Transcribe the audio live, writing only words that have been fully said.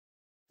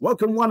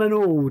Welcome one and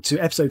all to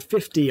episode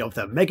 50 of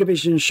the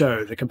Megavision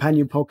Show, the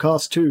companion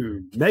podcast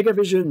to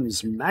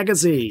Megavision's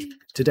magazine.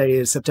 Today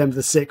is September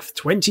the 6th,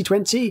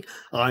 2020.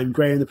 I'm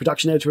Graham, the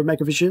production editor of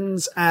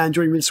Megavisions, and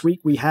joining me this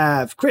week we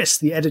have Chris,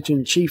 the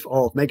editor-in-chief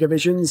of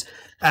Megavisions,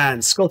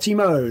 and Scotty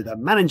Moe, the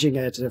managing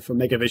editor for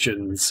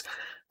Megavisions.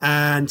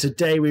 And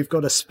today we've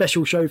got a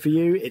special show for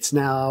you. It's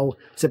now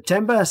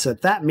September, so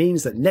that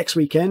means that next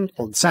weekend,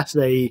 on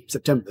Saturday,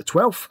 September the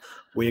 12th,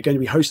 we are going to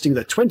be hosting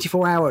the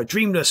 24-hour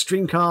Dreamless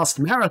Dreamcast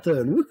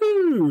Marathon.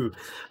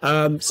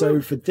 Woohoo!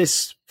 So for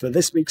this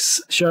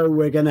week's show,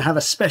 we're going to have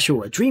a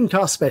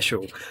Dreamcast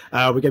special.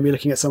 We're going to be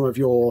looking at some of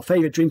your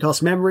favourite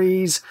Dreamcast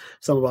memories,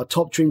 some of our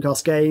top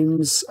Dreamcast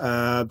games,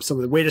 some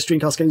of the weirdest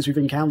Dreamcast games we've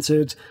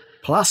encountered.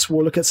 Plus,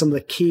 we'll look at some of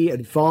the key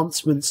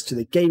advancements to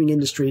the gaming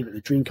industry that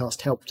the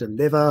Dreamcast helped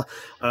deliver,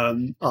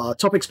 our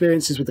top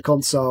experiences with the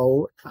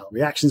console, our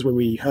reactions when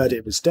we heard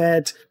it was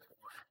dead.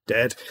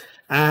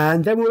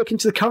 And then we'll look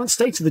into the current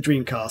state of the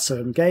Dreamcast,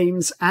 some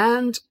games,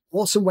 and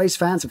awesome ways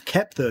fans have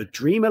kept the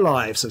dream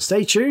alive. So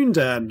stay tuned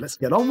and let's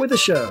get on with the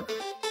show.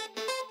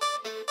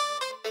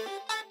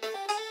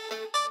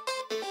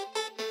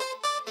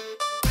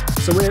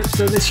 So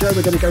this show,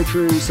 we're going to go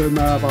through some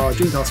of our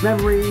Dreamcast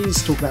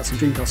memories, talk about some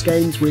Dreamcast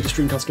games, weirdest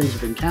Dreamcast games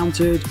we've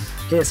encountered,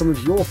 hear some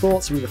of your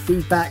thoughts, some of the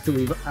feedback that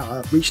we've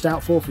reached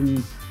out for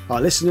from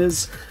our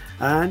listeners.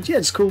 And yeah,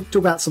 just talk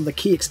about some of the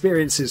key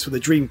experiences for the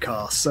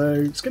Dreamcast. So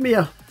it's going to be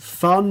a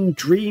fun,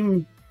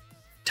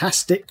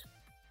 dream-tastic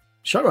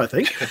show, I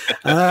think.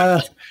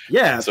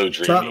 Yeah. So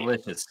dreamy.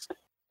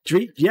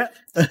 Yeah.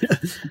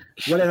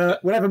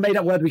 whatever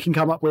made-up word we can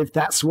come up with,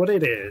 that's what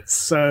it is.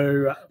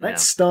 So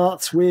let's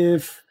start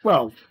with,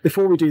 well,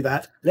 before we do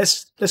that,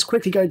 let's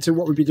quickly go into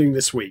what we'll be doing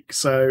this week.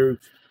 So,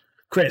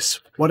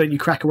 Chris, why don't you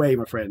crack away,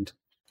 my friend?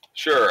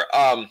 Sure.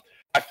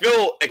 I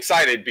feel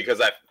excited because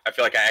I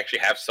feel like I actually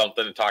have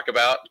something to talk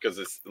about because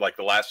it's like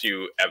the last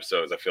few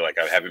episodes, I feel like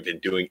I haven't been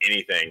doing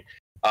anything.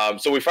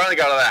 So we finally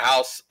got out of the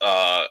house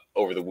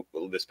over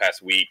this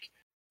past week,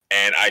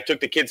 and I took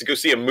the kids to go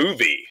see a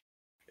movie.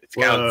 It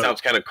sounds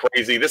kind of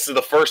crazy. This is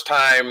the first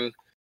time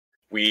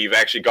we've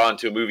actually gone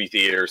to a movie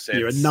theater since.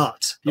 You're a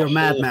nut. You're a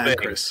madman,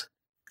 Chris.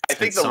 I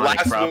think the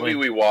last movie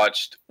we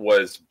watched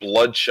was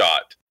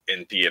Bloodshot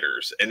in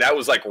theaters, and that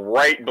was like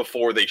right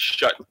before they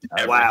shut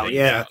everything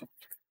down.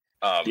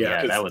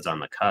 That was on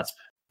the cusp.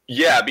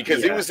 Yeah,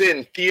 because it was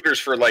in theaters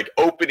for like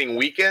opening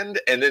weekend,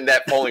 and then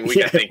that following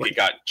week, I think it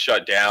got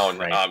shut down.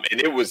 Right.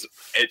 And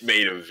it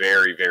made a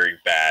very, very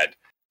bad,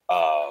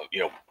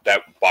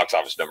 that box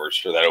office numbers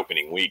for that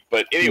opening week.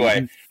 But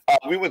anyway,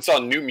 we went and saw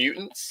New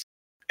Mutants,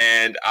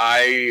 and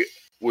I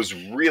was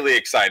really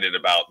excited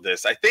about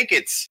this. I think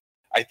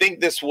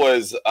this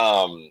was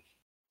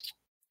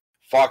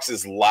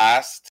Fox's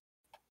last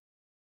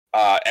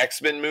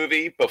X-Men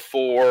movie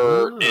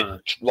before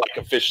it like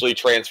officially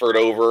transferred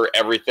over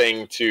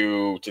everything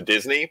to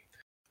Disney.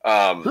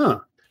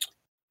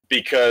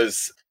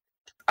 Because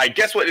I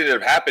guess what ended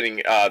up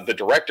happening, the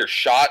director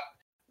shot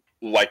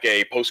like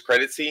a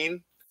post-credit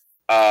scene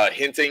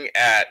hinting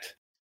at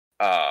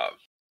a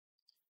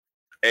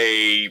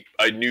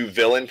new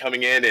villain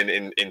coming in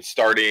and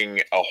starting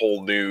a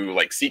whole new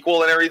like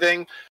sequel and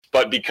everything.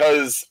 But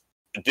because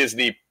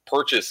Disney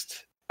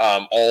purchased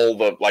all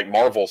the like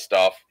Marvel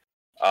stuff,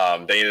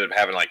 they ended up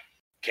having like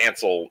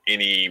cancel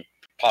any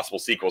possible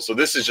sequel. So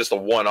this is just a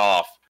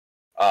one-off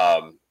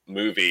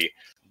movie.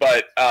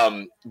 But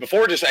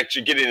before just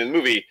actually getting in the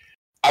movie,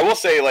 I will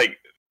say like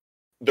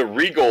the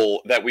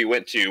Regal that we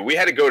went to, we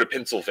had to go to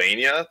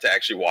Pennsylvania to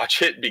actually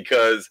watch it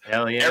because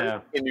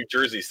everything in New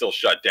Jersey still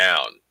shut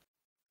down.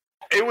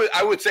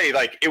 I would say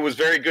like it was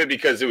very good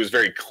because it was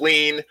very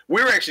clean.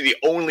 We were actually the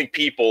only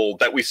people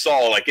that we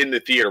saw like in the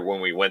theater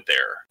when we went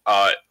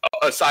there.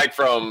 Aside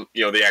from,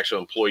 the actual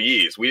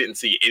employees, we didn't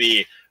see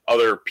any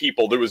other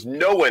people. There was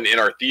no one in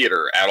our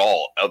theater at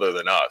all other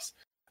than us.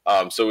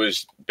 So it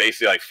was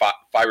basically like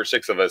five or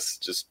six of us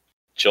just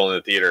chilling in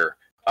the theater.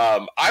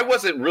 I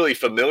wasn't really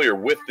familiar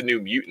with the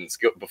New Mutants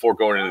before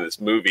going into this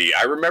movie.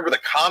 I remember the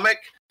comic,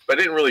 but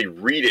I didn't really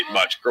read it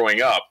much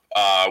growing up.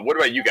 What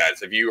about you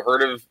guys? Have you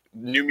heard of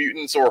New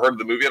Mutants or heard of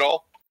the movie at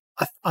all?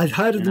 I've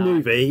heard of the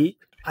movie.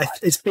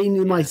 It's been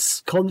in my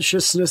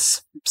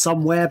consciousness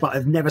somewhere, but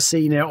I've never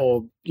seen it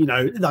or,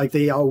 like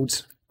the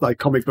old like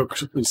comic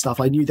books and stuff.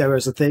 I knew there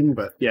was a thing,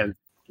 but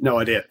no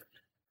idea.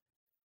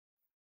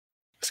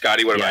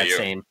 Scotty, what about you?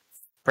 Same.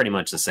 Pretty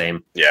much the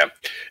same. Yeah.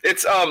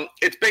 It's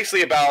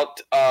basically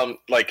about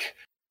like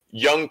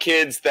young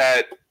kids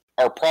that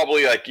are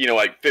probably like,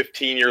 like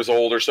 15 years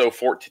old or so,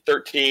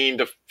 13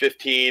 to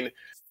 15.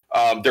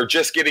 They're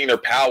just getting their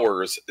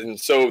powers. And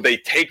so they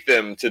take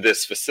them to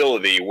this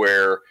facility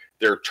where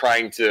they're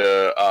trying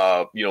to,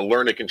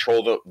 learn to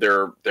control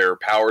their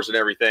powers and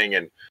everything.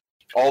 And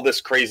all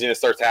this craziness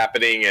starts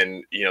happening.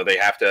 And, they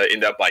have to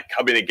end up like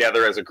coming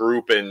together as a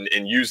group and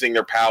using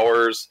their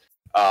powers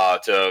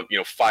to,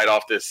 fight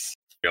off this,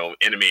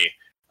 enemy.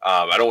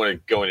 I don't want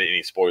to go into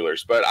any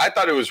spoilers, but I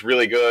thought it was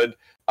really good.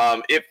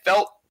 It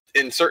felt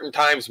in certain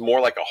times more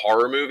like a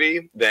horror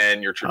movie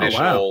than your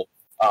traditional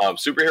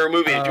superhero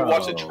movie. If you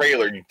watch the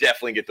trailer, you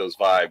definitely get those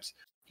vibes.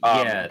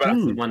 Yeah,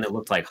 that's the one that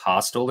looked like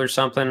Hostel or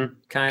something.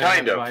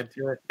 Kind of. Vibe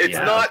to it. It's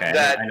not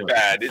that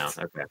bad.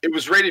 It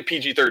was rated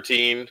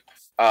PG-13.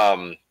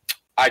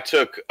 I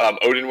took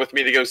Odin with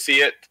me to go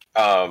see it.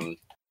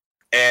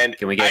 And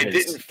I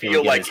didn't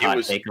feel like it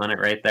was take on it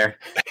right there.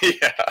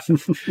 Yeah.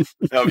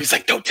 No, he's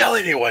like, don't tell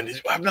anyone.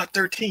 I'm not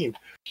 13.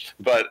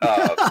 But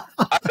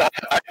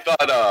I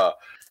thought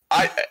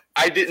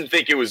I didn't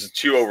think it was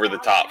too over the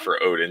top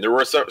for Odin. There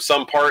were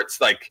some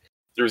parts, like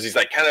there was these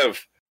like kind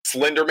of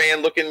Slender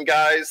Man looking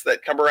guys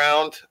that come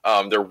around.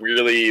 They're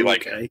really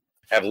like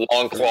have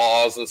long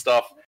claws and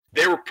stuff.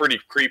 They were pretty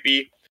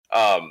creepy.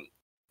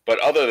 But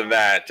other than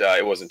that,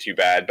 it wasn't too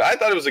bad. But I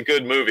thought it was a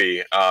good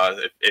movie.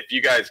 If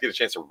you guys get a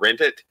chance to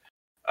rent it,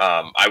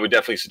 I would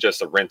definitely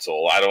suggest a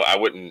rental. I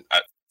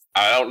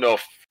don't know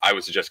if I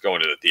would suggest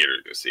going to the theater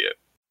to go see it.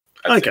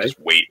 I'd say just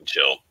wait and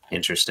chill.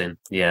 Interesting.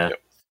 Yeah. Yep.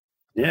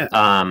 Yeah.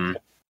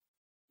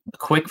 A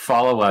quick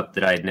follow up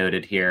that I had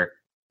noted here.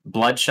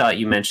 Bloodshot,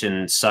 you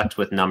mentioned, sucked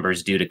with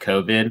numbers due to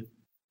COVID,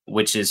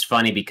 which is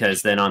funny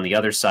because then on the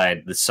other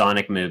side, the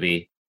Sonic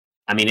movie,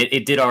 I mean,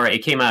 it did already. It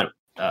came out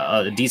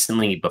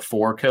decently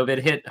before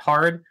COVID hit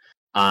hard,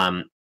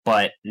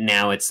 but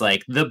now it's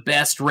like the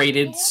best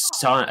rated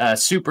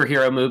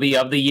superhero movie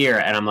of the year,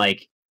 and I'm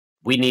like,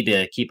 we need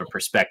to keep a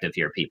perspective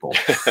here, people.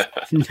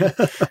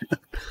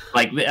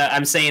 Like,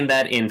 I'm saying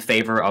that in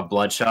favor of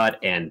Bloodshot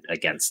and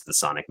against the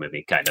Sonic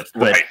movie, kind of.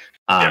 But,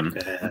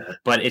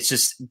 but it's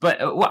just,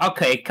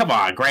 okay, come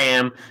on,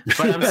 Graham.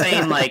 But I'm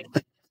saying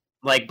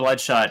like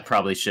Bloodshot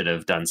probably should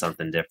have done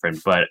something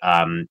different. But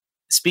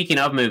speaking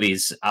of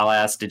movies, I'll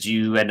ask, did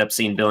you end up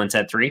seeing Bill and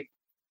Ted 3?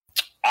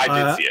 I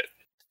did see it.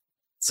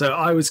 So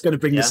I was going to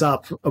bring this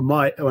up on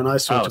when I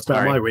talked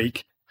about my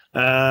week.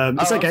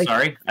 It's okay.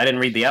 Sorry, I didn't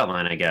read the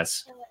outline, I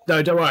guess.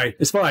 No, don't worry.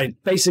 It's fine.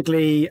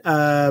 Basically,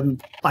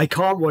 I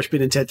can't watch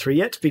Bill and Ted 3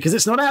 yet because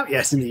it's not out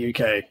yet in the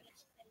UK.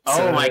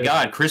 Oh my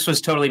God, Chris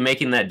was totally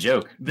making that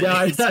joke.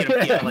 Yeah,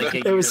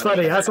 it was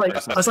funny. I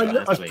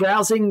was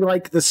browsing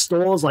like the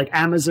stores like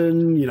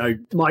Amazon,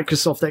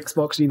 Microsoft,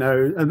 Xbox,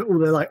 and all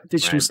the like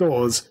digital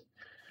stores.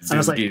 And I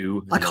was like,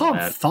 I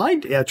can't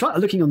find it. Yeah, try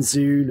looking on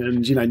Zune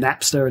and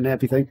Napster and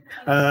everything.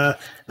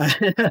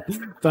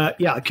 But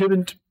yeah, I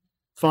couldn't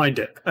find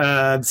it.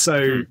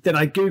 So then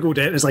I Googled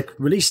it. It's like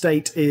release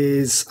date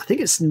is, I think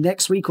it's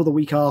next week or the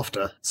week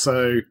after.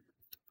 So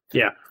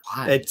yeah,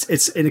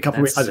 it's in a couple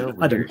of weeks. I don't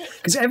know.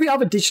 Because every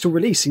other digital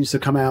release seems to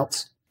come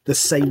out the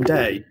same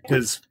day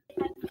because,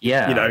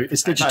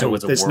 it's digital.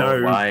 There's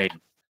no,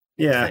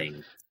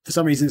 thing. For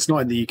some reason it's not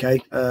in the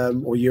UK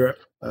or Europe.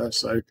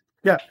 So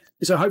yeah.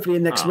 So hopefully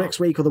next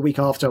week or the week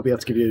after, I'll be able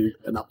to give you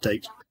an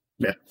update.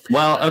 Yeah.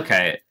 Well,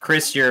 okay,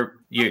 Chris,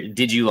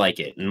 did you like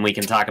it? And we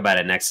can talk about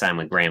it next time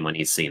with Graham when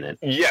he's seen it.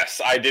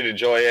 Yes, I did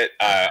enjoy it.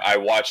 I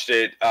watched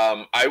it.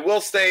 I will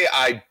say,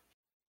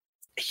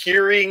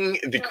 hearing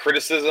the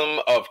criticism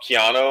of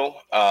Keanu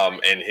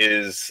and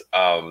his,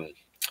 I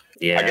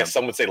guess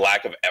some would say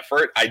lack of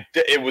effort.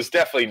 It was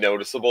definitely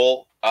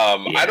noticeable.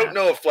 I don't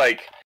know if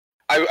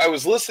I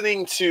was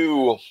listening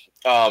to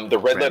the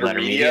Red Letter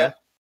Media.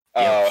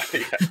 I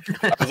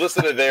was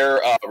listening to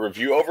their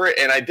review over it,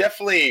 and I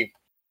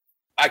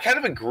kind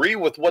of agree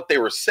with what they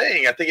were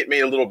saying. I think it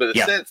made a little bit of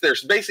sense. They're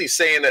basically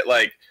saying that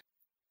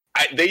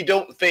they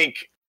don't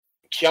think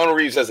Keanu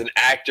Reeves as an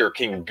actor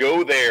can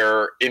go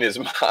there in his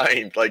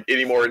mind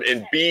anymore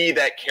and be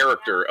that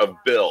character of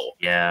Bill.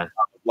 Yeah,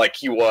 like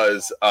he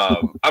was.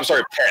 I'm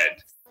sorry,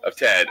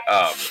 Ted.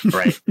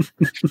 Right.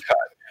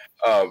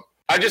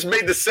 I just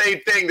made the same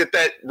thing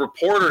that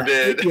reporter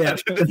did. Man,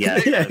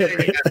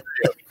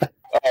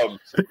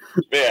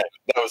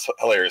 that was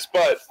hilarious.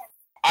 But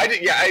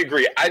I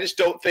agree. I just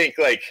don't think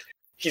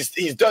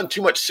he's done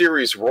too much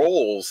serious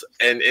roles,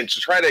 and to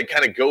try to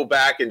kind of go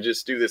back and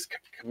just do this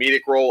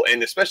comedic role,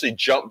 and especially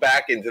jump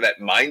back into that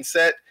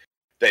mindset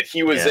that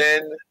he was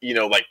in,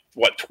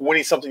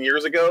 20 something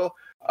years ago.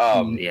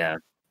 And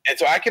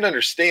so I can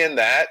understand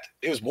that.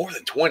 It was more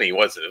than 20,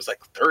 wasn't it? It was like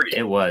 30.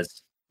 It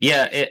was.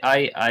 Yeah,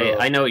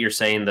 I know what you're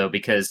saying though,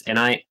 because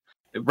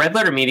Red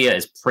Letter Media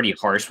is pretty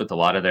harsh with a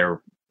lot of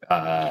their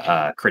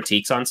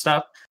critiques on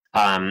stuff.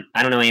 I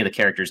don't know any of the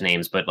characters'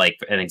 names, but like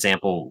an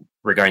example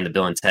regarding the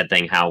Bill and Ted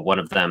thing, how one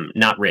of them,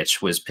 not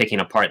Rich, was picking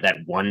apart that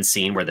one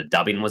scene where the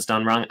dubbing was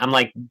done wrong. I'm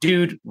like,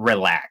 dude,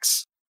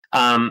 relax.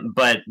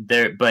 But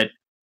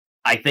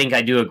I think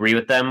I do agree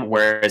with them.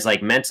 Whereas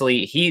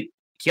mentally,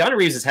 Keanu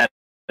Reeves has had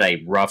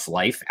a rough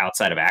life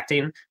outside of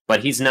acting,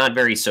 but he's not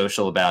very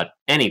social about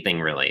anything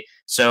really.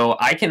 So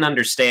I can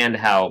understand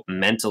how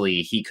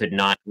mentally he could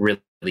not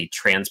really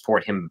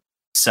transport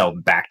himself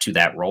back to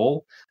that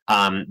role.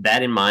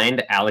 That in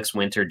mind, Alex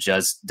Winter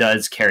just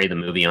does carry the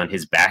movie on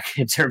his back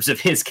in terms of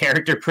his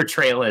character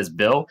portrayal as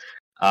Bill.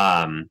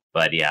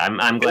 But yeah,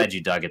 I'm glad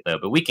you dug it though.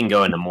 But we can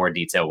go into more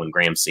detail when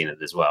Graham's seen it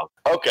as well.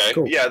 Okay,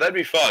 cool. Yeah, that'd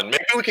be fun.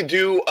 Maybe we could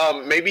do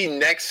maybe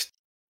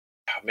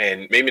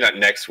maybe not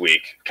next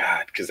week.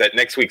 God, because that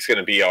next week's going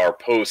to be our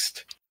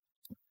post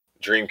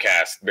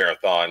Dreamcast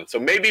marathon. So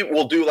maybe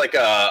we'll do like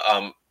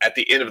a at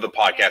the end of the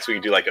podcast we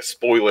can do like a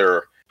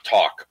spoiler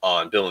talk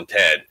on Bill and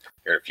Ted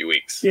here in a few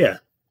weeks. Yeah,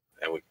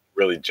 and we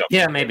really jump.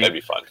 Yeah, maybe that'd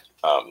be fun.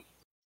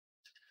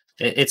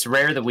 It's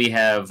rare that we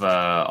have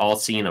all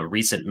seen a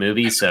recent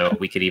movie, so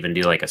we could even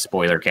do like a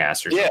spoiler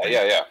cast or something.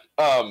 Yeah.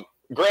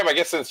 Graham, I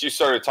guess since you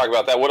started talking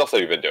about that, what else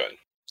have you been doing?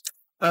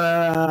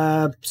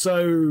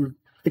 So,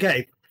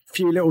 okay,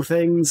 few little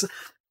things.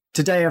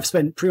 Today I've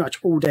spent pretty much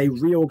all day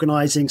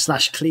reorganizing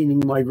 /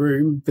 cleaning my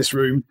this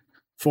room,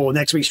 for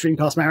next week's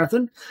Dreamcast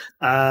Marathon.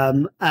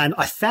 And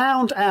I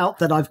found out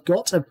that I've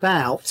got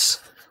about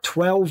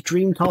 12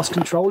 Dreamcast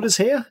controllers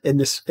here in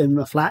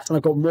the flat, and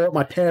I've got more at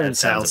my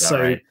parents' house. So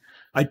right.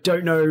 I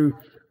don't know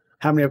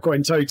how many I've got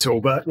in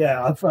total, but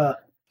yeah, I've got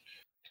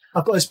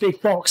this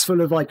big box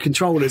full of like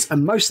controllers,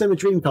 and most of them are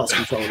Dreamcast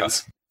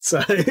controllers.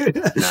 So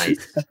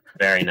nice,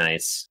 very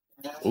nice.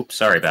 Oops,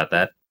 sorry about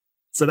that.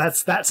 So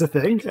that's a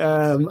thing.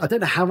 I don't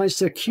know how I managed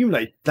to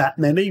accumulate that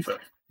many, but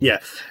yeah.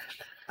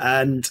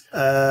 And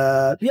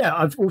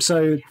I've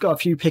also got a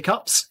few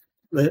pickups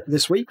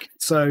this week.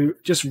 So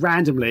just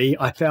randomly,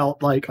 I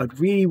felt like I'd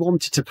really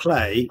wanted to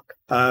play.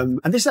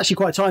 And this is actually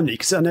quite timely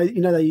because I know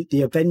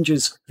the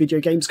Avengers video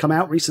games come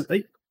out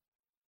recently.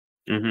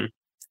 Mm-hmm.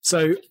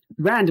 So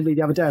randomly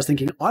the other day I was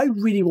thinking I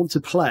really want to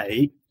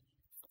play.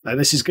 And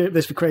this is good.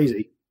 This is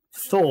crazy.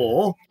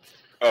 Thor.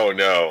 Oh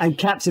no! And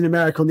Captain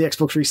America on the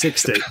Xbox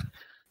 360.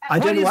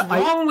 What is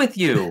wrong with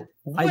you?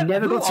 I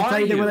never got to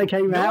play them when they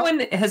came out. No one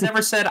has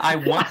ever said, I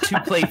want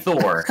to play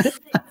Thor.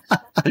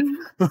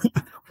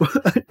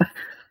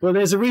 Well,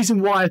 there's a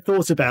reason why I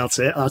thought about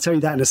it. I'll tell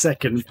you that in a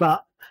second.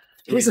 But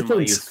here's the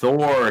thing. You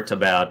thought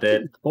about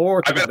it.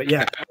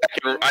 Yeah.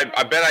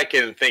 I bet I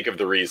can think of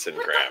the reason,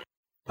 Graham.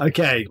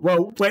 Okay.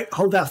 Well, wait,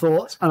 hold that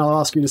thought, and I'll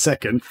ask you in a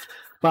second.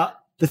 But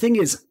the thing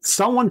is,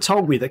 someone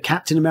told me that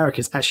Captain America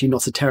is actually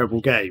not a terrible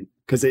game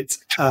because it's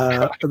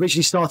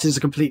originally started as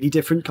a completely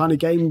different kind of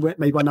game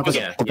made by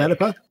another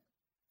developer. Yeah.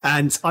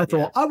 And I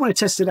thought, I want to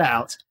test it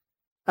out.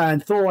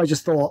 And Thor, I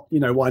just thought,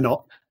 why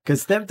not?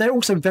 Because they're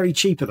also very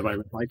cheap at the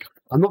moment. Like,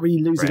 I'm not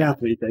really losing out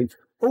on anything.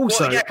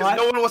 Also, because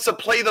no one wants to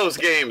play those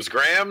games,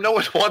 Graham. No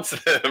one wants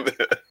them.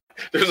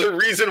 There's a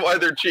reason why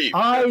they're cheap.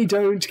 I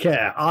don't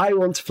care. I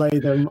want to play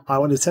them. I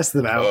want to test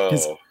them out.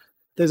 Because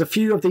there's a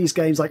few of these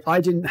games, like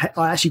I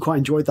actually quite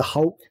enjoyed the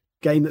Hulk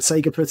game that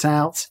Sega put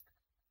out.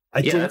 I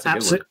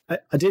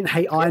didn't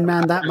hate Iron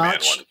Man that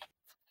much.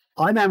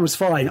 Iron Man was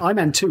fine. Iron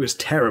Man 2 is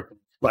terrible.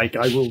 Like,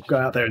 I will go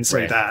out there and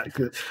say that.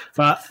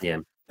 But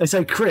they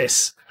say,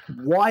 Chris,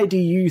 why do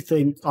you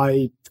think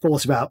I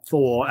thought about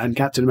Thor and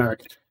Captain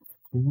America?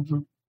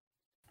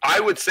 I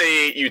would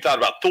say you thought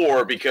about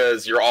Thor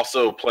because you're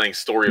also playing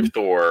Story of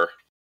Thor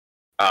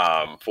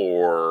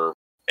for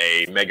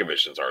a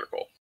Megavisions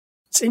article.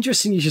 It's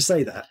interesting you should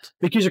say that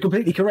because you're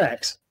completely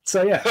correct.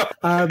 So, yeah.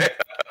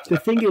 The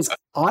thing is,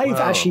 I've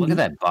actually... Look at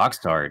that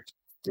box art.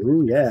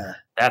 Oh, yeah.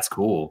 That's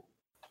cool.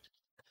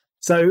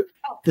 So,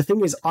 the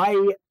thing is,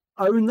 I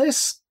own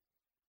this,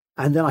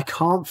 and then I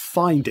can't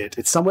find it.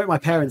 It's somewhere at my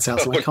parents'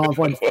 house, and I can't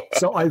find it.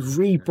 So I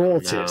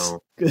rebought it.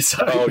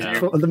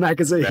 For the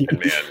magazine.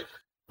 Man.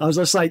 I was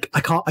just like,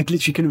 I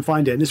literally couldn't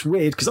find it. And it's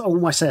weird because all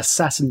my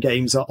Saturn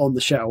games are on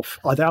the shelf.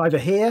 They're either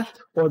here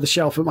or the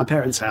shelf at my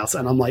parents' house.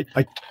 And I'm like,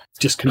 I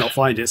just cannot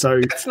find it. So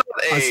it's not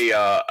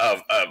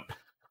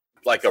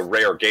like a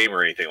rare game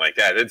or anything like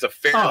that. It's a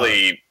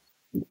fairly...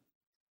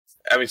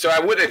 I mean, so I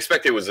wouldn't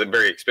expect it was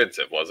very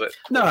expensive, was it?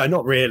 No,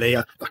 not really.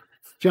 To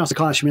be honest, I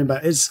can't actually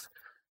remember.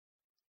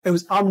 It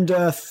was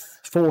under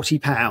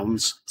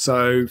 £40.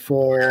 So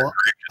for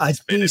a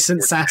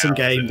decent Saturn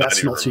game,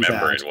 that's not too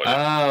bad.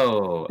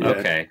 Oh,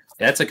 okay.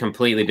 That's a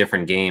completely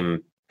different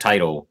game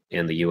title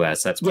in the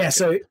US. That's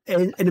so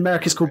in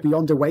America it's called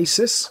Beyond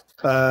Oasis.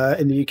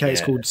 In the UK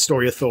it's called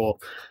Story of Thor.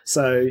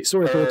 So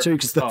Story of Thor 2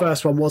 because the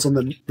first one was on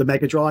the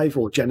Mega Drive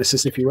or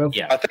Genesis, if you will.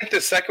 Yeah, I think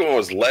the second one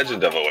was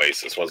Legend of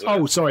Oasis, wasn't it?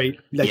 Oh, sorry,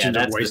 Legend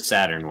of Oasis. That's the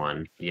Saturn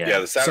one. Yeah,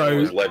 the Saturn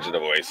one was Legend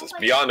of Oasis.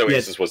 Beyond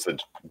Oasis was the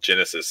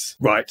Genesis.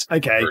 Right.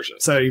 Okay. Version.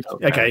 So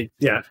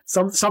yeah,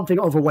 something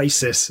of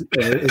Oasis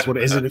is what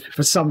it is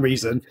for some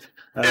reason.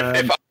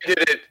 If I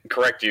didn't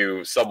correct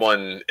you,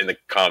 someone in the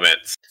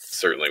comments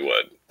certainly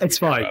would. It's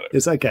fine.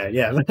 It's okay.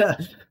 Yeah.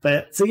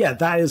 But so yeah,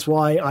 that is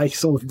why I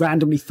sort of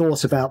randomly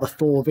thought about the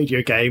Thor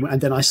video game, and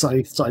then I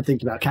started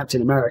thinking about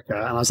Captain America,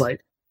 and I was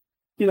like,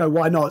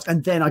 why not?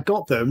 And then I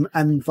got them,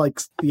 and like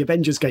the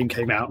Avengers game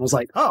came out, and I was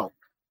like, oh,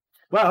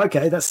 well,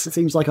 okay, that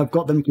seems like I've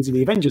got them because of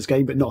the Avengers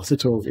game, but not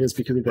at all. It was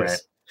because of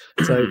this.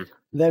 Right. So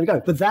there we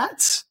go. But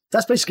that's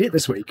basically it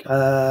this week.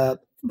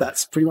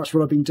 That's pretty much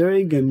what I've been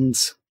doing, and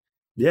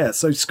yeah.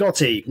 So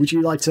Scotty, would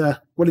you like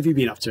to? What have you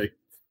been up to?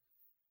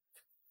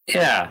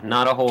 Yeah,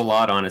 not a whole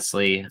lot,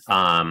 honestly.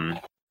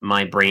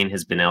 My brain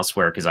has been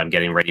elsewhere because I'm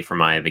getting ready for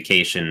my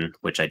vacation,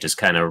 which I just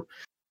kind of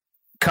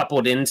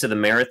coupled into the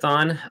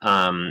marathon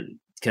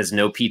because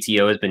no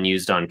PTO has been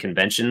used on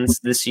conventions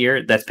this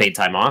year. That's paid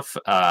time off.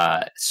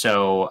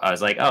 So I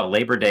was like, oh,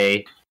 Labor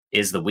Day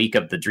is the week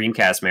of the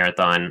Dreamcast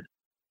marathon.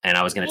 and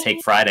I was going to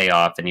take Friday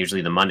off and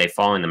usually the Monday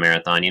following the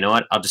marathon. You know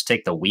what? I'll just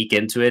take the week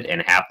into it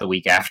and half the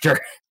week after.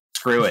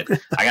 Screw it.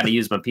 I got to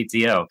use my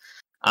PTO.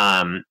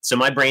 So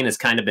my brain has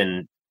kind of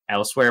been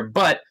elsewhere,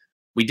 but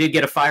we did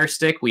get a Fire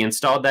Stick. We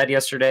installed that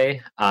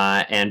yesterday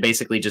and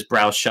basically just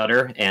browse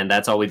Shudder, and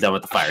that's all we've done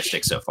with the Fire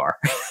Stick so far.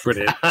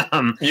 Brilliant.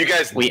 You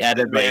guys, we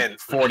added like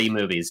 40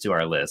 movies to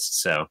our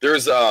list. So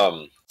there's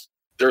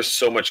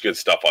so much good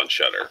stuff on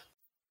Shudder.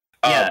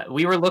 Yeah,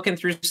 we were looking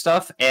through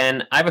stuff,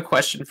 and I have a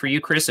question for you,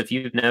 Chris. If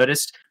you've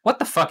noticed, what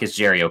the fuck is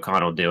Jerry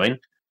O'Connell doing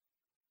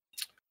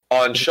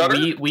on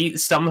Shudder? We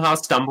somehow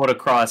stumbled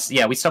across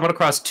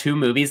two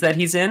movies that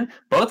he's in.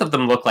 Both of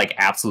them look like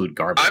absolute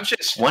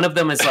garbage. One of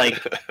them is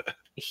like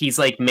he's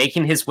like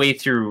making his way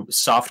through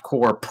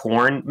softcore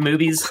porn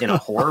movies in a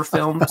horror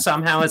film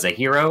somehow as a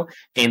hero,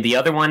 and the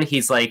other one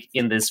he's like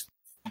in this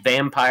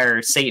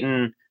vampire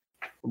Satan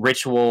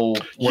ritual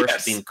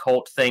worshipping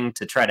cult thing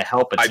to try to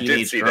help a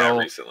teenage girl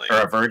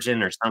or a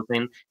virgin or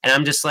something. And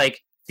I'm just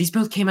like, these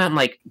both came out in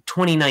like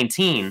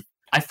 2019.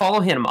 I follow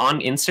him on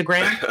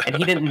Instagram and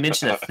he didn't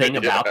mention a thing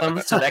about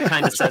them. So that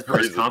kind of says where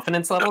his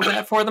confidence level is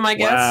at for them, I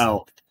guess.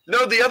 Wow.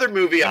 No, the other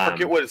movie, I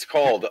forget what it's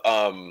called.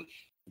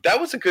 That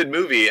was a good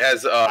movie. It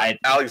has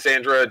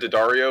Alexandra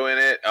Daddario in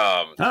it.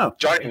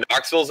 Johnny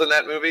Knoxville's in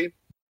that movie.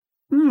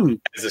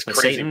 Is this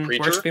crazy Satan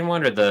preacher? Worshiping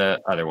one or the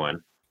other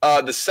one?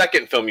 The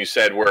second film you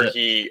said where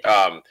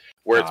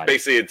it's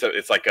basically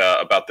it's like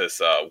about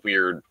this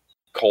weird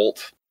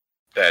cult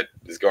that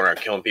is going around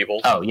killing people.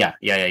 Oh yeah.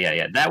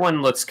 That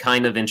one looks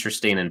kind of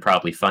interesting and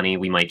probably funny.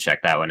 We might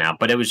check that one out.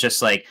 But it was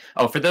just like,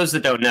 for those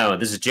that don't know,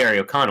 this is Jerry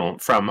O'Connell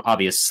from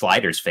obvious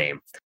Sliders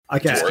fame.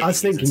 Okay, I was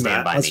thinking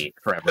that. I was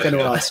going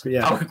to ask,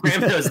 yeah. Oh,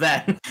 Graham knows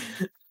that.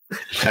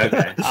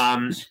 Okay.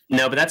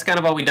 No, but that's kind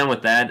of all we've done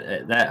with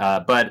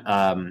that. But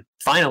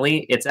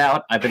finally, it's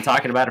out. I've been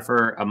talking about it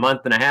for a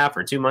month and a half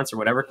or 2 months or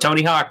whatever.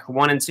 Tony Hawk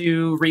 1 and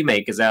 2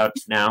 remake is out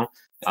now.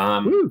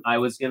 I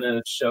was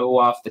gonna show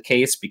off the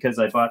case because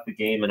I bought the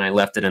game and I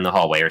left it in the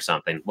hallway or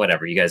something.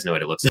 Whatever, you guys know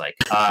what it looks like.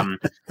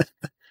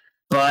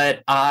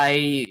 But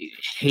I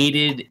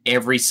hated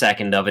every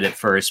second of it at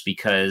first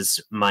because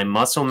my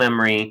muscle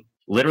memory.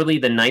 Literally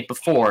the night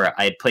before,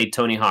 I had played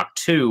Tony Hawk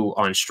 2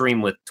 on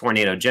stream with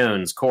Tornado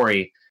Jones,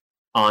 Corey,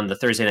 on the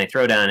Thursday Night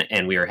Throwdown,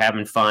 and we were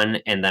having fun.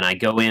 And then I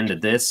go into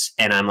this,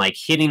 and I'm like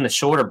hitting the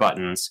shoulder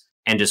buttons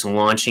and just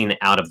launching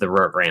out of the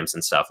rope ramps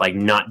and stuff, like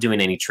not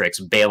doing any tricks,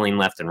 bailing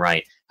left and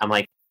right. I'm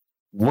like,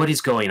 what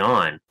is going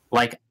on?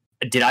 Like,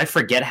 did I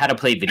forget how to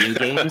play video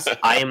games?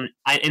 In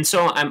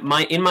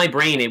my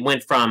brain, it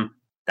went from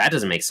that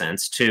doesn't make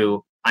sense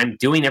to I'm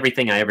doing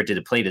everything I ever did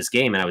to play this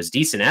game, and I was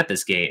decent at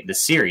this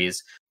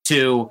series.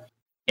 To,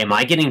 am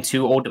I getting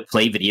too old to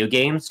play video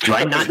games? Do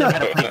I not know how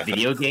to play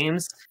video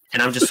games?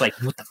 And I'm just like,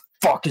 what the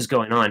fuck is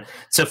going on?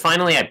 So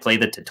finally, I played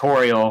the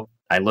tutorial.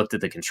 I looked at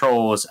the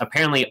controls.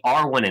 Apparently,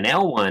 R1 and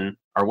L1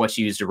 are what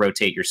you use to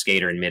rotate your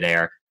skater in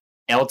midair.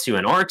 L2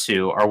 and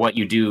R2 are what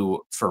you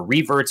do for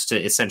reverts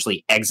to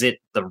essentially exit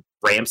the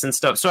ramps and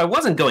stuff. So I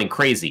wasn't going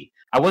crazy.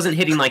 I wasn't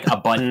hitting like a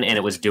button and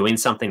it was doing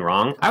something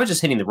wrong. I was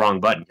just hitting the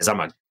wrong button because I'm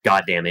a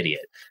goddamn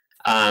idiot.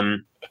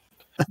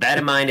 That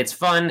in mind, it's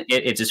fun.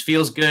 It just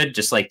feels good,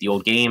 just like the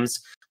old games.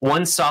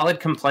 One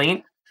solid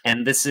complaint,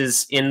 and this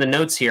is in the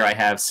notes here, I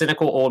have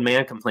cynical old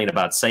man complaint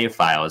about save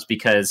files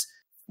because,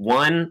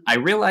 one, I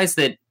realized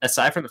that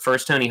aside from the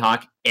first Tony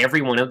Hawk,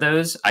 every one of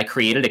those, I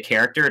created a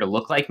character to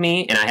look like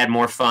me, and I had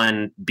more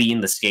fun being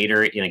the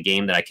skater in a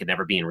game that I could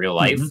never be in real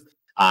life.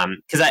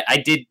 Because I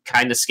did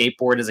kind of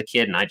skateboard as a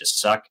kid, and I just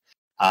suck.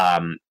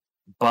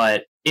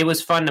 But it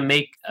was fun to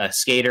make a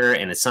skater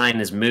and assign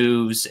his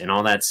moves and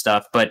all that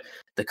stuff, but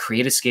the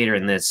creative skater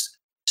in this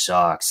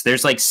sucks.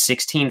 There's like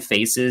 16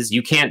 faces.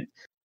 You can't,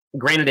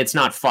 granted, it's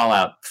not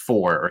Fallout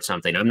 4 or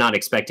something. I'm not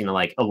expecting to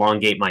like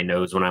elongate my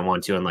nose when I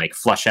want to and like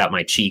flush out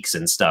my cheeks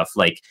and stuff.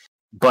 Like,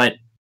 but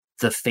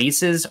the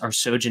faces are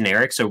so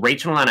generic. So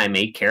Rachel and I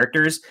made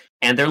characters,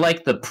 and they're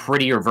like the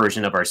prettier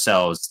version of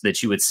ourselves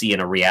that you would see in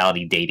a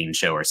reality dating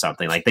show or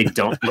something. Like they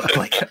don't look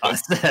like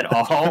us at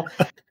all.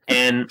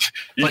 And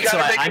you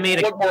gotta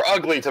make them look more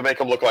ugly to make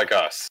them look like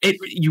us.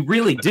 You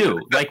really do.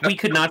 Like we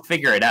could not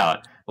figure it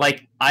out.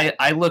 Like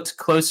I looked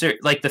closer,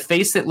 like the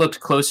face that looked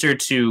closer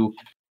to,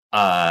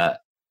 I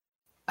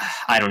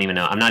don't even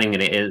know. I'm not even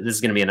gonna. This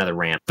is gonna be another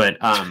rant. But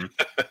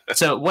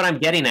so what I'm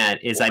getting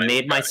at is I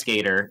made my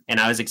skater, and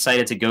I was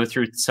excited to go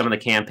through some of the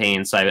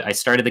campaigns. So I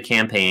started the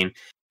campaign,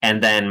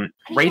 and then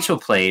Rachel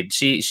played.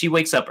 She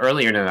wakes up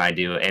earlier than I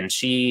do, and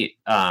she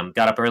got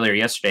up earlier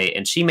yesterday,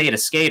 and she made a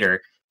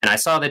skater. And I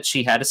saw that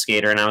she had a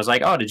skater, and I was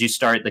like, "Oh, did you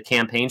start the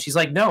campaign?" She's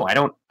like, "No, I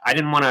don't. I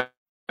didn't want to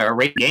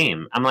erase the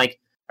game." I'm like,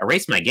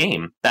 "Erase my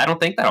game? I don't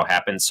think that'll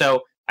happen."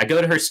 So I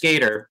go to her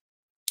skater,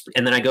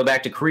 and then I go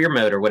back to career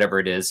mode or whatever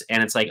it is,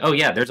 and it's like, "Oh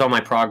yeah, there's all my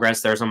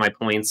progress, there's all my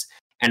points."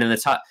 And in the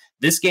top,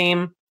 this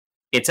game,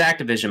 it's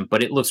Activision,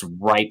 but it looks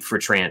ripe for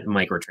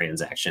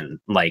microtransaction,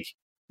 like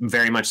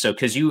very much so,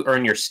 because you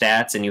earn your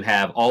stats, and you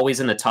have always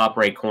in the top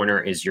right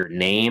corner is your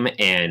name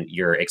and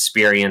your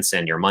experience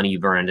and your money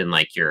you've earned and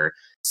like your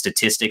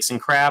statistics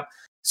and crap.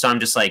 So I'm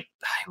just like,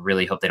 I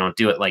really hope they don't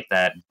do it like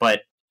that.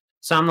 But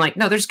so I'm like,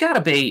 no, there's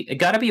gotta be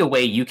a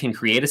way you can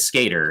create a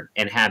skater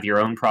and have your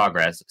own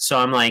progress. So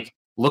I'm like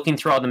looking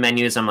through all the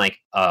menus. I'm like,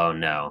 oh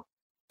no,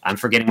 I'm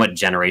forgetting what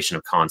generation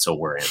of console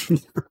we're in.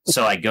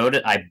 So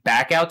I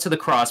back out to the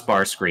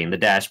crossbar screen, the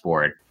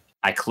dashboard.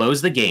 I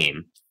close the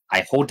game.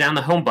 I hold down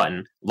the home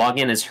button, log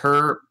in as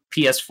her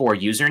PS4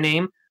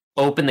 username,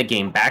 open the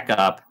game back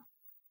up.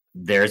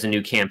 There's a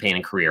new campaign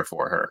and career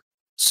for her.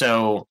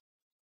 So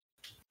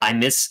I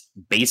miss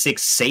basic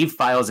save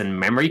files and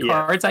memory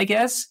cards, I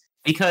guess.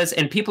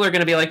 And people are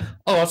going to be like,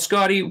 oh,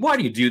 Scotty, why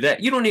do you do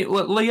that? You don't need,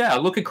 yeah,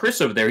 look at Chris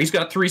over there. He's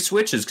got 3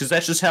 switches because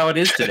that's just how it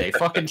is today.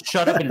 Fucking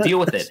shut up and deal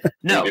with it.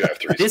 No,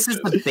 this is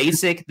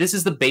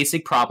the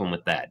basic problem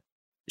with that.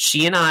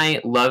 She and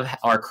I love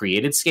our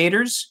created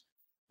skaters.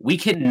 We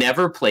can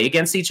never play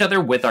against each other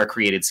with our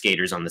created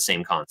skaters on the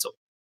same console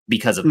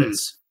because of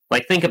this.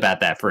 Like, think about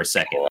that for a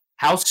second.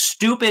 How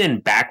stupid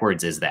and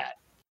backwards is that?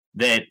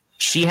 That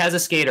she has a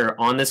skater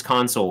on this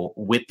console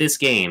with this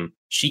game.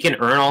 She can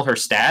earn all her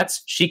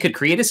stats. She could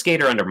create a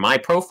skater under my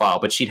profile,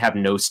 but she'd have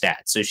no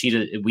stats. So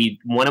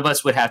one of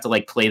us would have to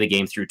like play the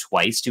game through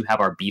twice to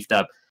have our beefed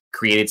up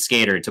created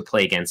skater to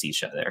play against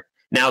each other.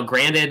 Now,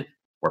 granted,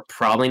 we're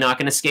probably not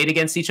going to skate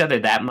against each other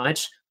that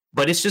much,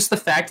 but it's just the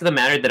fact of the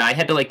matter that I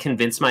had to like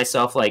convince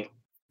myself like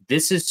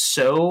this is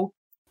so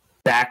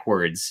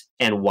backwards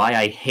and why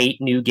I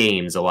hate new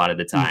games a lot of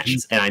the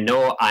times. And I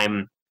know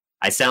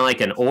I sound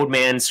like an old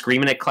man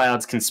screaming at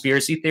clouds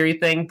conspiracy theory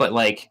thing, but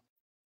like,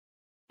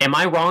 am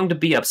I wrong to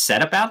be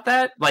upset about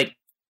that? Like,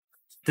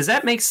 does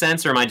that make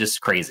sense, or am I just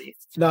crazy?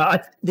 No,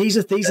 these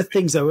are things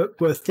that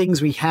were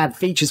things we had,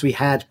 features we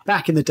had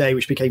back in the day,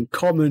 which became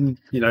common,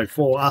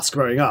 for us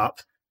growing up.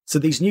 So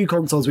these new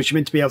consoles, which are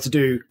meant to be able to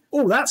do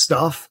all that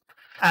stuff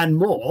and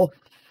more,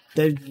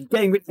 they're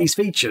getting rid of these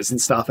features and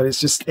stuff, and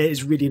it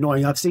is really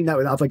annoying. I've seen that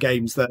with other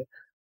games that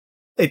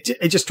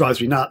it just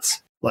drives me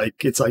nuts.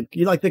 Like, it's like,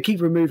 they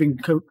keep removing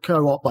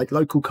co-op, like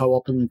local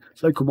co-op and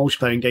local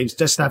multiplayer games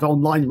just to have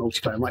online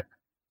multiplayer. I'm like,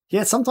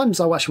 yeah, sometimes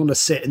I actually want to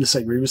sit in the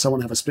same room with someone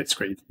and have a split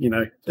screen.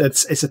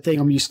 It's a thing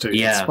I'm used to.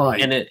 Yeah, it's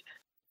fine. And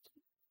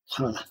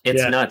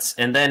it's nuts.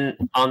 And then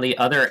on the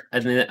other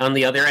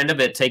end of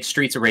it, take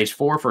Streets of Rage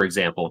 4, for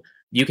example.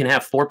 You can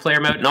have 4-player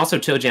mode, and also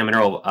Toe Jam and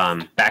Earl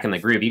back in the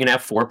groove. You can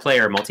have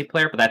 4-player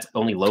multiplayer, but that's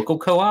only local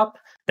co-op.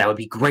 That would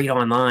be great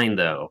online,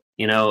 though.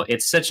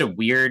 It's such a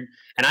weird,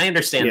 and I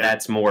understand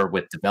that's more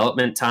with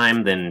development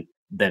time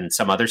than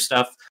some other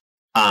stuff.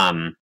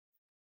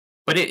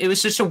 But it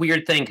was just a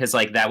weird thing because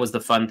like that was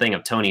the fun thing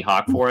of Tony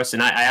Hawk for us,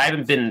 and I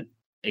haven't been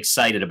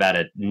excited about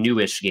a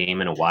newish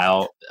game in a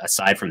while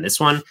aside from this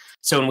one.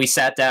 So when we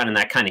sat down and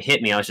that kind of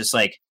hit me, I was just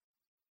like,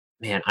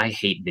 man, I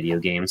hate video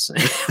games.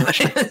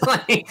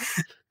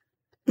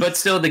 But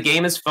still, the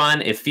game is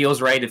fun. It feels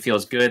right. It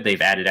feels good.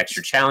 They've added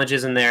extra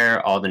challenges in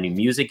there. All the new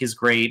music is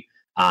great.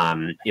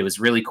 It was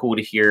really cool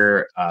to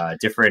hear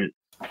different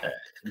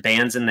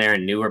bands in there,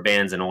 and newer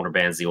bands and older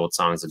bands, the old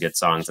songs, the good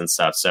songs and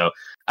stuff. So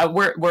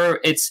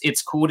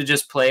it's cool to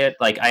just play it.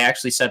 Like, I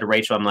actually said to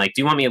Rachel, I'm like,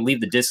 do you want me to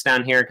leave the disc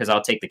down here? Because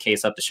I'll take the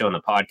case up to show in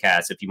the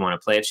podcast if you want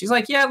to play it. She's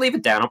like, yeah, leave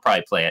it down. I'll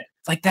probably play it.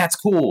 It's like, that's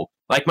cool.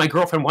 Like, my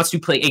girlfriend wants to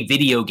play a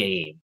video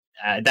game.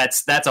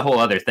 That's a whole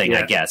other thing,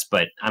 I guess.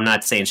 But I'm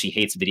not saying she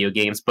hates video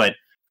games, but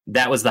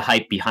that was the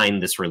hype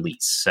behind this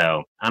release.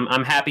 So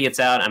I'm happy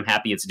it's out. I'm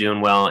happy it's doing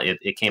well.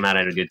 It came out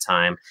at a good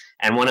time.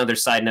 And one other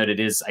side note,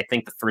 it is, I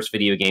think, the first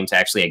video game to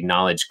actually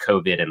acknowledge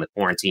COVID and the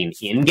quarantine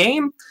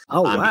in-game.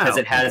 Oh, wow. Because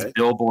it has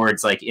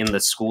billboards like in the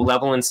school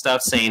level and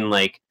stuff saying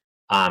like,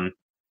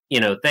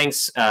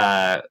 thanks.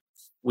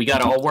 We got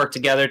to all work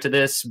together to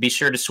this. Be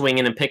sure to swing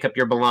in and pick up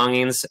your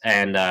belongings,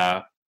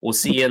 and we'll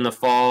see you in the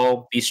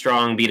fall. Be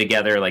strong, be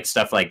together, like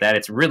stuff like that.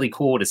 It's really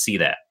cool to see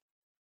that.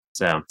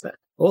 So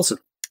awesome.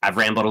 I've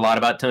rambled a lot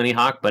about Tony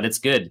Hawk, but it's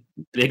good.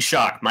 Big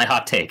shock. My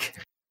hot take.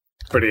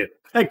 Brilliant.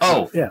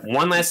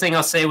 One last thing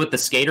I'll say with the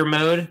skater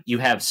mode, you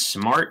have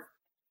smart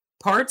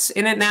parts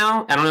in it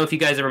now. I don't know if you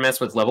guys ever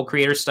mess with level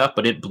creator stuff,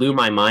 but it blew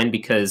my mind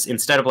because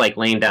instead of like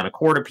laying down a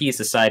quarter piece,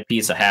 a side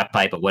piece, a half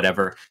pipe, or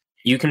whatever,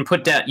 you can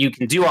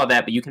do all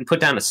that, but you can put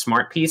down a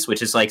smart piece,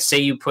 which is like, say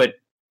you put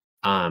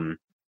a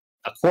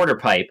quarter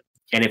pipe,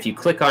 and if you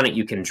click on it,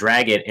 you can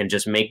drag it and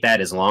just make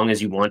that as long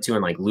as you want to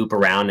and like loop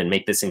around and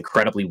make this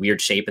incredibly weird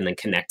shape and then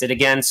connect it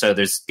again. So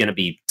there's going to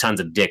be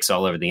tons of dicks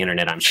all over the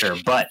internet, I'm sure.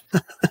 But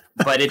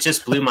it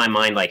just blew my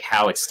mind like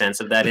how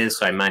extensive that is.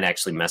 So I might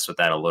actually mess with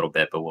that a little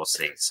bit, but we'll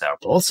see. So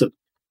awesome.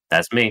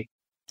 That's me.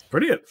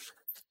 Brilliant.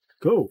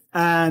 Cool.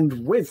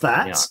 And with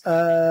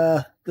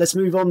that, let's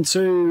move on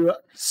to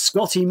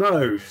Scotty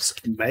Moe's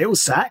Mail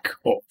Sack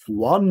of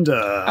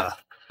Wonder.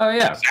 Oh,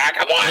 yeah. Sack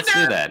of Wonder. Let's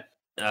do that.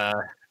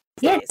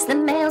 It's the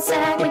mail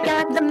sack. We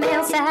got the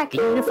mail sack.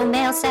 Beautiful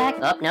mail sack.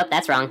 Oh, nope,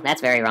 that's wrong. That's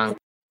very wrong.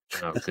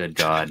 Oh, good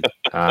God.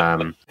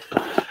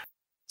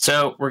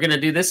 So we're going to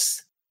do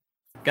this.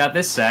 Got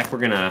this sack. We're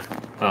going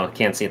to,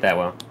 can't see it that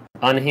well.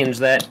 Unhinge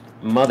that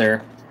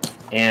mother.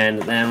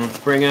 And then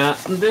bring out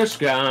this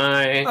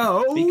guy.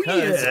 Oh,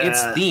 because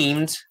it's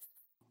themed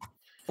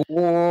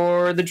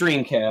For the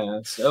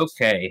Dreamcast.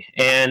 Okay.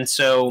 And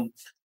so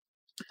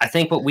I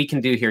think what we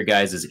can do here,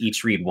 guys, is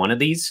each read one of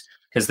these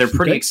because they're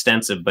pretty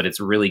extensive, but it's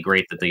really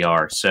great that they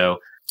are. So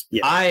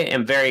I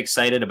am very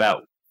excited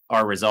about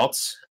our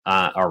results.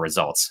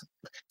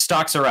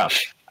 Stocks are up.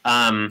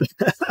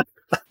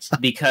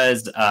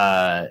 Because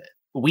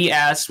we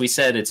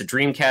said it's a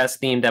Dreamcast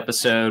themed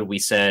episode. We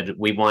said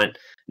we want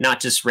not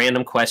just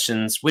random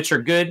questions, which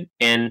are good.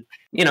 And,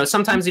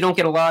 sometimes you don't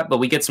get a lot, but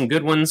we get some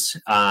good ones.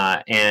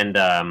 But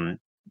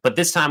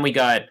this time we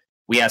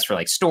asked for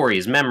like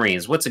stories,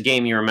 memories. What's a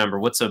game you remember?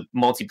 What's a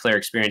multiplayer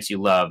experience you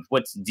love?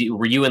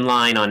 Were you in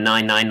line on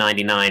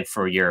 $9.99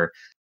 for your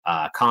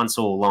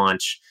console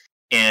launch?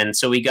 And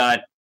so we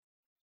got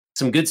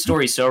some good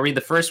stories. So I'll read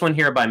the first one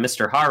here by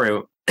Mr.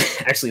 Haru.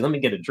 Actually, let me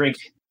get a drink.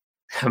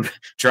 I'm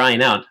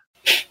drying out.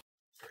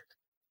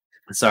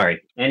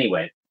 Sorry.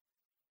 Anyway,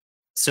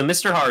 so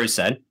Mr. Haru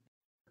said,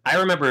 I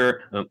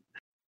remember... Oh,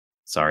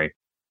 sorry.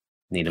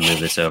 Need to move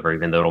this over,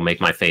 even though it'll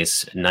make my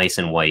face nice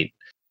and white.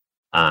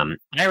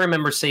 I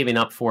remember saving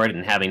up for it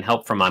and having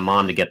help from my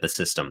mom to get the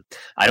system.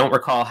 I don't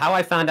recall how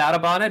I found out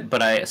about it,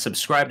 but I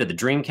subscribed to the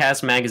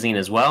Dreamcast magazine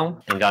as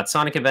well and got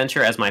Sonic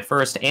Adventure as my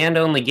first and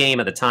only game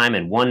at the time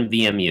in one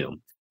VMU.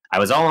 I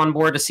was all on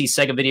board to see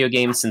Sega video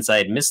games since I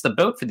had missed the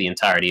boat for the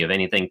entirety of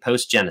anything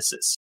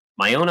post-Genesis.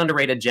 My own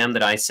underrated gem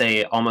that I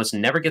say almost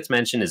never gets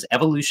mentioned is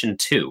Evolution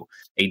 2,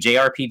 a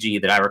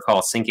JRPG that I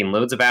recall sinking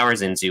loads of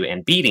hours into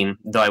and beating,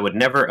 though I would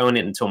never own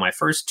it until my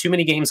first Too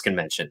Many Games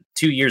convention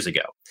 2 years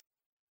ago.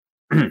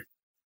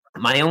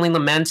 My only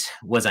lament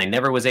was I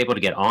never was able to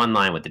get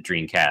online with the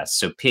Dreamcast,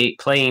 so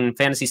playing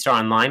Phantasy Star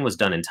Online was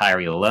done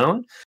entirely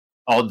alone.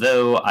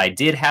 Although I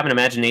did have an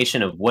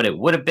imagination of what it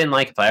would have been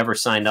like if I ever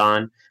signed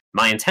on,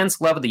 my intense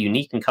love of the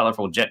unique and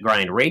colorful Jet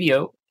Grind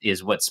radio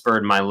is what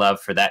spurred my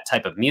love for that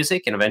type of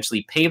music and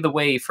eventually paved the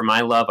way for my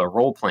love of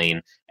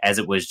role-playing, as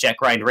it was Jet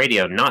Grind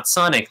radio, not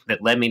Sonic,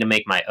 that led me to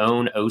make my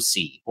own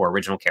OC, or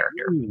original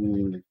character.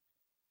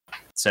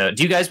 So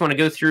do you guys want to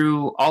go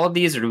through all of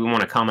these, or do we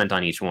want to comment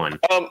on each one?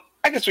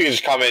 I guess we can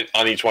just comment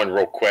on each one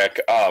real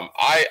quick.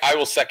 I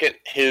will second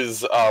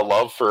his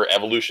love for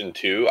Evolution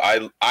 2.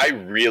 I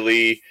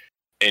really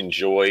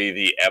enjoy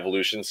the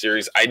Evolution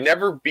series. I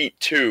never beat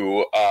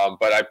 2,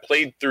 but I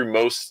played through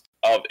most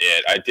of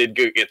it. I did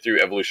get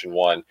through Evolution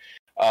 1.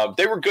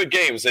 They were good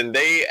games, and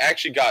they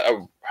actually got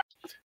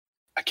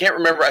I can't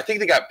remember. I think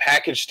they got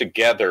packaged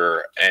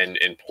together and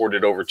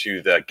ported over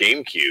to the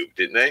GameCube,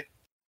 didn't they?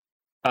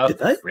 Did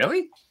they?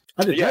 Really?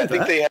 I didn't know I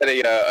think that. they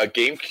had a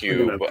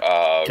GameCube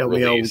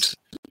release.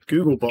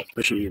 Googlebot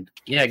machine.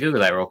 Yeah, Google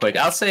that real quick.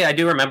 I'll say I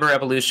do remember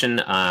Evolution.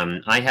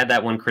 I had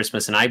that one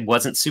Christmas, and I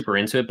wasn't super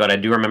into it, but I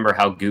do remember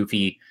how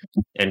goofy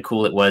and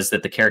cool it was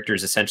that the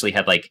characters essentially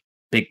had like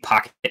big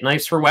pocket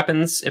knives for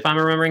weapons, if I'm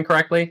remembering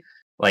correctly.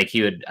 Like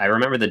I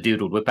remember the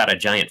dude would whip out a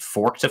giant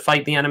fork to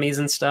fight the enemies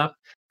and stuff.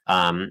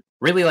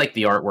 Really like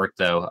the artwork,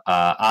 though.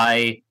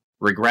 I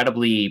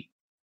regrettably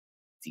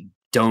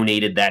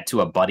donated that to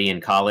a buddy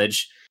in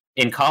college.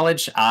 In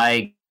college,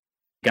 I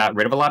got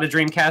rid of a lot of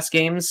Dreamcast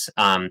games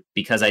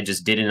because I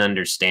just didn't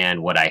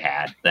understand what I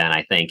had then,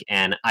 I think.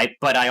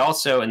 But I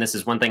also, and this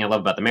is one thing I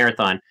love about the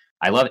marathon,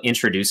 I love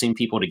introducing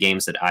people to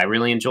games that I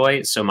really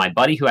enjoy. So my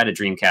buddy who had a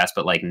Dreamcast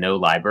but like no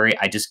library,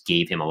 I just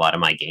gave him a lot of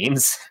my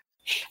games.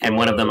 And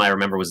one of them I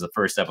remember was the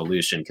first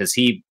Evolution, because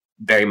he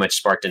very much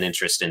sparked an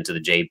interest into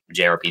the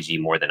JRPG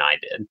more than I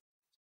did.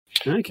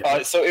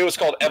 Okay. So it was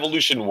called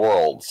Evolution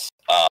Worlds,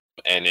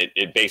 and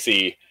it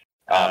basically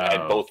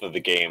had both of the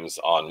games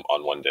on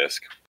one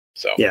disc.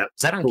 So yeah,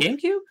 is that on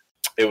GameCube?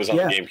 It was on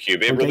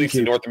GameCube. It released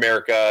in North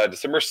America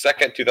December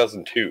 2nd,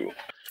 2002.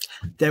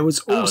 There was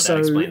also that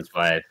explains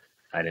why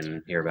I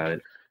didn't hear about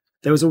it.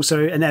 There was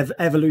also an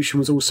Evolution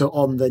was also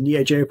on the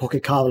Neo Geo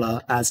Pocket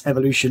Color as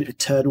Evolution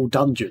Eternal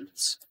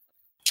Dungeons.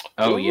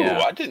 Oh, Ooh,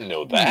 yeah. I didn't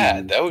know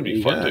that. That would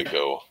be fun to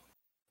go.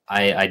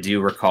 I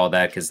do recall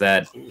that, because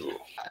that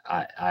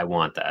I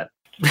want that.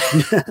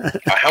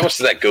 How much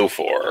does that go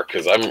for?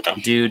 Because I'm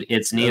dude,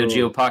 it's Neo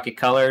Geo Pocket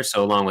Color,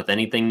 so along with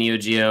anything Neo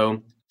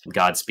Geo,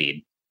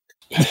 Godspeed.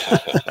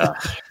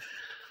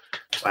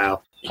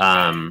 Wow.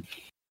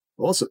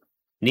 Awesome.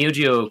 Neo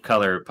Geo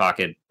Color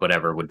Pocket,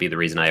 whatever, would be the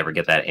reason I ever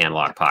get that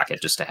Analog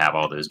Pocket, just to have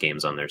all those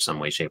games on there some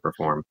way, shape, or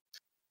form.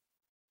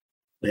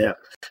 Yeah.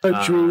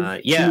 So should we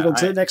move on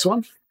to the next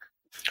one?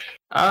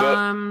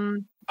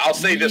 I'll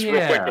say this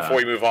real quick before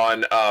we move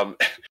on.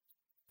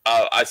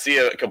 I see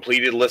a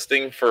completed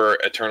listing for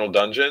Eternal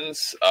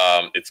Dungeons.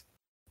 It's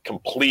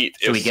complete.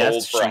 It was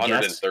sold for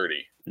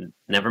 130.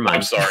 Never mind.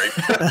 I'm sorry.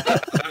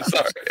 I'm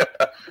sorry.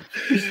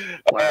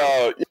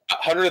 Wow.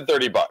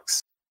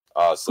 $130.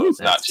 So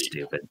it's not cheap.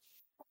 Stupid.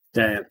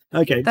 Damn.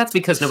 Okay. That's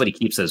because nobody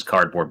keeps those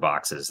cardboard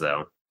boxes,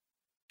 though.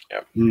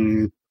 Yeah.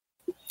 Anyway.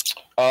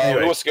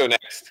 Who wants to go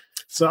next?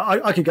 So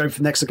I could go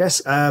for next, I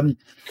guess. Okay.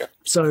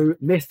 So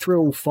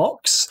Mithril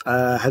Fox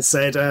has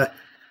said,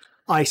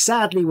 I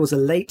sadly was a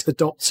late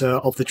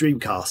adopter of the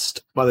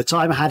Dreamcast. By the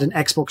time I had an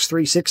Xbox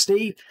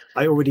 360,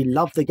 I already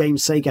loved the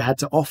games Sega had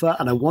to offer,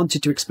 and I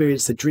wanted to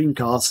experience the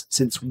Dreamcast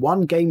since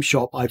one game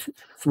shop I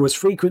was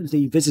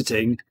frequently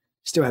visiting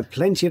still had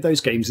plenty of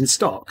those games in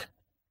stock.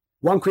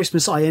 One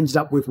Christmas, I ended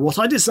up with what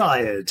I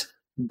desired,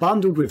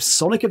 bundled with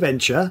Sonic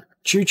Adventure,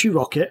 Choo Choo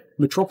Rocket,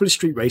 Metropolis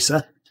Street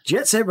Racer,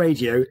 Jet Set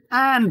Radio,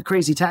 and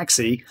Crazy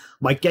Taxi.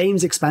 My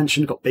games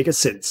expansion got bigger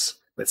since,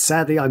 but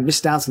sadly I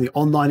missed out on the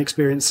online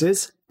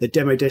experiences, the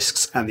demo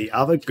discs, and the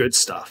other good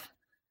stuff.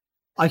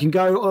 I can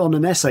go on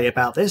an essay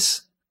about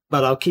this,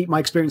 but I'll keep my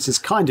experiences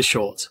kinda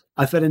short.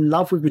 I fell in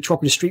love with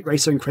Metropolis Street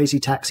Racer and Crazy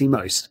Taxi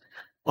most.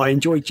 I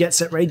enjoyed Jet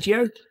Set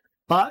Radio,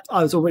 but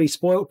I was already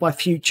spoiled by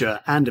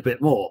Future and a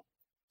bit more.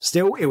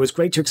 Still, it was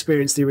great to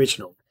experience the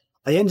original.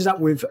 I ended up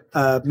with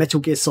Metal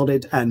Gear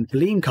Solid and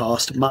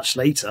Bleemcast much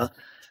later,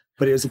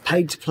 but it was a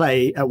paid to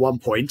play at one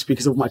point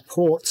because of my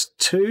port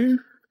 2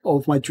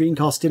 of my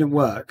Dreamcast didn't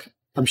work.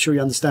 I'm sure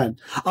you understand.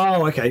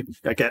 Oh, okay.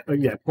 I get,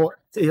 yeah. Port,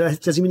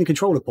 does he mean the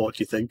controller port,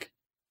 do you think?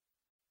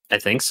 I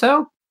think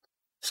so.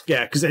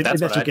 Yeah, because in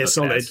Metal Gear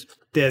Solid,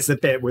 there's the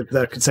bit with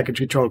the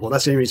secondary controller port.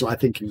 That's the only reason why I'm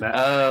thinking that.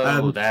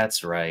 Oh,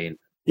 that's right.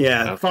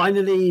 Yeah, okay.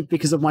 Finally,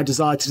 because of my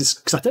desire to...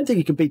 Because I don't think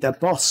you can beat that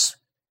boss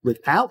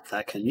without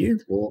that, can you?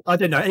 Or I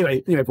don't know.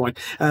 Anyway, point.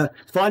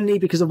 Finally,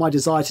 because of my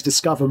desire to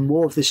discover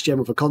more of this gem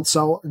of a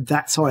console,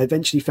 that's how I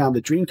eventually found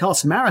the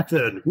Dreamcast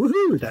Marathon.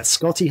 Woohoo! That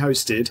Scotty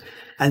hosted,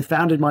 and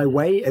founded my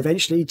way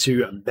eventually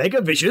to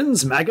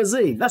Megavisions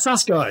magazine. That's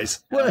us,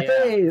 guys. Oh,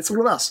 yeah. Hey, it's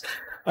all us.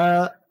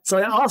 So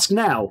I ask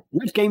now,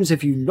 what games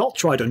have you not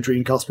tried on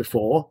Dreamcast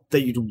before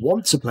that you'd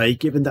want to play,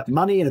 given that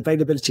money and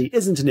availability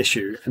isn't an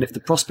issue? And if the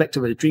prospect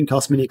of a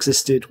Dreamcast Mini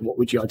existed, what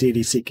would you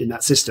ideally seek in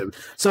that system?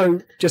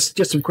 So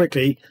just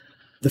quickly,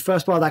 the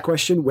first part of that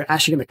question, we're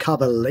actually going to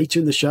cover later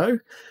in the show.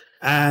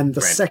 And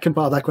the second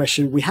part of that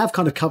question, we have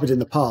kind of covered in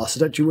the past.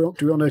 So do we want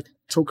to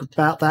talk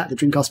about that, the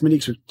Dreamcast Mini?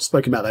 Because we've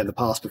spoken about that in the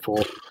past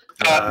before.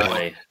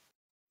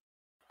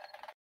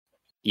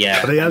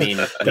 Yeah, I mean,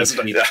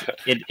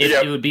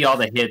 it would be all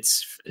the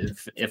hits.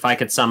 If I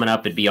could sum it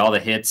up, it'd be all the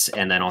hits,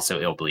 and then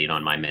also Ill Bleed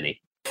on my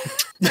Mini.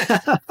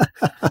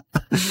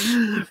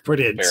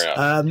 Brilliant.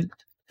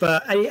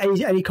 But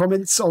any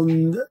comments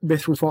on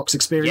Mythril Fox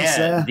experience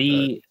there?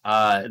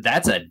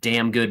 That's a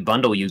damn good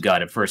bundle you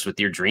got at first with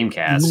your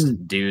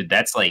Dreamcast, dude.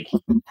 That's like,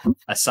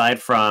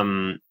 aside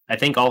from, I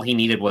think all he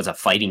needed was a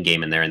fighting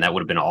game in there, and that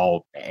would have been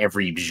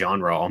every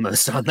genre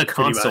almost on the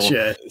console. Much,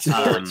 yeah.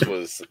 Sports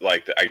was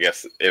like, I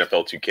guess,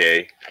 NFL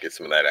 2K, get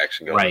some of that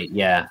action going. Right,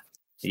 yeah.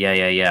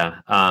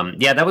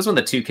 That was when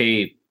the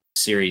 2K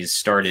series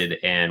started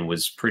and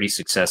was pretty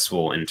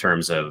successful in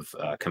terms of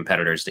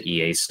competitors to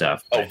EA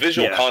stuff. Oh,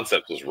 Visual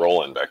Concept was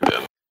rolling back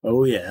then.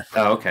 Oh, yeah.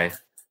 Oh, okay.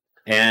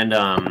 And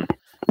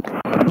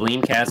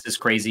Bleemcast is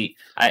crazy.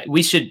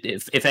 We should,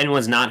 if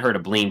anyone's not heard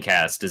of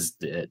Bleemcast, does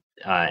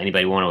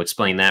anybody want to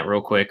explain that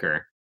real quick?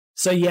 Or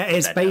so yeah,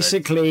 it's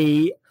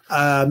basically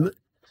it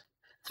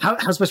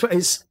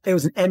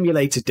was an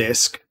emulator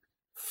disc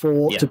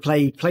to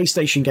play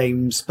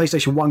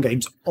PlayStation 1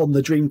 games on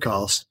the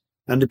Dreamcast.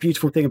 And the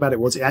beautiful thing about it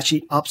was it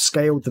actually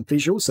upscaled the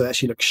visuals, so it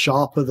actually looked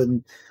sharper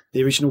than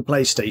the original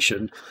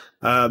PlayStation.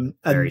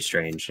 Very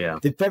strange, yeah.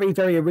 The very,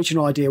 very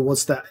original idea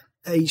was that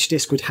each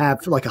disc would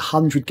have like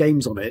 100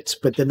 games on it,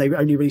 but then they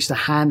only released a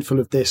handful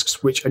of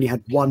discs which only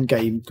had one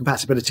game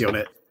compatibility on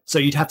it. So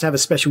you'd have to have a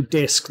special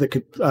disc that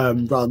could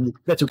run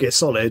Metal Gear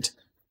Solid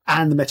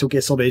and the Metal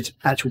Gear Solid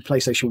actual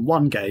PlayStation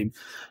 1 game.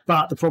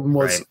 But the problem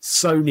was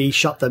Sony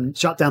shut down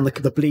the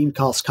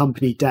Bleemcast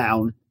company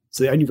down.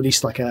 So they only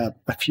released like a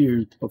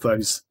few of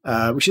those,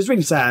 which is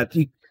really sad.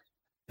 It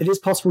is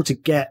possible to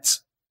get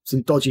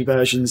some dodgy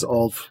versions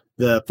of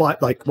the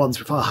ones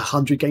with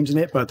 100 games in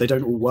it, but they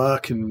don't all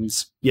work. And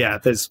yeah,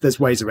 there's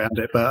ways around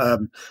it.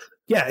 But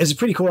it's a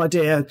pretty cool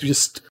idea.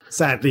 Just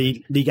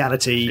sadly,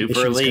 legality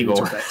super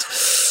illegal.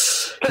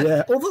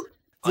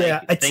 Yeah.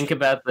 Think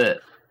about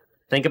the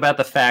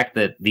fact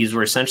that these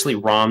were essentially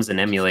ROMs and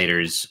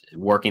emulators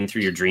working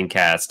through your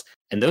Dreamcast.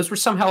 And those were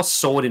somehow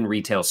sold in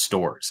retail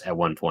stores at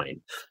one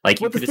point. Like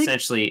you could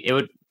essentially, it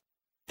would.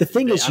 The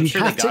thing is, you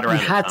had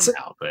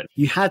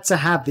to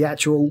have the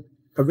actual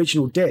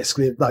original disc,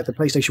 like the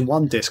PlayStation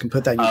 1 disc, and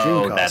put that in your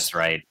Dreamcast. Oh, that's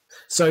right.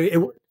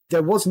 So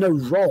there was no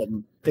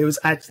ROM. It was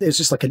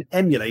just like an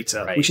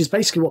emulator, which is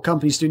basically what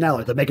companies do now,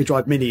 like the Mega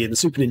Drive Mini and the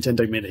Super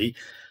Nintendo Mini.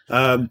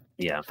 And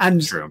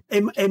true.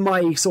 In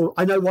my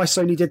I know why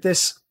Sony did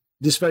this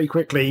just very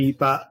quickly,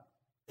 but.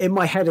 In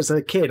my head as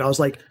a kid, I was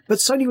like, but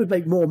Sony would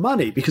make more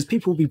money because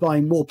people would be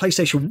buying more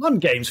PlayStation 1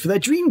 games for their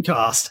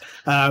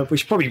Dreamcast,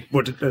 which probably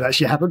wouldn't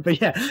actually happen. But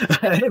yeah,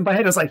 in my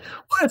head, I was like,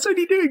 why is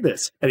Sony doing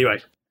this?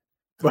 Anyway.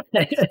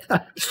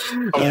 It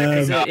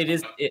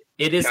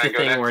is the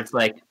thing where it's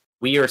like,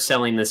 we are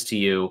selling this to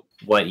you.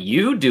 What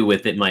you do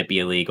with it might be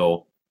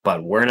illegal,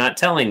 but we're not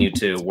telling you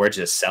to. We're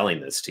just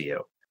selling this to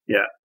you.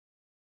 Yeah.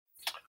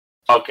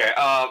 Okay.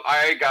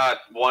 I got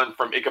one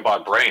from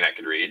Ichabod Brain I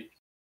could read.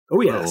 Oh,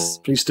 yes.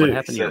 Please do. What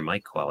happened to your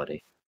mic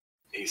quality?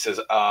 He says,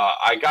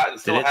 I got and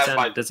still have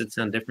my... Does it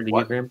sound different to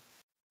you, Graham?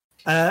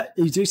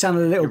 You do sound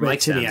a little Your bit mic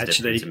tinny, sounds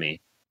actually.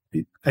 different to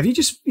me. Have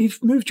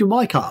you've moved your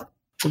mic up?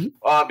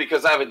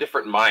 Because I have a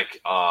different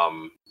mic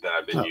that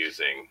I've been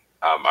using.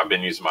 I've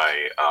been using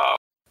my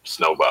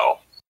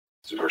Snowball.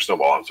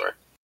 I'm sorry.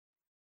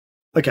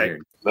 Okay.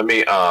 Let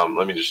me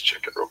just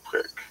check it real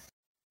quick.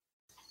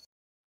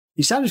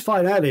 You sounded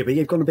fine earlier, but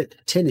you've gone a bit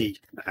tinny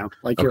now.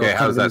 Like Okay,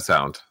 how does that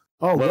sound?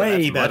 Oh, Well,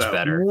 way that's better. much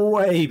better.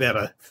 Way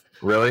better.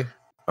 Really?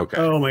 Okay.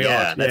 Oh my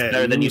Yeah, god. that's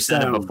better than you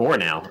sounded before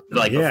now.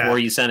 Like before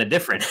you sounded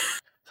different.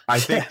 I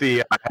think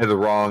I had the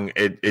wrong.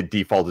 It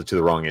defaulted to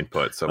the wrong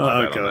input. So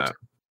my bad on that.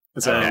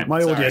 So Okay, my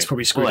audio sorry. is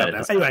probably screwed We'll up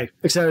edit now.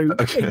 this Anyway,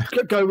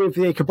 so go with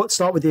the Ichabod.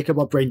 Start with the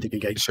Ichabod Brain Dig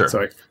again. Sure.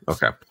 Sorry.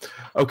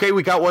 Okay,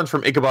 we got one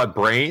from Ichabod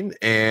Brain,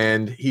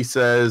 and he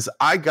says,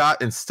 I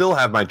got and still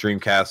have my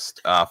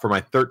Dreamcast for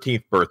my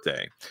 13th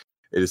birthday.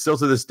 It is still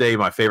to this day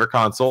my favorite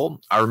console.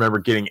 I remember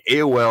getting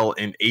AOL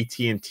and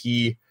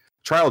AT&T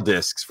trial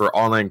discs for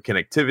online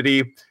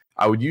connectivity.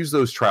 I would use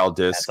those trial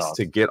discs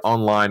to get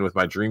online with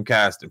my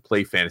Dreamcast and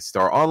play Phantasy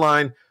Star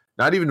Online.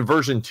 Not even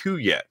version 2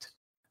 yet.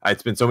 I'd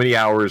spent so many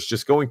hours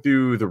just going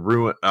through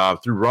the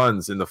through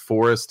runs in the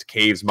forest,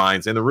 caves,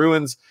 mines, and the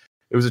ruins.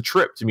 It was a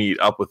trip to meet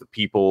up with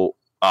people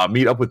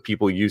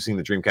using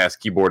the Dreamcast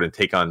keyboard and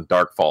take on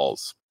Dark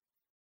Falls.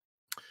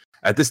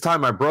 At this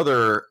time, my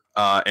brother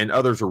and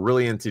others were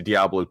really into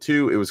Diablo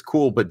 2. It was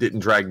cool, but didn't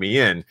drag me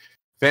in.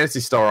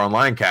 Phantasy Star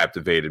Online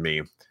captivated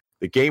me.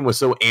 The game was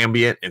so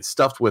ambient and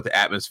stuffed with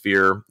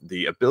atmosphere.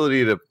 The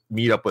ability to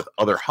meet up with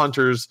other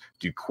hunters,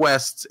 do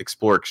quests,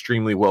 explore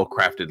extremely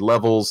well-crafted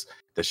levels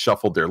that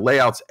shuffled their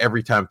layouts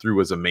every time through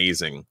was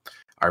amazing.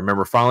 I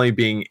remember finally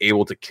being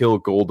able to kill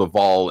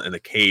Goldaval in the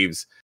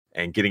caves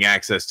and getting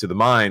access to the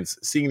mines,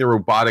 seeing the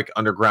robotic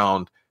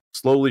underground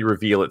slowly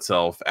reveal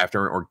itself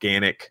after an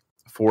organic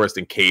forest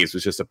and caves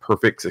was just a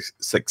perfect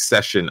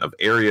succession of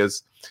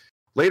areas.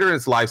 Later in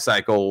its life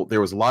cycle,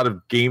 there was a lot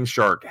of Game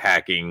Shark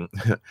hacking.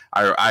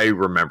 I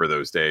remember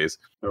those days,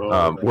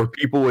 where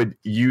people would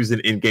use an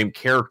in-game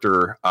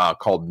character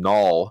called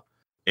Null,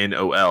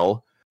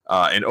 N-O-L,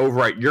 and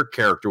overwrite your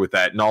character with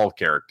that Null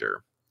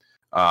character.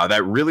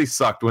 That really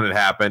sucked when it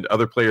happened.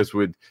 Other players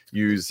would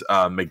use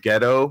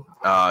Megiddo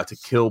to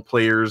kill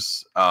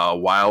players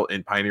while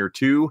in Pioneer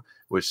 2,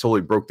 which totally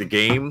broke the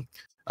game.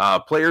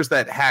 Players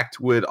that hacked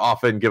would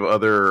often give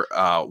other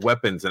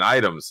weapons and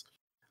items.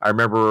 I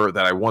remember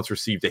that I once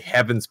received a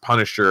Heaven's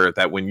Punisher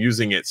that when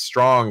using it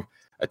strong,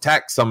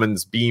 attack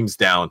summons beams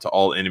down to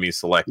all enemies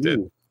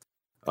selected.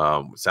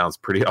 Sounds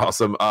pretty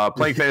awesome.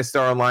 Playing Phantasy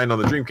Star Online on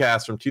the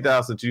Dreamcast from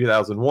 2000 to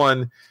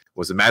 2001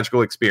 was a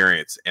magical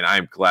experience, and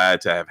I'm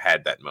glad to have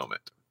had that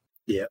moment.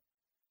 Yeah.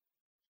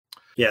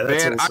 Yeah,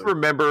 that's Man,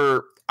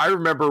 awesome. I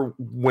remember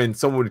when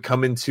someone would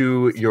come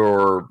into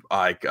your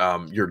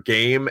your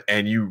game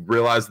and you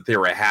realized that they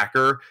were a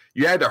hacker.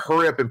 You had to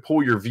hurry up and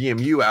pull your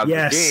VMU out of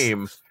the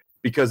game,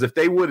 because if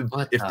they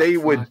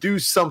would do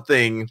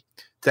something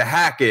to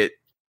hack it,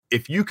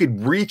 if you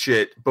could reach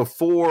it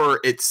before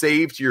it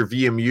saved your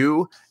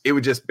VMU, it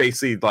would just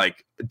basically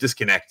like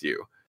disconnect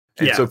you.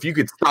 And so if you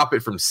could stop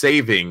it from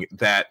saving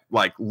that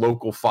like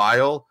local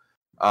file,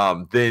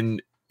 then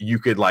you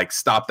could like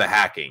stop the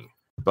hacking.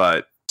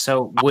 But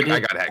so would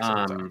I got hacked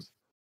sometimes.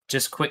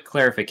 Just quick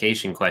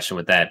clarification question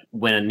with that.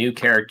 When a new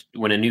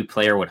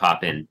player would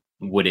hop in,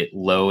 would it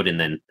load and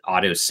then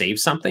auto save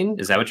something?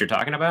 Is that what you're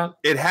talking about?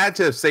 It had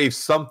to save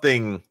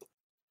something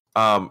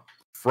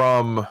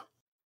from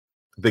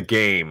the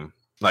game,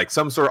 like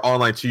some sort of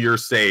online to your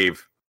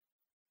save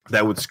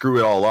that would screw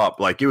it all up.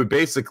 Like it would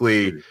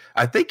basically,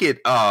 I think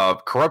it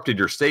corrupted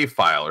your save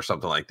file or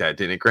something like that,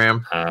 didn't it,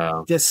 Graham?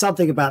 There's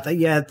something about that.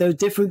 Yeah, there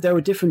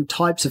were different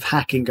types of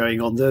hacking going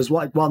on. There's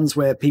like ones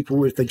where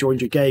people, if they joined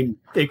your game,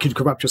 it could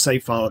corrupt your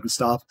save file and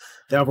stuff.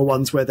 There are other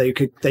ones where they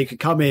could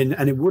come in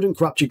and it wouldn't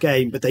corrupt your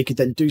game, but they could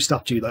then do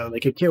stuff to you. Though they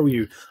could kill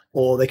you,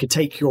 or they could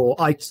take your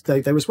items.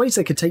 There was ways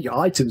they could take your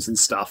items and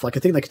stuff. Like I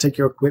think they could take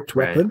your equipped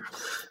weapon.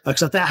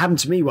 Because that happened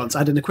to me once. I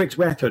had an equipped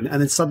weapon,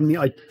 and then suddenly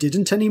I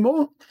didn't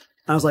anymore.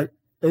 I was like,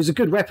 it was a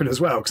good weapon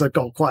as well, because I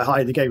got quite high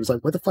in the game. I was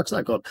like, where the fuck's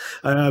that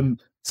gone?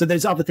 So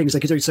there's other things they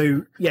could do.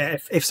 So yeah,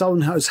 if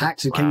someone has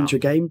hacked and came into your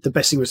game, the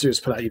best thing to do is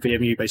pull out your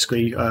VMU,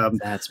 basically.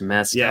 That's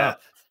messed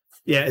up.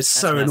 Yeah, it's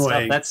so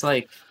annoying. That's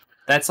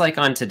like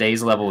on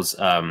today's levels.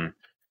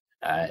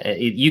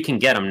 You can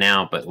get them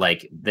now, but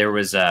like there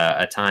was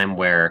a time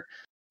where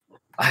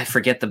I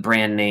forget the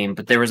brand name,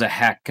 but there was a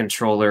hack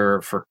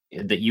controller for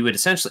that you would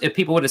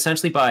people would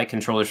essentially buy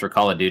controllers for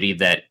Call of Duty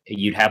that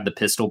you'd have the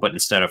pistol, but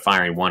instead of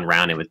firing one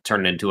round, it would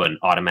turn into a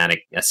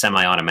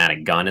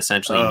semi-automatic gun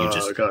essentially. And you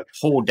just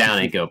hold down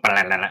and go,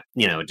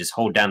 just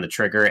hold down the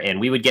trigger. And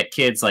we would get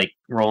kids like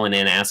rolling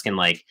in asking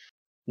like,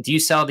 do you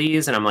sell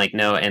these? And I'm like,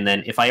 no. And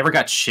then if I ever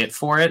got shit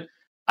for it,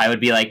 I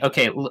would be like,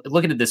 okay,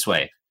 look at it this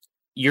way.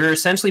 You're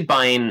essentially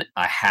buying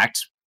a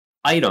hacked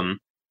item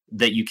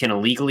that you can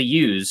illegally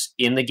use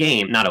in the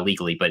game, not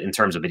illegally, but in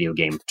terms of video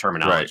game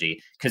terminology,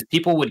 because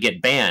people would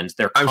get banned.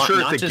 I'm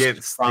sure it's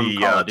against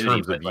the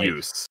terms of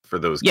use for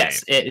those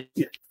games. Yes,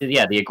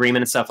 the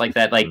agreement and stuff like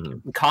that. Like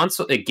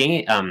console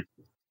game,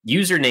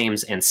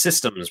 usernames and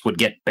systems would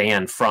get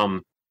banned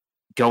from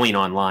going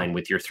online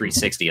with your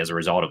 360 as a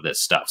result of this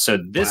stuff. So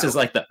this is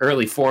like the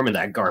early form of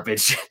that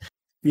garbage.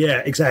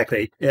 Yeah,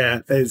 exactly. Yeah,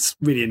 it's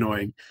really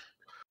annoying.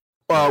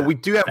 We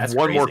do have That's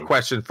one more crazy.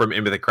 question from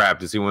Imba the Crab.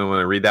 Does anyone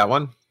want to read that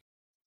one?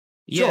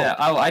 Yeah,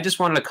 I just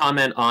wanted to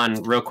comment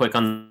on real quick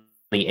on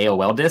the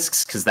AOL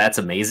discs, because that's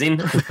amazing.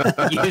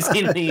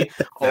 Using the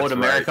old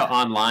America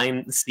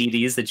Online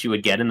CDs that you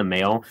would get in the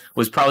mail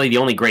was probably the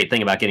only great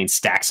thing about getting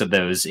stacks of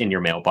those in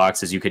your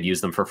mailbox, is you could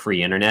use them for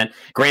free internet.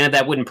 Granted,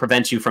 that wouldn't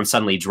prevent you from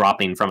suddenly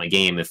dropping from a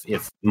game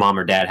if mom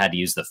or dad had to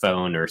use the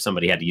phone or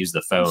somebody had to use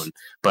the phone.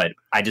 But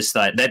I just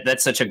thought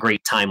that's such a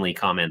great timely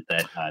comment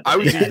that I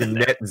was they had using in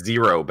there. Net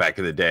Zero back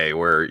in the day,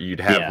 where you'd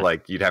have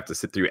you'd have to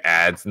sit through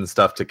ads and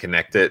stuff to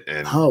connect it.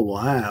 And Oh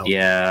wow.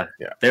 Yeah.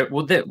 Yeah.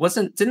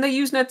 Didn't they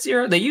use Net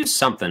Zero? They used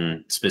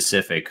something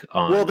specific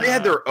on. well, they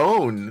had their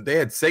own. They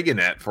had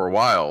SegaNet for a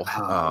while.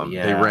 Oh, They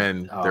yeah.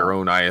 ran their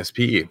own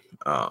ISP.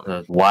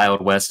 the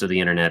wild west of the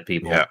internet,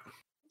 people. Yeah.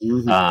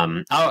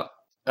 Mhm.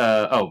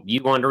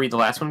 You wanted to read the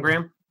last one,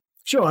 Graham?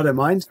 Sure, I don't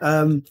mind.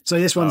 So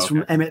this one's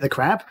from Emmett the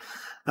Crab.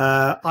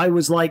 I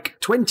was like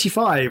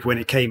 25 when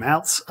it came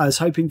out. I was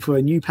hoping for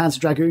a new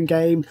Panzer Dragoon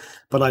game,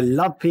 but I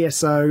love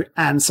PSO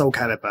and Soul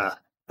Calibur.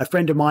 A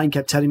friend of mine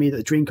kept telling me that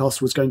the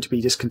Dreamcast was going to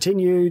be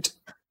discontinued.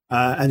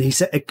 And he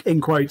said,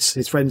 in quotes,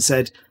 his friend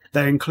said,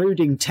 they're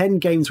including 10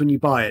 games when you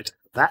buy it.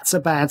 That's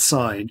a bad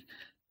sign.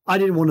 I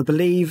didn't want to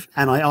believe,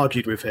 and I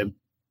argued with him.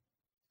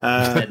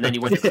 And then you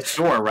went to the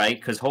store, right?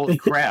 Because holy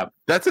crap.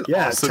 That's an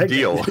awesome take-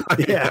 deal.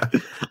 Yeah.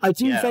 I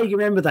do Yeah. vaguely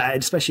remember that,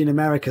 especially in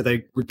America,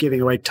 they were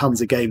giving away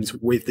tons of games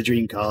with the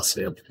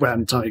Dreamcast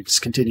when time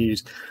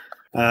discontinued.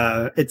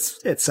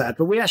 It's sad,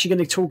 but we're actually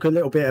going to talk a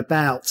little bit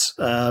about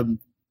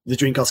the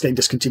Dreamcast game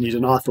discontinued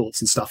and our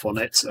thoughts and stuff on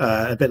it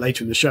a bit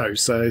later in the show.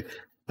 So,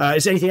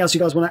 is there anything else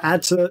you guys want to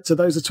add to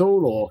those at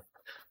all, or?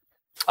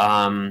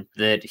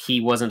 That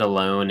he wasn't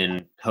alone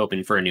in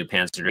hoping for a new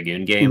Panzer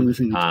Dragoon game.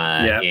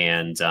 Mhm.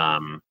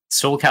 And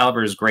Soul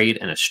Calibur is great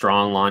and a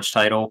strong launch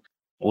title.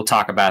 We'll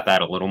talk about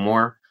that a little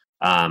more.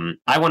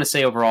 I want to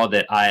say overall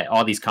that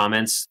all these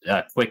comments,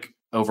 quick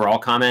overall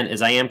comment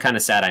is I am kind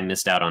of sad I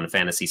missed out on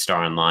Phantasy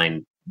Star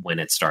Online when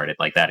it started,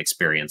 like that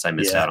experience. I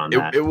missed out on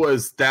that.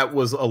 That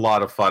was a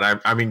lot of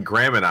fun. I mean,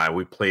 Graham and I,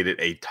 we played it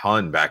a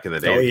ton back in the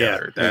day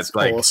together. That's it's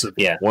like awesome.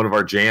 one of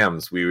our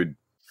jams. We would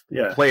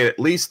play it at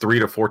least 3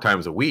 to 4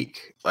 times a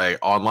week, like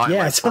online,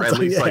 Yeah, like, for at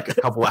least like a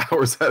couple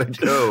hours at a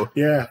go.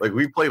 Yeah, Like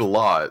we played a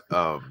lot.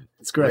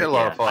 it's We great. had a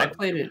lot of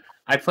fun.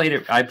 I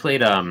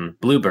played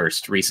Blue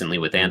Burst recently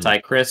with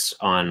Anti-Chris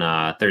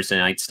on Thursday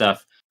night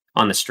stuff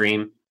on the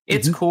stream.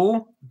 It's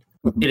cool.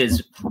 It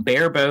is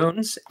bare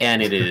bones,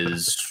 and it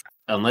is,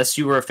 unless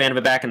you were a fan of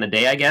it back in the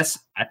day, I guess,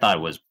 I thought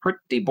it was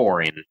pretty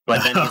boring.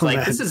 But then he's like,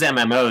 man. this is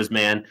MMOs,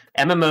 man.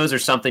 MMOs are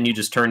something you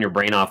just turn your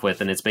brain off with,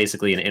 and it's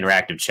basically an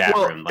interactive chat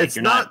room. Like it's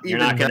not you're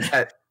not gonna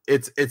that.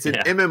 It's an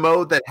Yeah.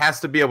 MMO that has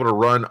to be able to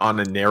run on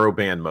a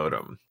narrowband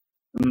modem.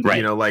 right.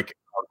 You know, like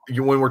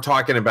when we're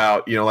talking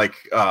about, you know, like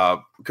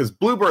because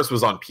Blue Burst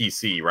was on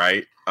PC,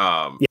 right?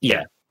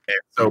 Yeah. And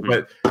so,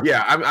 Mhm. but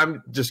yeah,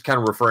 I'm just kind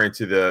of referring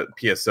to the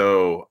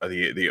PSO,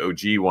 the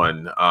OG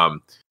one.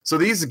 So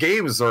these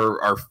games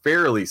are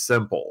fairly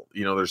simple.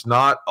 You know, there's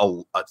not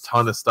a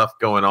ton of stuff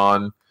going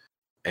on,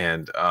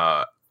 and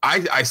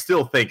I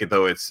still think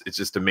though it's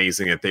just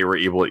amazing that they were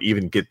able to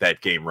even get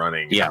that game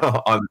running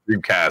on the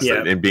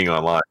Dreamcast and being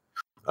online.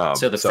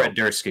 So Fred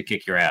Durst could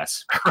kick your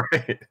ass.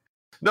 Right.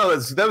 No,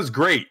 that was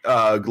great.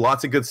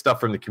 Lots of good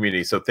stuff from the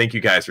community. So thank you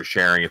guys for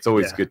sharing. It's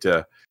always good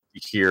to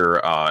hear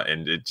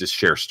and just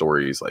share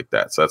stories like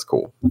that. So that's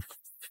cool.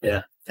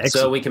 Yeah. Excellent.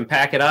 So we can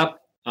pack it up.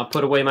 I'll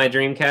put away my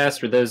Dreamcast.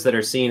 For those that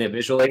are seeing it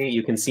visually,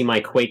 you can see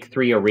my Quake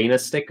 3 Arena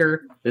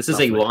sticker. This is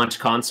a launch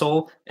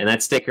console, and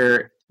that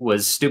sticker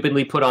was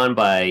stupidly put on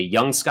by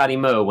young Scotty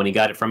Moe when he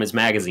got it from his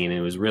magazine, and he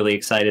was really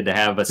excited to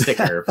have a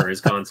sticker for his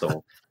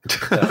console.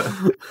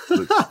 So,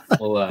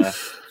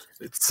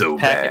 it's so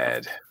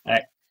bad.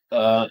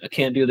 I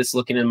can't do this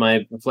looking in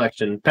my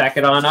reflection. Pack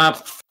it on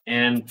up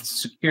and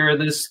secure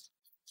this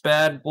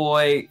bad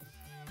boy.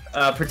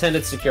 Pretend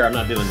it's secure. I'm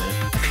not doing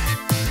that.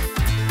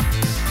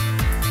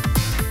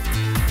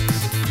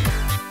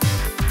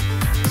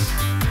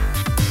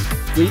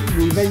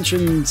 We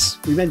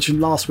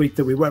mentioned last week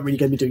that we weren't really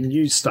going to be doing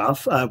news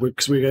stuff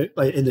because we're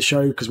in the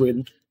show because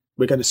we're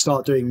going to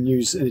start doing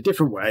news in a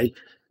different way.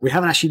 We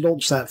haven't actually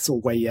launched that sort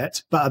of way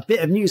yet, but a bit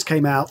of news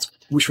came out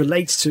which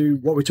relates to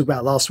what we talked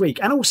about last week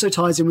and also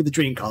ties in with the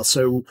Dreamcast.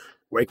 So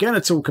we're going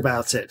to talk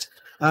about it.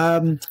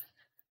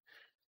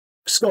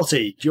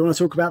 Scotty, do you want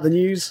to talk about the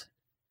news?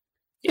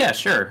 Yeah,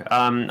 sure.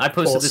 I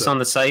posted this on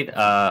the site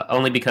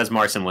only because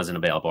Marcin wasn't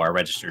available, our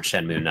registered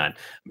Shenmue nut.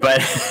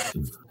 But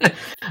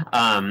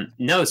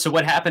no, so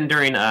what happened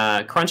during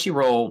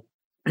Crunchyroll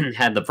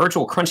had the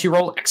virtual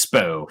Crunchyroll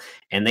Expo,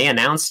 and they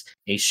announced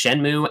a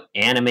Shenmue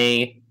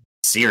anime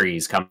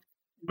series coming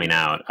coming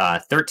out.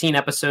 13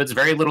 episodes.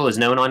 Very little is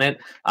known on it,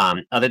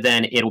 other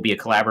than it'll be a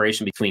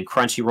collaboration between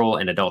Crunchyroll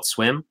and Adult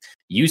Swim.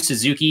 Yu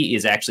Suzuki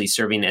is actually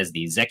serving as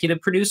the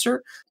executive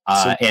producer,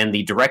 and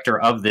the director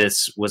of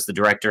this was the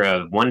director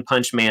of One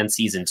Punch Man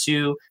Season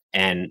 2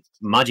 and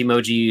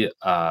Majimoji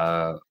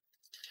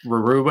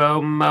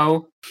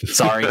Rurubo.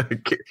 Sorry.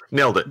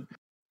 Nailed it.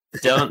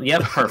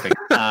 Perfect.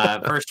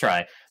 First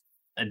try.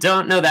 I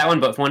don't know that one,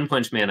 but One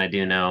Punch Man I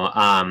do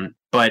know.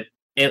 But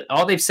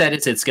all they've said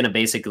is it's going to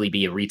basically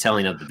be a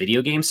retelling of the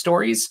video game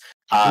stories,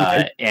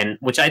 and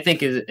which I think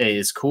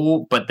is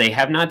cool. But they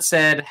have not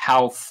said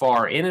how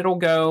far in it'll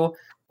go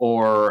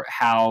or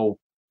how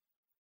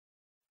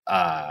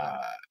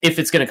if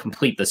it's going to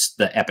complete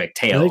the epic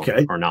tale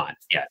or not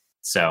yet.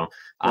 So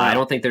I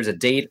don't think there's a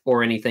date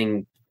or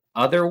anything.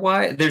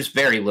 Otherwise, there's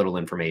very little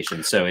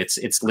information. So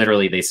it's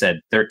literally, they said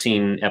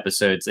 13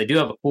 episodes. They do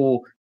have a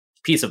cool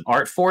piece of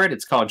art for it.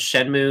 It's called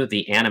Shenmue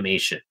the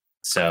Animation.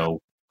 So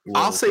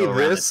I'll say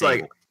this,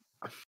 like,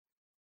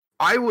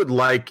 I would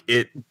like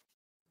it.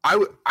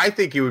 I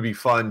think it would be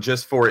fun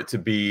just for it to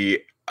be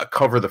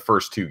cover the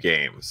first 2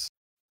 games,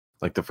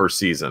 like the first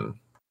season.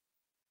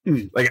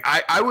 Like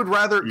I would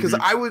rather, because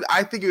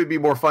I think it would be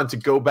more fun to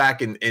go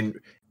back and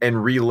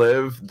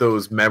relive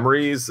those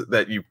memories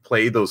that you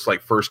played those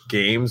like first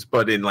games,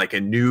 but in like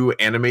a new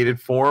animated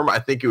form. I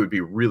think it would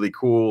be really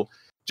cool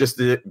just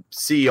to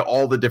see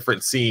all the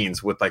different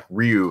scenes with like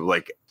Ryu,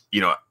 like, you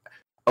know,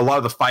 a lot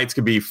of the fights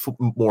could be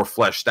more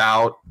fleshed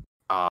out.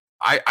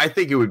 I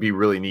think it would be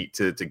really neat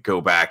to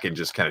go back and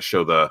just kind of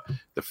show the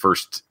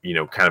first, you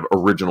know, kind of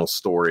original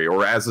story,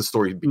 or as the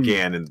story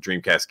began in the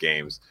Dreamcast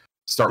games.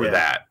 Start with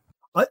that.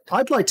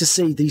 I'd like to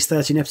see these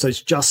 13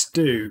 episodes just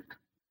do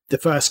the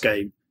first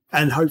game,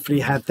 and hopefully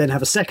have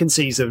a second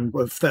season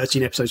of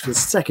 13 episodes for the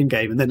second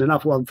game, and then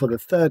another one for the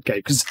third game.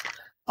 Because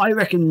I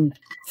reckon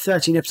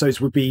 13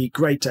 episodes would be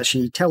great to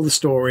actually tell the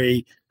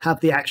story, have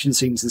the action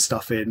scenes and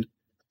stuff in.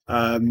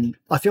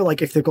 I feel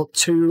like if they've got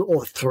 2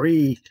 or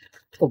 3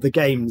 of the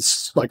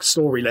games, like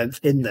story length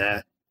in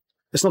there,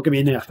 it's not going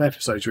to be enough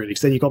episodes really.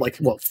 Because then you've got like,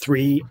 what,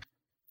 3,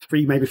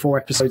 maybe 4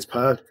 episodes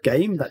per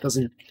game? That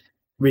doesn't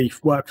really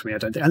work for me, I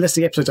don't think, unless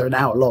the episodes are an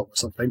hour long or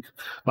something.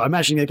 But I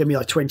imagine they're going to be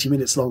like 20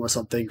 minutes long or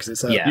something, because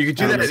it's you could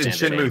do that in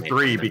Shenmue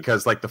 3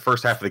 because like the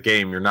first half of the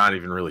game you're not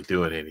even really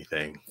doing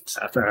anything.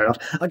 Fair enough.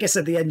 I guess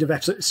at the end of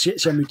episode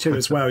Shenmue 2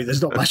 as well,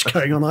 there's not much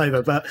going on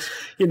either, but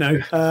you know,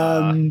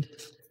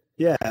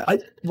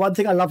 one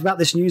thing I love about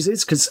this news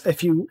is, because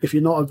if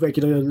you're not a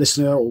regular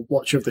listener or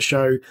watcher of the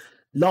show,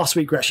 last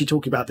week we're actually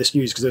talking about this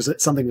news because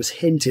there's something was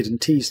hinted and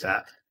teased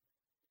at.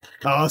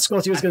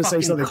 Scotty was going to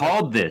say something.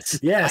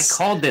 Yes. I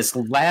called this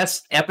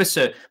last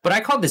episode, but I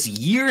called this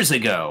years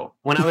ago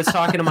when I was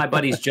talking to my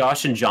buddies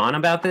Josh and John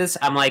about this.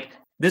 I'm like,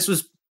 this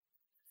was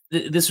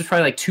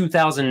probably like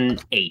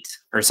 2008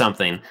 or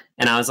something,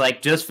 and I was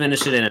like, just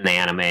finish it in an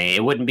anime.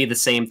 It wouldn't be the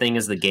same thing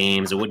as the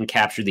games. It wouldn't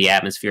capture the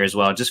atmosphere as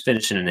well. Just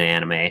finish it in an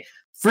anime.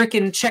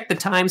 Freaking check the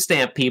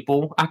timestamp,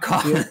 people. I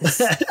call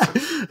this.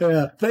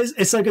 Yeah, but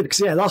it's so good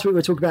because last week we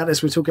were talking about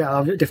this. We were talking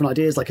about different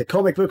ideas, like a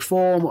comic book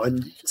form,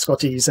 and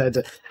Scotty said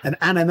an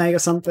anime or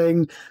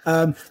something.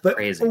 But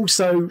Crazy.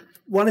 Also,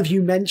 one of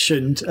you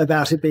mentioned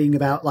about it being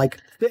about like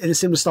in a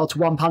similar style to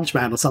One Punch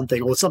Man or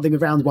something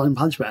around One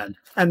Punch Man,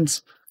 and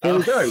here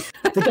we go.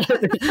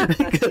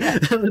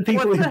 The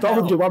people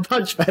involved in One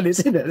Punch Man is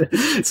in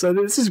it. So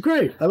this is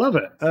great. I love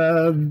it.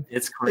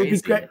 It's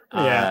crazy. Great.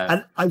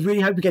 And I really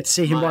hope we get to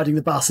see him riding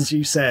the bus, as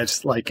you said,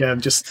 like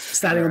just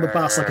standing on the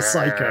bus like a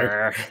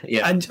psycho.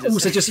 Yeah. And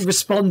also just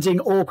responding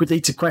awkwardly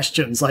to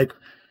questions like,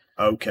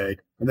 okay.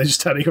 And then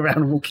just turning around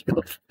and walking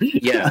off.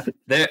 Yeah.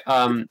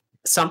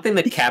 Something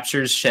that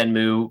captures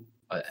Shenmue,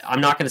 I'm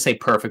not going to say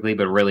perfectly,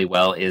 but really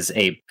well, is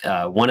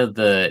one of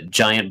the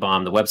Giant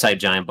Bomb, the website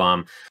Giant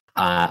Bomb.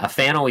 A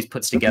fan always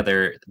puts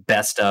together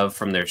best of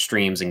from their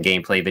streams and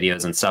gameplay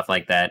videos and stuff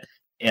like that.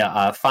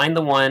 Find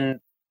the one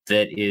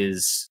that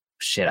is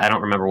I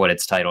don't remember what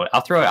it's titled.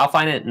 I'll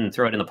find it and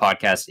throw it in the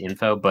podcast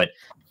info. But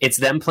it's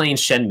them playing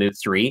Shenmue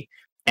 3,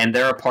 and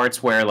there are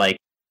parts where like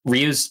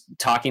Ryu's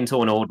talking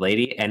to an old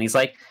lady, and he's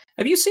like,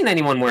 "Have you seen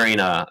anyone wearing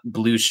a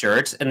blue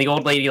shirt?" And the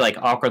old lady like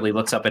awkwardly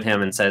looks up at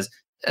him and says,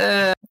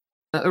 "A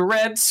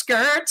red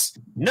skirt?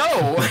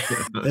 No."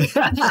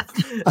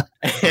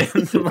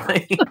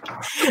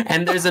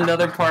 and there's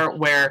another part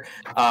where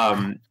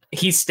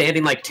he's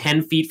standing like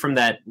 10 feet from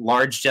that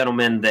large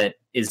gentleman that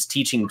is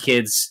teaching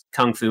kids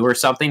kung fu or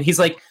something. He's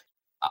like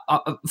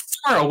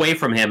far away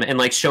from him and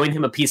like showing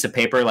him a piece of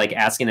paper, like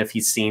asking if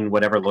he's seen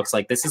whatever looks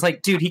like this. Is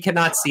like, dude, he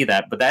cannot see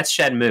that, but that's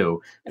Shenmue.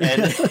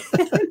 And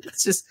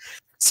it's just,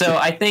 so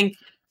I think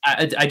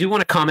I do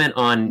want to comment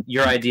on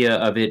your idea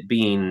of it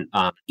being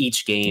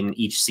each game,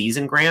 each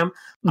season, Graham.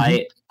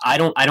 Mm-hmm. I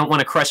don't want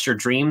to crush your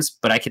dreams,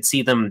 but I could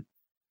see them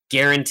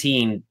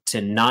guaranteeing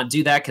to not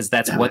do that because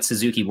that's what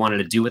Suzuki wanted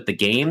to do with the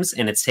games,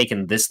 and it's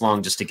taken this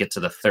long just to get to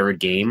the third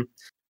game.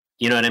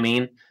 You know what I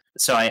mean?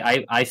 So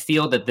I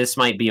feel that this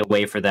might be a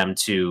way for them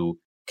to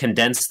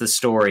condense the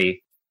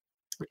story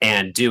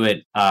and do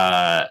it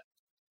a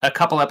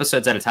couple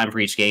episodes at a time for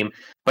each game.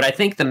 But I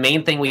think the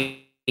main thing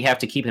we have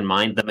to keep in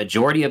mind the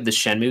majority of the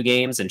Shenmue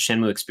games and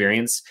Shenmue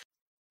experience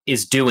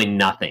is doing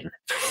nothing.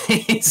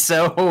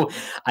 So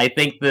I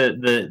think the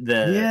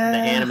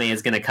anime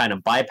is going to kind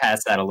of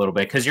bypass that a little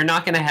bit, because you're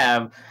not going to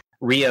have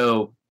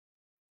Ryo.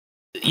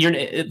 You're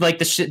like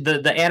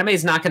the anime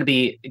is not going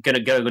to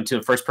go into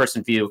a first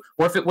person view.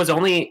 Or if it was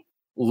only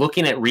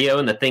looking at Ryo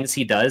and the things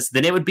he does,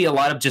 then it would be a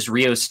lot of just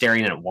Ryo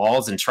staring at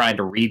walls and trying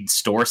to read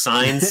store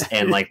signs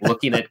and like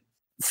looking at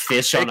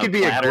fish on a platter. It could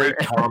be a great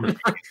comedy,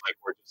 like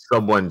where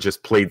someone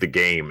just played the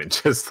game and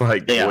just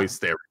like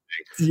voiced everything.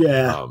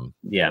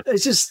 Yeah.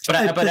 It's just, but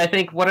I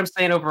think what I'm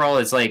saying overall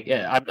is like,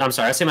 I'm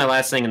sorry, I'll say my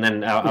last thing and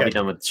then I'll be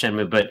done with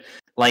Shenmue. But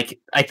like,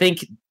 I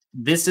think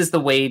this is the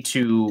way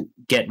to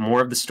get more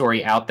of the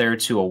story out there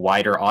to a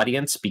wider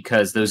audience,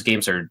 because those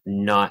games are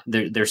not,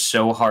 they're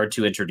so hard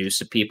to introduce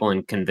to people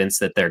and convince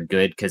that they're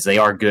good, because they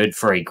are good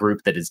for a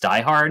group that is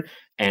diehard,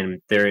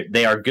 and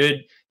they are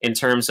good in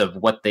terms of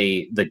what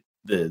they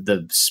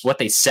what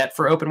they set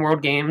for open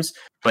world games.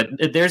 But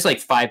there's like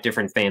 5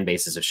 different fan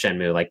bases of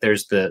Shenmue. Like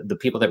there's the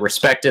people that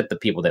respect it, the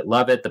people that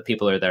love it, the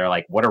people that are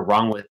like,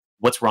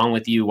 what's wrong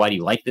with you? Why do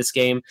you like this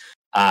game?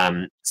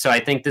 So I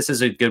think this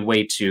is a good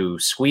way to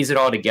squeeze it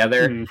all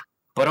together.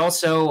 But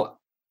also,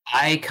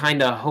 I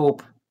kind of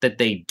hope that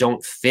they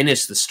don't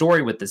finish the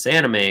story with this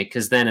anime,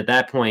 because then at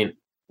that point,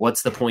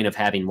 what's the point of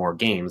having more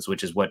games,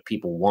 which is what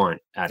people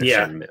want out of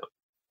Shenmue.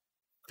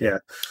 Yeah.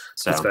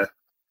 So, that's fair.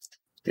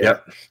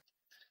 Yep.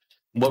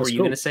 What were you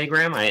going to say,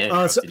 Graham? I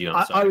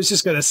was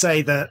just going to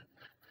say that,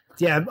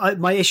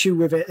 my issue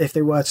with it, if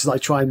they were to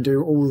like try and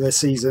do all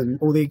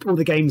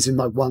the games in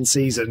like one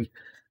season,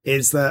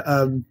 is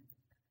that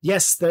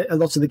yes, a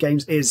lot of the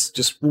games is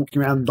just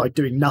walking around like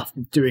doing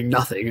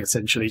nothing,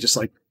 essentially, just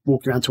like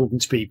walking around talking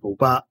to people.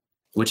 But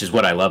which is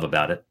what I love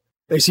about it.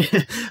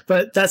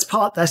 But that's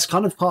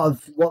kind of part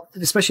of what,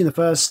 especially in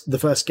the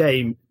first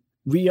game,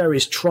 Ryo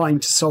is trying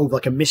to solve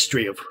like a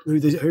mystery of who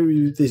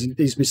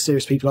these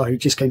mysterious people are who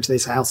just came to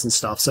this house and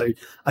stuff. So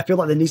I feel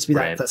like there needs to be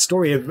that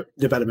story of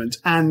development.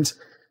 And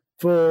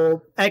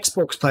for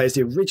Xbox players,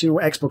 the original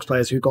Xbox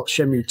players who got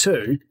Shenmue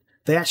 2,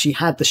 they actually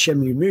had the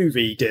Shenmue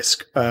movie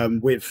disc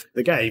with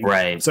the game.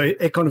 Right. So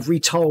it kind of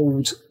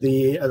retold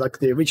the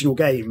original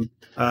game.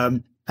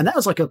 And that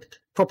was like a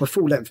proper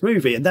full-length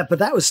movie. But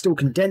that was still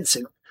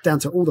condensing down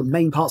to all the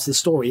main parts of the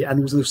story,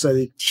 and was also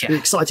the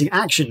exciting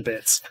action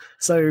bits.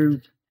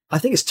 So I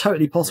think it's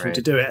totally possible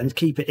to do it and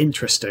keep it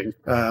interesting.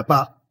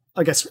 But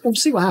I guess we'll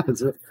see what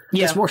happens.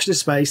 Let's watch this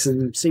space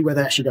and see where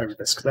they actually go with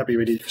this, because that'd be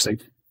really interesting.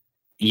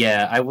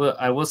 Yeah, I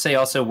will say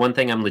also one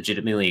thing I'm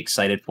legitimately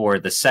excited for.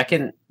 The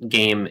second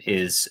game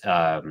is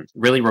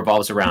really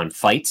revolves around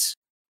fights,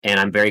 and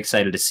I'm very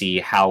excited to see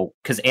how,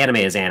 because anime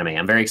is anime,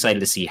 I'm very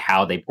excited to see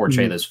how they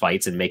portray those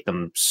fights and make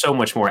them so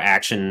much more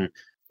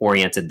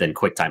action-oriented than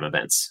QuickTime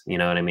events. You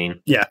know what I mean?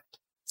 Yeah.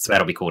 So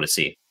that'll be cool to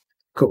see.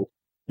 Cool.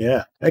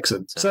 Yeah,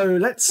 excellent. So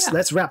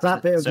let's wrap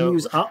that bit of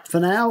news up for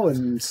now,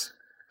 and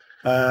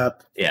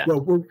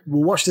we'll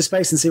watch this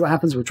space and see what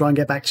happens. We'll try and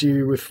get back to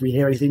you if we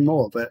hear anything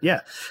more. But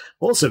yeah,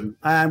 awesome.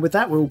 And with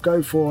that, we'll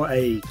go for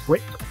a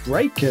quick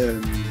break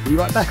and be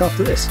right back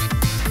after this.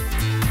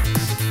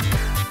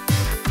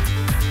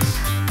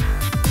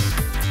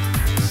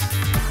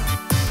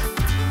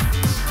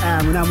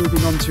 And we're now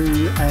moving on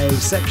to a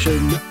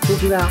section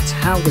talking about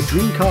how the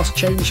Dreamcast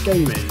changed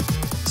gaming.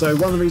 So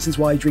one of the reasons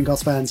why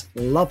Dreamcast fans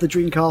love the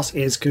Dreamcast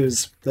is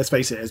because, let's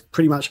face it, it's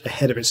pretty much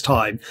ahead of its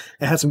time.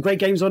 It had some great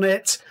games on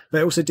it,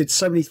 but it also did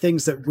so many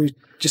things that we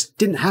just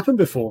didn't happen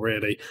before,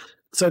 really.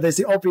 So there's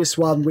the obvious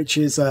one, which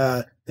is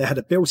they had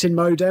a built-in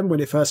modem when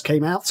it first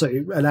came out, so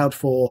it allowed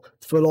for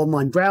full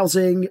online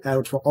browsing,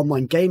 allowed for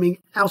online gaming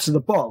out of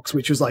the box,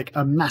 which was like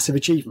a massive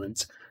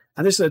achievement.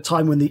 And this is at a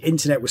time when the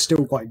internet was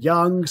still quite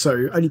young,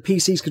 so only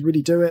PCs could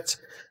really do it.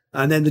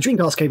 And then the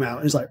Dreamcast came out,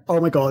 and it's like,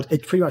 oh my god,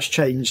 it pretty much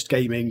changed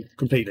gaming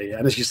completely.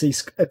 And as you see,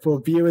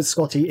 for viewers,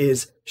 Scotty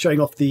is showing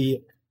off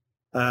the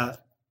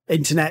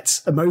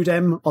internet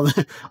modem on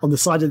the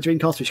side of the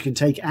Dreamcast, which you can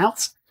take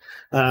out,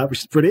 which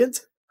is brilliant.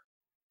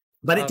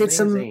 But it did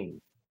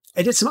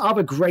some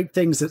other great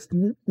things that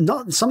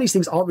some of these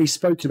things aren't really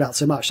spoken about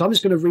so much. So I'm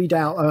just going to read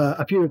out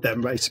a few of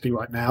them basically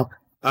right now.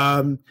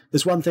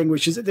 There's one thing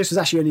this was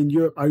actually only in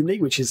Europe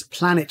only, which is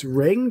Planet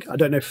Ring. I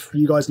don't know if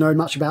you guys know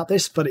much about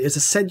this, but it is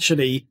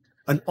essentially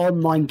an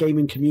online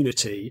gaming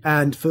community.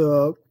 And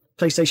for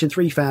PlayStation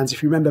 3 fans,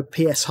 if you remember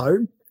PS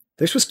Home,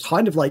 this was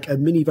kind of like a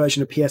mini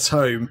version of PS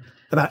Home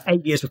about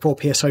 8 years before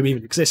PS Home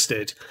even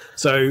existed.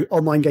 So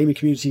online gaming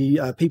community,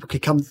 people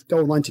could go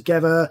online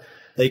together.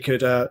 They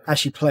could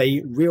actually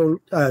play real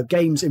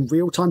games in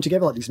real time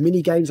together, like these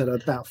mini games. There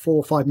had about 4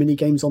 or 5 mini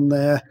games on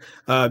there.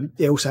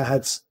 It also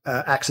had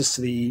access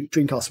to the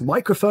Dreamcast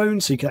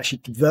microphone, so you could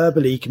actually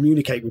verbally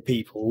communicate with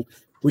people,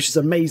 which is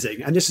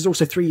amazing. And this is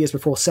also 3 years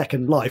before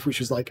Second Life, which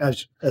was like,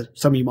 as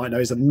some of you might know,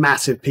 is a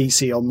massive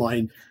PC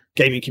online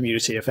gaming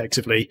community,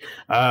 effectively.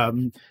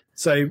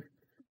 So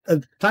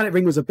Planet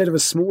Ring was a bit of a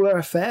smaller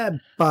affair,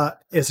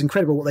 but it's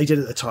incredible what they did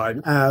at the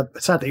time.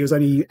 Sadly, it was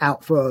only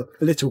out for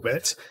a little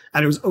bit,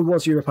 and it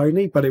was Europe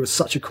only, but it was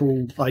such a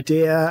cool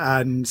idea.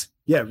 And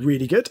yeah,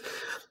 really good.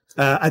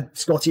 And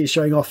Scotty is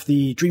showing off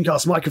the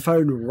Dreamcast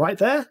microphone right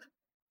there.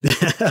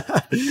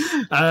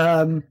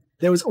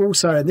 There was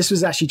also, and this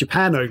was actually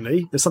Japan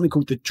only, there's something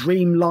called the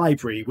Dream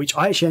Library, which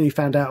I actually only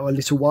found out a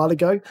little while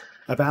ago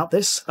about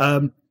this.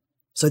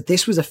 So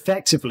this was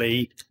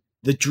effectively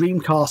the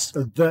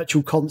Dreamcast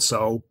virtual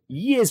console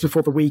years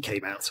before the Wii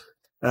came out.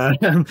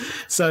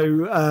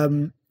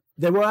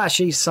 There were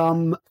actually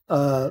some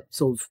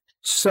sort of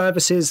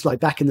services like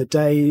back in the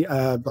day,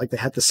 like they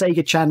had the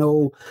Sega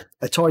Channel.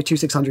 Atari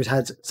 2600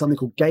 had something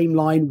called Game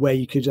Line, where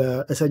you could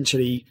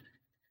essentially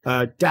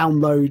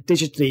download,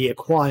 digitally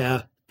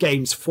acquire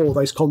games for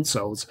those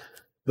consoles.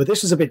 But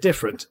this was a bit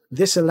different.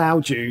 This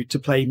allowed you to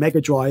play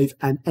Mega Drive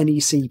and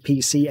NEC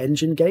PC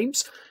Engine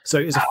games. So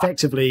it was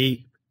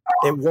effectively,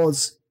 it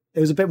was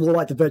a bit more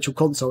like the virtual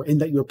console in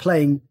that you were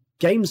playing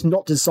games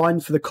not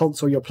designed for the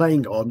console you're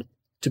playing on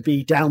to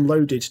be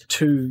downloaded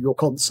to your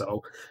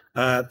console.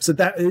 So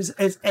that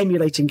is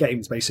emulating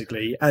games,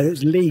 basically.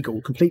 It's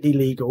legal, completely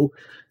legal.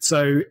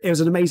 So it was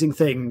an amazing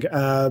thing.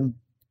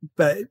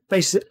 But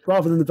basically,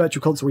 rather than the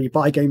virtual console where you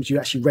buy games, you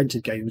actually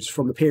rented games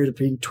from a period of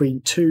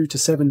between 2 to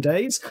 7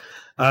 days.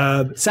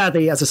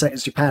 Sadly, as I say,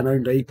 it's Japan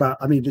only. But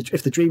I mean,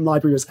 if the Dream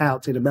Library was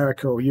out in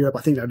America or Europe,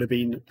 I think that would have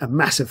been a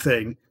massive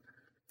thing.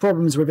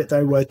 Problems with it,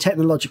 though, were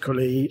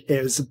technologically,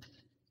 it was,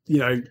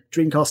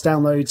 Dreamcast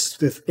downloads,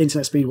 the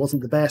internet speed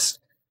wasn't the best.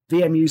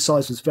 VMU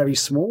size was very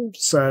small,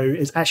 so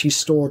it's actually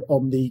stored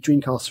on the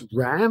Dreamcast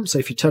RAM. So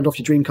if you turned off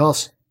your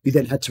Dreamcast, you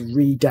then had to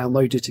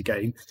re-download it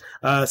again.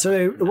 So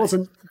it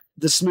wasn't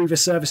the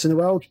smoothest service in the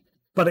world,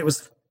 but it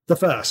was the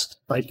first.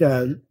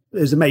 It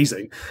was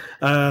amazing.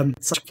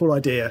 Such a cool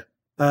idea.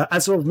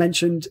 As sort of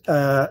mentioned,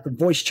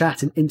 voice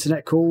chat and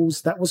internet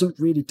calls, that wasn't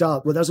really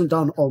done. Well, that wasn't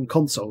done on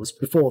consoles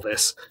before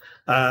this.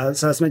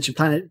 So as mentioned,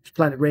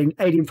 Planet Ring,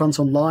 Alien Front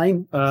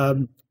Online.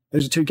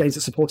 Those are 2 games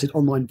that supported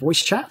online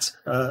voice chat,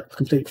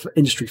 complete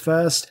industry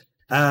first.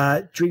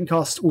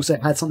 Dreamcast also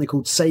had something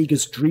called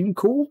Sega's Dream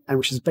Call, and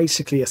which is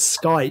basically a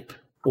Skype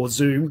or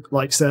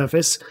Zoom-like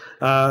service.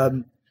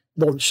 It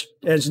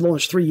was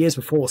launched 3 years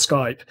before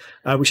Skype,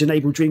 which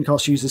enabled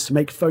Dreamcast users to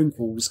make phone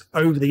calls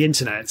over the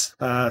internet.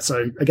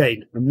 So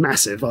again, a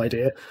massive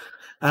idea.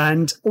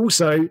 And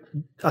also,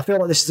 I feel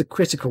like this is a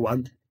critical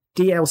one,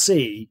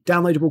 DLC,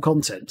 downloadable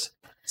content.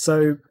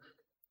 So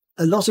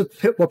a lot of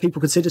what people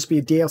consider to be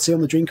a DLC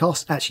on the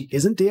Dreamcast actually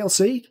isn't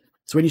DLC.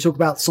 So when you talk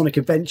about Sonic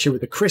Adventure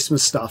with the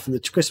Christmas stuff and the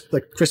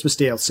Christmas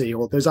DLC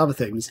or those other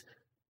things,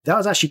 that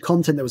was actually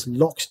content that was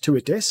locked to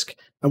a disc.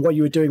 And what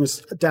you were doing was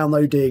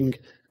downloading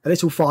a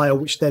little file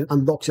which then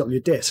unlocked it on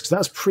your disc. So that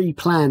was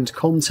pre-planned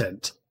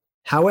content.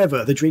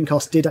 However, the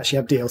Dreamcast did actually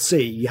have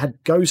DLC. You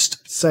had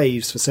ghost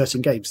saves for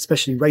certain games,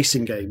 especially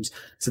racing games.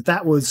 So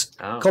that was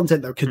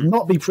content that could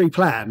not be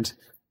pre-planned.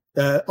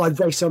 I'd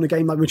race on a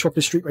game like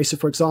Metropolis Street Racer,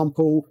 for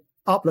example,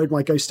 upload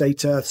my ghost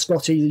data.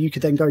 Scotty, you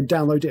could then go and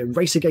download it and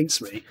race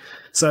against me.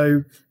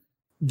 So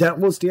that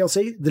was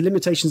DLC. The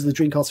limitations of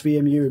the Dreamcast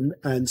VMU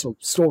and sort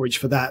of storage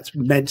for that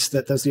meant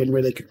that that's the only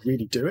way they could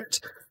really do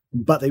it.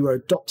 But they were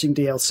adopting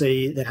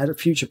DLC. They had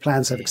future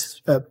plans to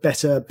have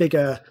better,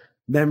 bigger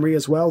memory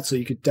as well, so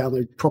you could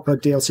download proper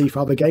DLC for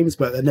other games,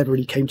 but that never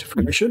really came to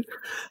fruition.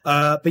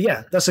 But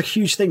yeah, that's a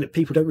huge thing that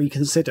people don't really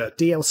consider.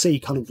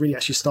 DLC kind of really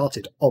actually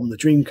started on the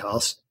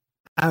Dreamcast.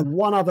 And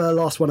one other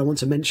last one I want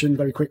to mention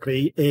very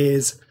quickly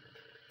is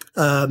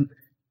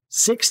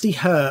 60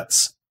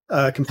 hertz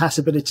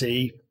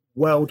compatibility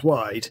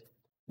worldwide.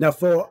 Now,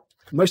 for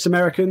most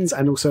Americans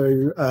and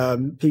also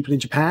people in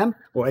Japan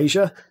or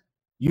Asia,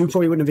 you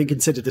probably wouldn't have even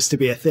considered this to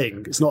be a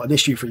thing. It's not an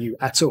issue for you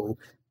at all.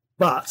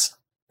 But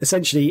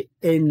essentially,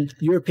 in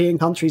European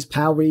countries,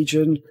 PAL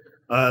region,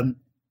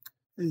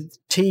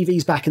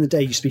 TVs back in the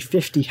day used to be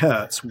 50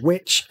 hertz,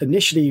 which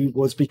initially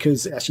was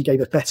because it actually gave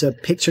a better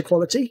picture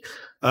quality.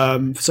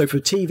 So for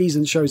TVs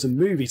and shows and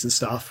movies and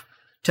stuff,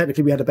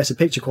 technically we had a better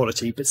picture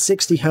quality, but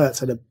 60 hertz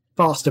had a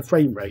faster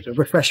frame rate, a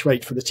refresh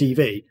rate for the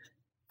TV.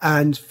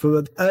 And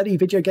for early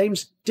video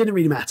games, didn't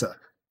really matter.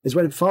 It's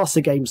when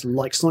faster games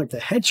like Sonic the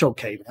Hedgehog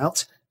came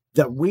out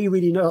that we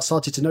really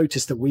started to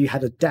notice that we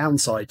had a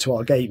downside to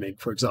our gaming,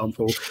 for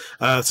example.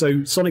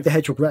 So Sonic the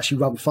Hedgehog would actually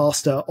run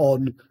faster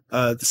on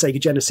the Sega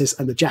Genesis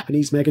and the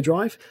Japanese Mega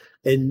Drive.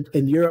 In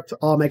Europe,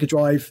 our Mega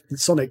Drive,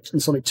 Sonic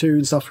and Sonic 2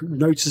 and stuff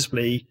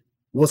noticeably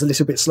was a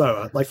little bit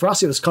slower. Like for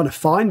us, it was kind of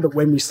fine, but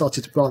when we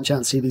started to branch out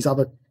and see these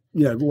other,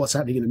 what's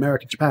happening in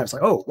America, Japan, it's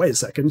like, oh, wait a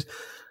second.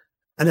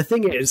 And the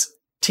thing is,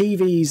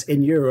 TVs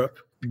in Europe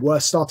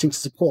were starting to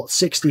support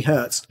 60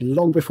 hertz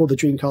long before the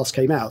Dreamcast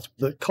came out.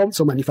 The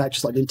console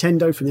manufacturers like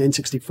Nintendo from the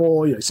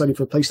N64, Sony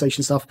for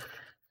PlayStation stuff,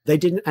 they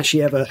didn't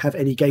actually ever have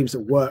any games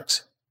that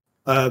worked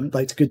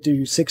like could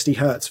do 60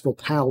 hertz for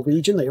PAL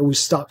region. They always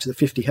stuck to the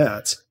 50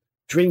 hertz.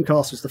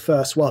 Dreamcast was the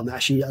first one.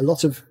 Actually,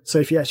 so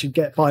if you actually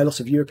buy a lot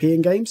of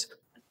European games,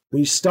 when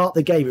you start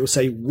the game, it will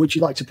say, would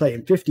you like to play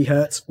in 50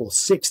 hertz or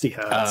 60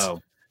 hertz?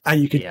 Oh,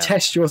 and you could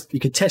test your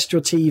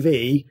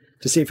TV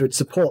to see if it would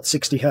support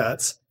 60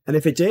 hertz. And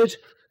if it did,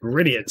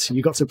 brilliant.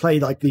 You got to play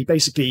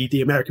basically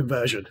the American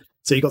version.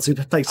 So you got to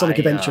play Sonic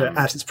Adventure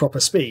at its proper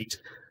speed.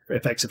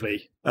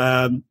 effectively.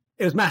 It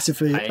was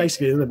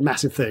basically a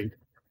massive thing.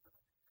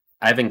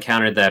 I've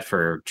encountered that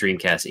for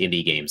Dreamcast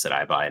indie games that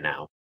I buy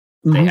now.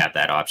 Mhm. They have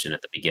that option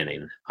at the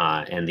beginning.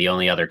 And the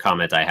only other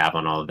comment I have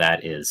on all of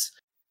that is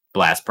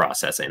blast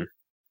processing.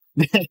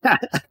 Yeah,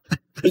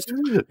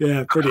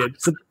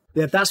 brilliant. So,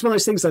 yeah, that's one of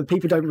those things that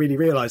people don't really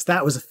realize.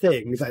 That was a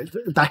thing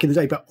back in the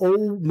day, but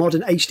all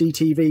modern HD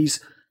TVs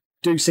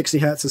do 60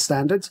 hertz as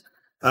standard.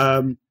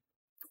 So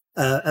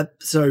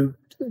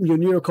your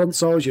newer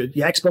consoles, your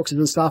Xboxes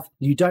and stuff,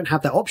 you don't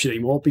have that option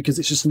anymore because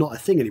it's just not a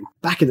thing anymore.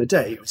 Back in the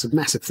day, it was a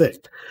massive thing.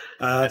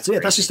 So yeah,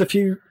 that's just a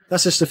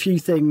few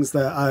things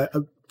that I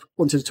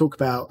wanted to talk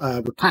about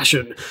with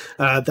passion.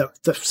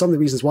 That some of the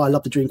reasons why I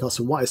love the Dreamcast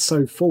and why it's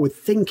so forward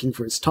thinking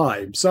for its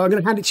time. So I'm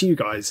going to hand it to you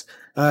guys.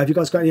 Have you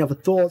guys got any other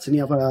thoughts? Any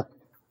other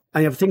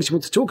things you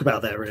want to talk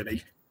about there?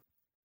 Really?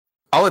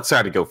 I'll let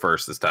Sadie go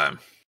first this time.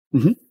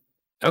 Mm-hmm.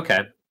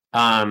 Okay.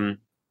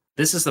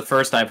 This is the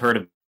first I've heard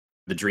of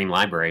the Dream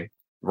Library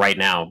right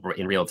now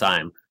in real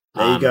time.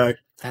 There you go.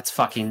 That's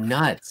fucking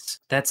nuts.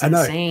 That's I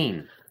know.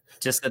 insane.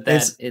 Just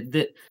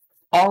that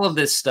all of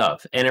this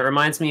stuff. And it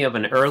reminds me of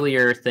an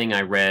earlier thing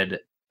I read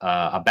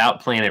about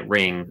Planet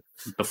Ring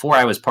before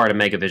I was part of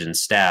Megavision's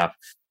staff.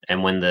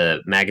 And when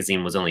the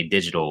magazine was only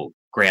digital,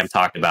 Graham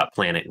talked about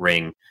Planet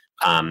Ring.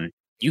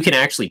 You can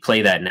actually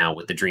play that now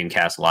with the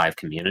Dreamcast Live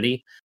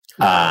community.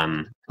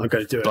 I'm going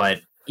to do it.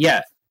 But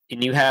yeah,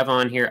 and you have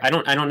on here, I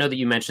don't know that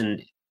you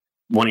mentioned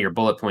one of your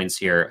bullet points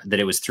here that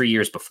it was 3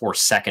 years before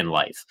Second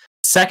Life.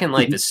 Second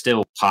Life is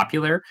still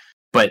popular,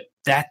 but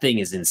that thing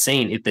is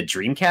insane. If the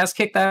Dreamcast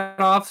kicked that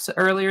off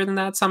earlier than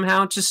that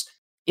somehow,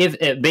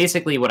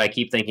 basically what I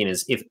keep thinking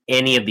is if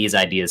any of these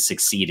ideas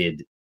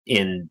succeeded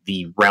in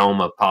the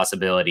realm of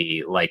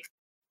possibility, like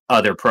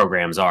other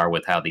programs are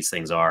with how these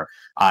things are,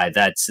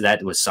 that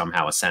was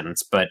somehow a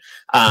sentence. But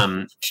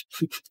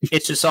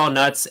it's just all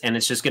nuts, and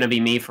it's just going to be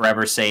me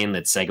forever saying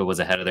that Sega was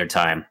ahead of their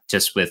time,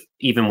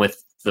 even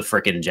with the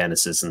frickin'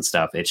 Genesis and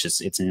stuff.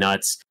 It's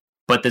nuts.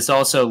 But this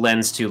also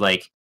lends to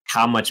like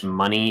how much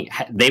money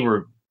they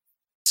were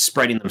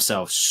spreading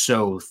themselves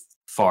so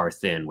far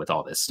thin with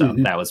all this stuff.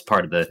 Mm-hmm. That was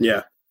part of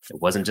the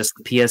It wasn't just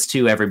the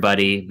PS2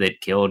 everybody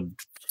that killed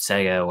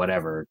Sega,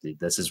 whatever.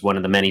 This is one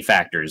of the many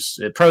factors.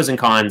 Pros and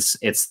cons,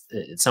 it's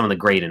some of the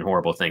great and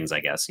horrible things,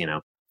 I guess,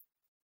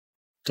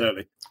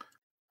 Totally.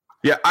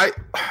 Yeah,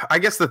 I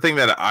guess the thing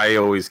that I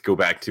always go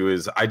back to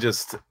is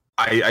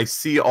I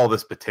see all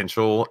this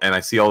potential, and I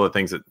see all the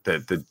things that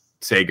the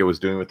Sega was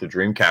doing with the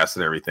Dreamcast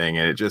and everything,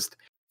 and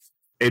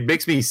it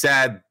makes me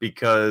sad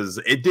because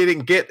it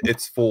didn't get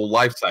its full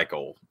life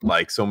cycle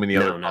like so many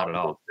other. Not at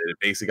all. It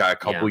basically got a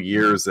couple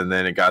years, and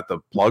then it got the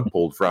plug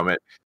pulled from it,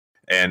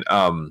 and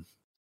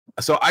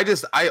so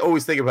I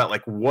always think about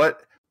like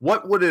what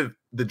would have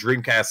the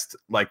Dreamcast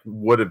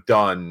would have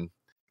done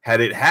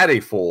had it had a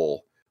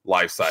full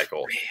life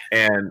cycle.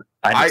 And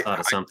I just thought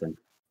of something.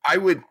 I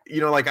would,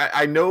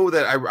 I know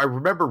that I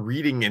remember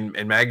reading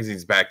in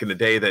magazines back in the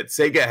day that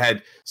Sega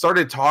had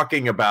started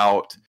talking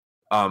about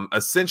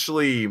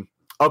essentially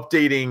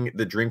updating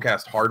the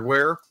Dreamcast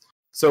hardware.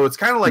 So it's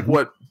kind of like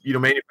what,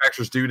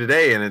 manufacturers do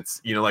today. And it's,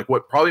 like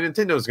what probably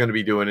Nintendo is going to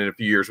be doing in a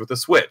few years with the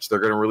Switch. They're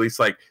going to release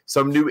like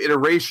some new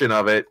iteration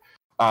of it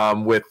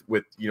with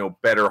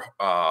better,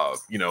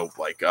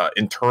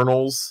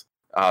 internals.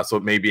 So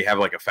it maybe have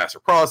like a faster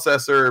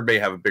processor, may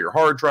have a bigger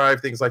hard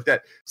drive, things like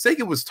that.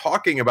 Sega was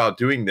talking about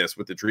doing this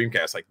with the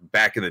Dreamcast like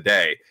back in the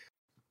day.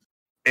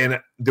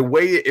 And the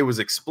way it was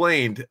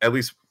explained, at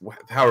least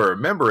how I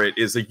remember it,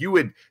 is that you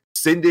would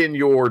send in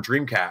your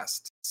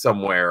Dreamcast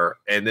somewhere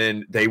and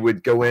then they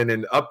would go in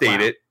and update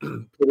it,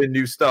 put in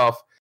new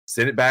stuff,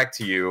 send it back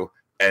to you,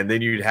 and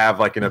then you'd have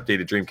like an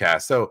updated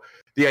Dreamcast. So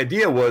the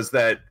idea was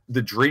that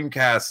the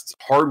Dreamcast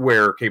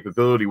hardware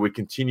capability would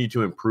continue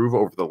to improve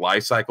over the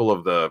life cycle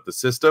of the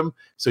system.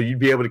 So you'd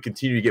be able to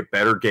continue to get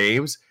better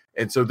games.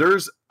 And so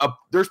there's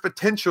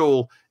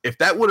potential, if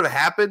that would have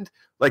happened,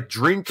 like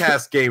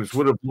Dreamcast games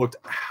would have looked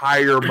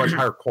much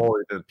higher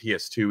quality than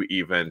PS2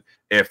 even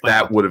if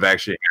that would have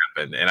actually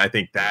happened. And I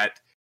think that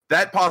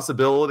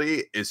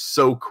possibility is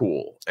so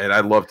cool. And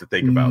I love to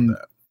think about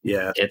that.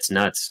 Yeah. It's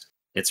nuts.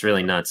 It's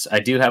really nuts. I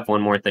do have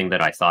one more thing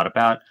that I thought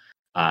about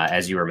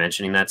as you were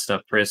mentioning that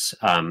stuff, Chris.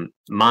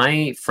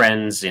 My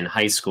friends in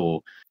high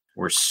school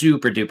were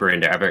super duper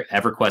into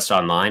EverQuest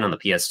Online on the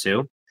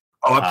PS2.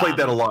 Oh, I played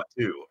that a lot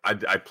too.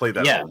 I played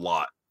that a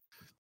lot.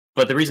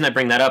 But the reason I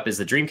bring that up is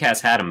the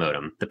Dreamcast had a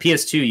modem. The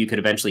PS2, you could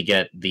eventually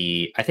get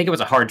I think it was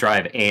a hard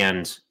drive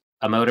and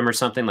a modem or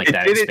something like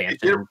that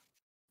expansion.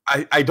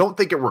 I don't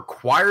think it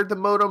required the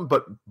modem,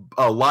 but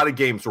a lot of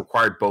games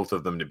required both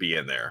of them to be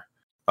in there.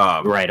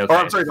 Right. Okay. Or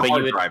I'm sorry, the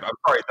hard drive. I'm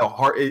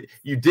sorry,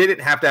 you didn't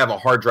have to have a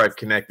hard drive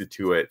connected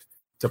to it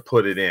to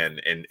put it in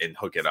and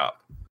hook it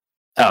up.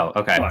 Oh,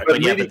 okay. But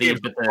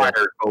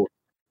required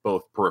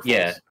both peripherals.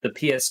 Yeah, the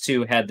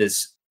PS2 had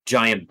this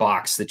giant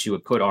box that you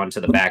would put onto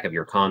the back of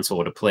your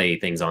console to play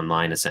things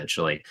online,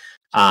 essentially.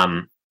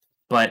 But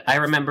But I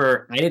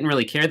remember I didn't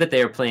really care that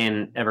they were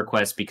playing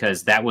EverQuest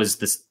because that was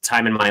this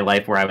time in my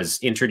life where I was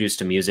introduced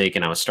to music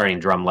and I was starting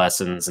drum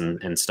lessons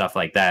and stuff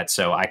like that.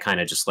 So I kind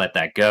of just let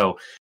that go.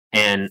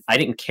 And I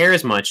didn't care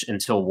as much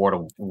until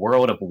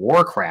World of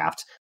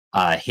Warcraft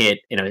hit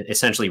and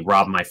essentially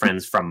robbed my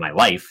friends from my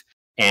life.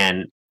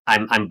 And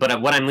but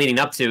what I'm leading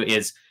up to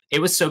is it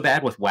was so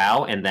bad with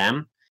WoW and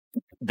them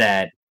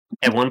that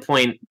at one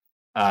point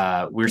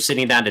we were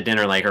sitting down to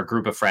dinner, like our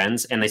group of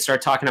friends, and they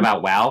start talking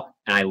about WoW,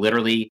 and I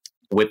literally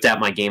whipped out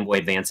my Game Boy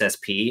Advance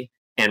SP,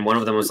 and one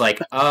of them was like,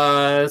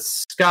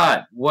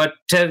 Scott, what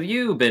have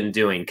you been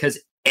doing? Because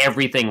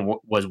everything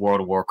was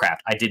World of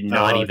Warcraft. I did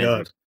not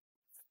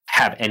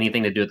have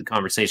anything to do with the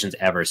conversations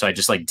ever, so I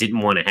just like didn't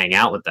want to hang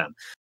out with them,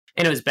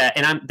 and it was bad.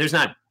 And there's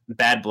not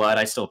bad blood.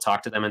 I still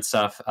talk to them and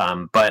stuff,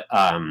 but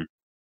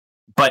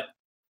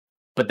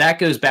that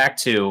goes back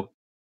to,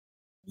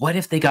 what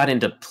if they got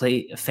into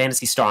play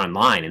Phantasy Star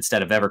Online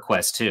instead of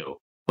EverQuest 2?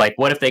 Like,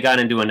 what if they got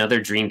into another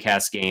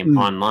Dreamcast game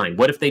online?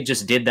 What if they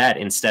just did that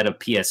instead of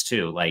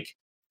PS2? Like,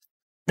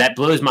 that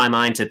blows my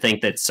mind to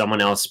think that someone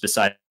else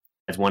besides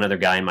one other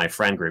guy in my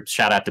friend group,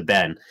 shout out to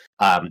Ben,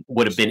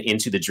 would have been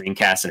into the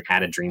Dreamcast and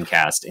had a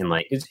Dreamcast. And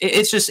like,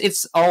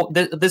 it's all,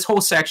 this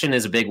whole section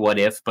is a big what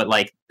if, but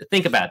like,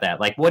 think about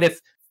that. Like, what if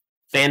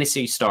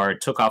Phantasy Star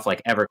took off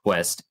like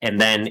EverQuest and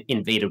then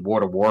invaded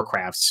World of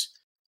Warcraft's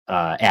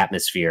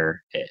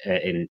atmosphere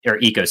or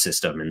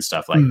ecosystem and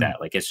stuff like that?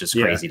 Like, it's just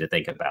crazy to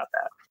think about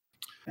that.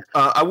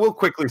 I will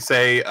quickly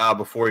say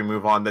before we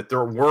move on that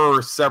there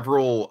were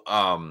several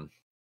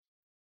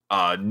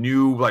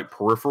new like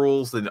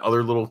peripherals and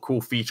other little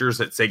cool features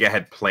that Sega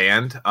had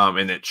planned,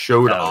 and it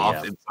showed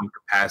off in some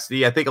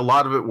capacity. I think a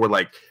lot of it were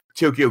like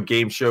Tokyo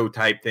Game Show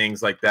type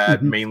things like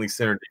that, mainly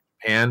centered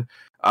in Japan.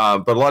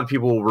 But a lot of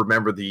people will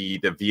remember the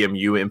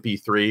VMU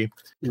MP3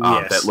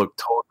 that looked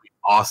totally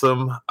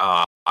awesome.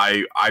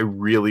 I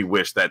really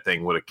wish that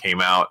thing would have came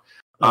out.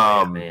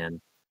 Man.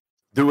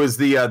 There was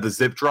the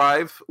zip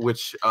drive,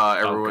 which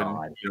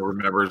everyone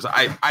remembers.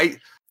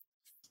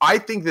 I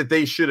think that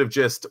they should have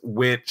just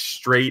went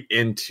straight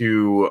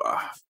into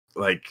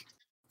like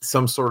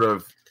some sort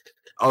of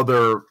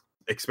other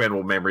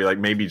expandable memory, like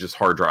maybe just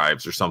hard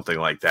drives or something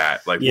like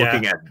that. Like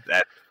looking at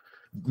that,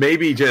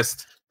 maybe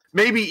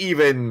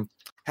even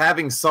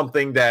having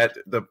something that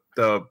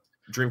the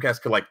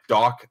Dreamcast could like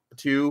dock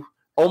to,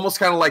 almost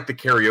kind of like the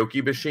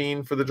karaoke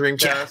machine for the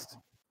Dreamcast.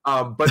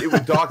 But it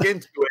would dock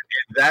into it,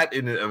 and that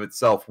in and of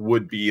itself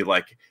would be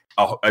like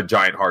a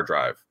giant hard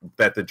drive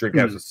that the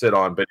Dreamcast would sit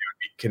on, but it would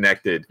be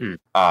connected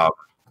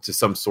to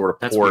some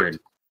sort of port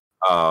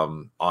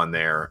on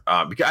there.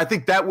 Because I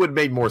think that would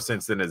make more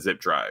sense than a zip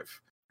drive.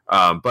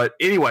 But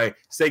anyway,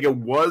 Sega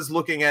was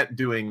looking at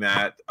doing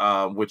that,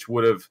 which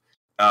would have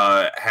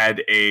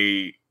had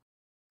a,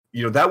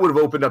 that would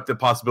have opened up the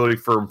possibility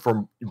for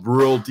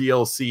rural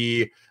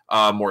DLC,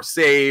 more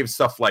saves,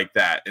 stuff like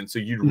that. And so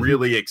you'd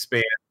really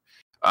expand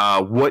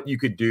what you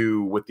could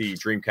do with the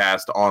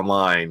Dreamcast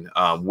online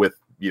with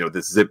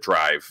this zip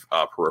drive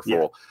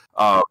peripheral.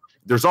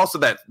 There's also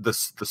the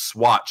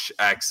Swatch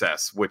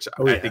access, which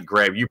I think,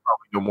 Graham, you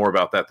probably know more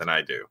about that than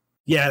I do.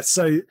 Yeah,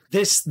 so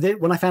this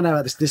when I found out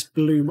about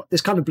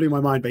this kind of blew my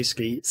mind.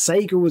 Basically,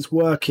 Sega was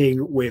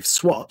working with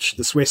Swatch,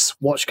 the Swiss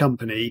watch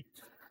company,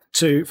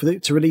 to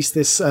release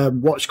this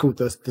watch called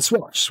the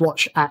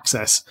Swatch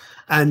Access,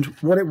 and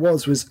what it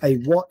was a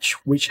watch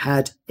which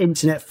had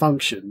internet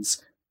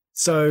functions.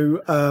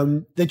 So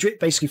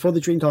basically for the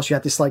Dreamcast, you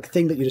had this like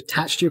thing that you'd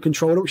attach to your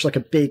controller, which is like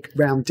a big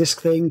round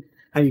disc thing,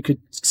 and you could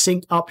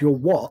sync up your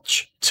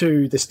watch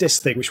to this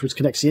disc thing, which was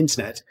connected to the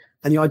internet.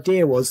 And the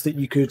idea was that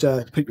you could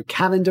put your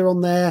calendar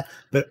on there,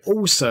 but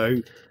also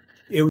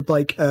it would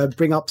like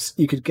bring up,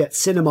 you could get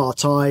cinema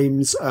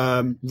times,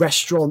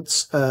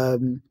 restaurants,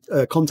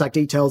 contact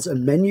details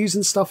and menus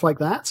and stuff like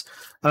that.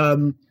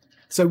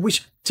 So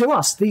which to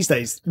us these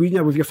days, with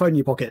your phone in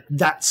your pocket,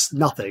 that's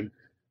nothing.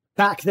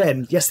 Back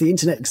then, yes, the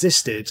internet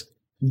existed,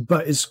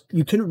 but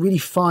you couldn't really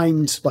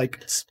find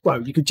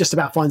you could just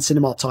about find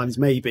cinema times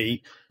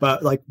maybe,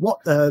 but like what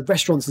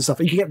restaurants and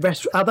stuff. You could get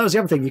that was the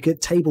other thing. You could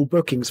get table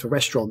bookings for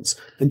restaurants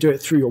and do it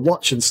through your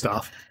watch and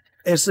stuff.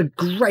 It's a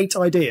great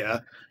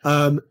idea.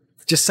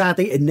 Just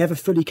sadly, it never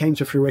fully came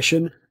to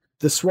fruition.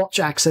 The Swatch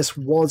Access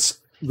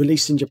was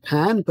released in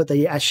Japan, but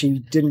they actually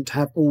didn't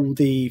have all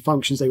the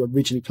functions they were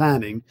originally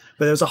planning.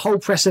 But there was a whole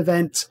press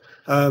event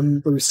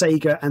with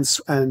Sega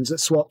and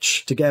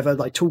Swatch together,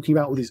 like talking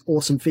about all these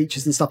awesome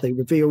features and stuff. They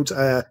revealed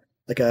an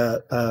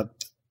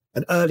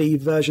early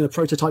version, a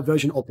prototype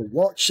version of the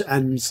watch,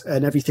 and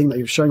everything.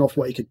 They were showing off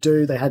what it could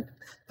do. They had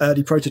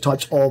early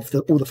prototypes of all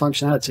the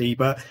functionality,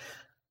 but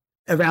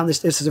around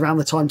this is around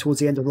the time towards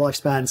the end of the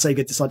lifespan,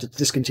 Sega decided to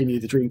discontinue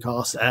the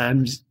Dreamcast,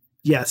 and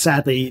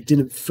sadly, it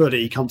didn't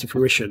fully come to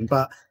fruition.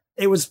 But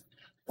it was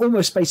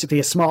almost basically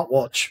a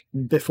smartwatch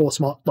before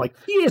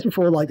years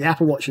before like the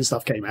Apple Watch and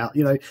stuff came out.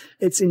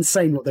 It's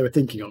insane what they were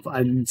thinking of,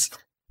 and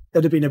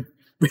it'd have been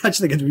I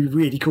actually think it'd be a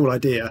really cool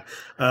idea.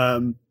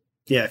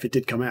 If it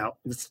did come out,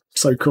 it's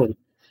so cool.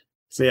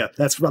 So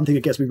that's one thing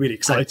that gets me really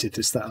excited,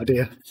 is that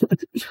idea.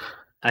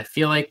 I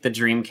feel like the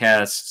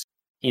Dreamcast,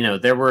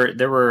 there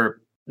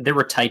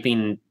were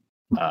typing,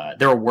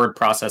 there were word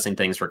processing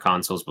things for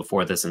consoles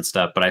before this and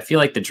stuff, but I feel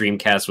like the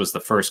Dreamcast was the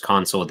first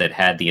console that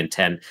had the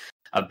intent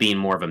of being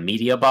more of a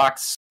media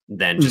box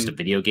than just a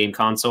video game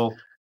console.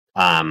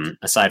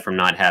 Aside from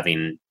not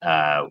having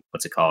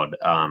what's it called,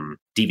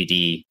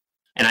 DVD.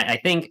 And I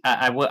think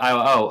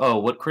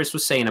what Chris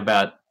was saying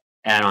about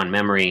add-on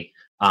memory.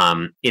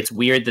 It's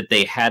weird that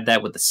they had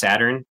that with the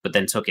Saturn, but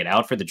then took it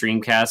out for the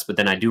Dreamcast. But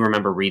then I do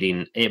remember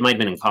reading, it might have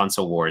been in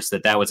Console Wars,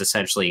 that was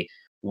essentially,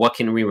 what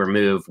can we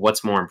remove?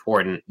 What's more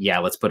important? Yeah,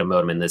 let's put a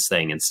modem in this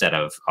thing instead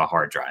of a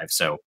hard drive.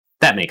 So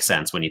that makes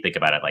sense when you think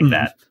about it like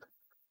that.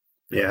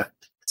 Yeah.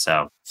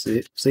 So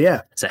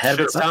yeah, it's ahead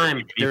of its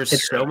time.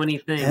 There's so many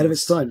things ahead of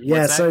its time.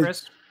 Yeah.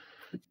 Chris?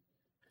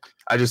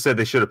 I just said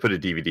they should have put a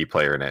DVD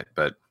player in it,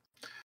 but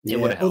it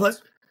would have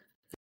helped.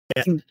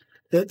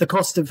 The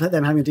cost of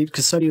them having a DVD,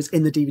 because Sony was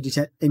in the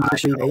DVD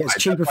industry, it's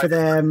cheaper for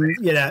them.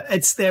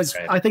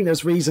 I think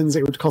there's reasons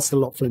it would cost a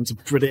lot for them to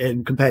put it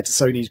in compared to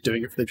Sony's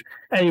doing it for the.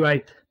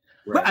 Anyway,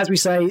 as we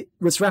say,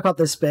 let's wrap up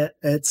this bit.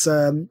 It's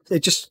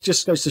it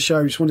just goes to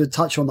show. Just wanted to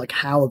touch on like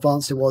how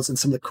advanced it was and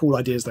some of the cool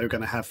ideas they were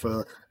going to have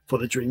for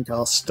the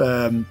Dreamcast.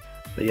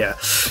 But yeah,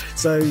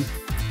 so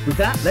with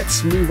that,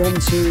 let's move on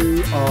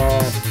to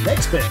our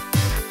next bit.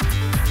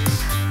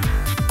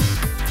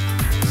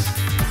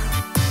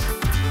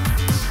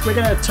 We're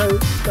going to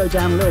go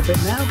down a little bit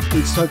now.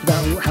 We talked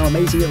about how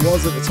amazing it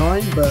was at the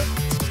time, but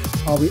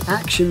our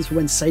reactions for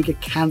when Sega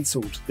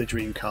cancelled the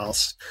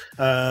Dreamcast.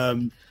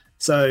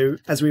 So,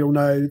 as we all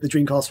know, the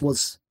Dreamcast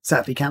was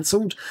sadly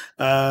cancelled.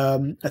 I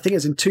think it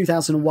was in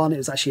 2001. It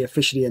was actually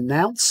officially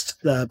announced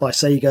by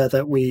Sega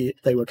that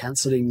they were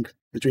cancelling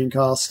the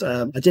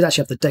Dreamcast. I did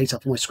actually have the date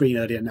up on my screen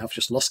earlier, and now I've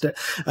just lost it.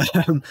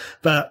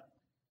 But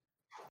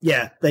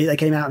yeah, they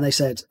came out and they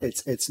said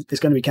it's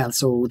going to be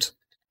cancelled.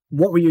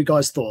 What were you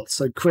guys' thoughts?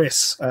 So,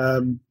 Chris,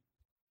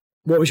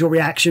 what was your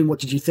reaction? What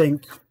did you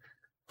think?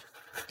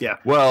 Yeah.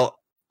 Well,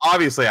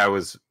 obviously, I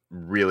was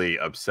really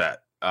upset.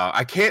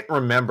 I can't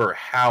remember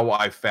how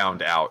I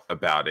found out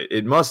about it.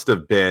 It must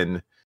have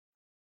been,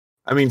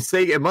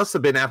 Sega. It must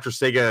have been after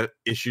Sega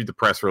issued the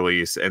press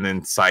release, and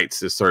then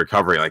sites just started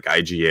covering, like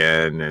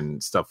IGN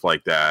and stuff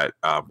like that.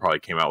 Probably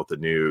came out with the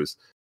news.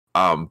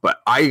 But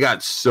I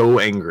got so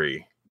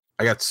angry.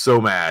 I got so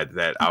mad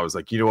that I was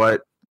like, you know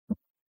what?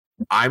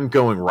 I'm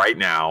going right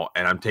now,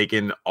 and I'm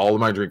taking all of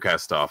my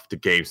Dreamcast stuff to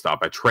GameStop.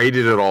 I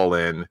traded it all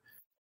in,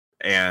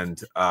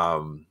 and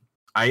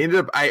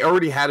I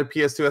already had a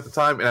PS2 at the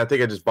time, and I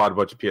think I just bought a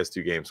bunch of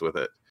PS2 games with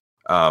it.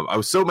 I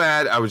was so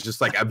mad. I was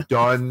just like, I'm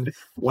done.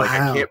 Wow. Like,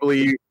 I can't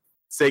believe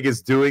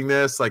Sega's doing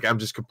this. Like, I'm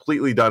just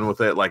completely done with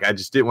it. Like, I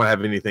just didn't want to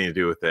have anything to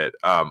do with it.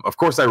 Of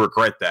course, I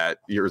regret that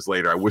years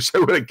later. I wish I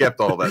would have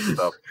kept all that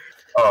stuff,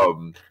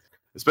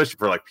 especially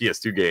for like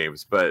PS2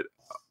 games. But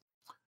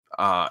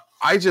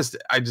I just,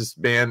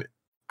 man,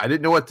 I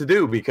didn't know what to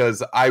do,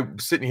 because I'm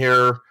sitting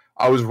here.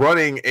 I was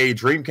running a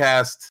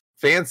Dreamcast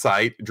fan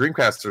site,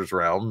 Dreamcasters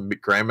Realm.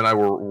 Graham and I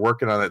were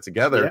working on that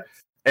together. Yeah.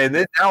 And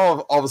then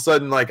now all of a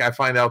sudden, like, I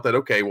find out that,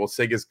 okay, well,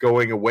 Sega's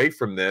going away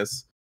from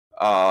this.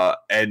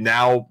 And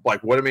now,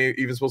 like, what am I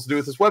even supposed to do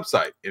with this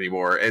website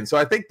anymore? And so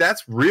I think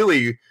that's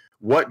really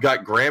what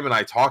got Graham and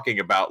I talking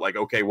about, like,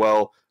 okay,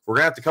 well, we're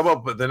going to have to come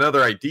up with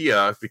another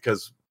idea,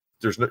 because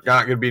there's not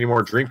going to be any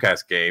more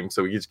Dreamcast games.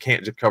 So we just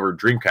can't just cover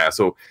Dreamcast.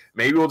 So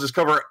maybe we'll just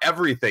cover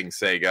everything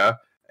Sega.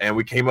 And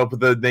we came up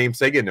with the name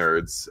Sega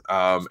Nerds.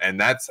 And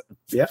that's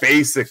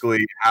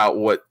basically how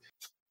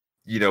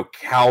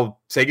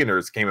Sega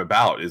Nerds came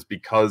about, is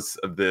because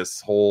of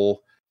this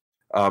whole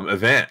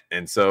event.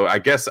 And so I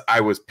guess I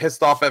was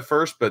pissed off at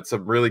first, but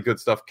some really good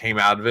stuff came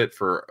out of it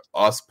for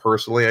us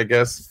personally, I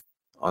guess,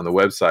 on the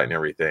website and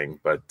everything.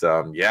 But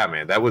yeah,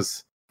 man, that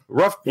was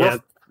rough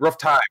times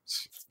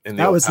in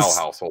the old Powell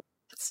household.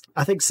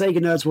 I think Sega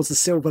Nerds was the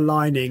silver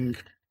lining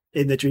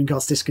in the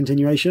Dreamcast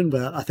discontinuation,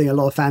 but I think a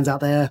lot of fans out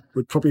there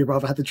would probably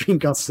rather have the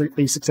Dreamcast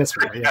be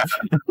successful. Yeah.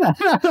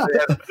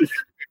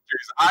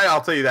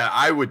 I'll tell you that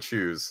I would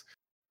choose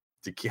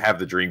to have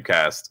the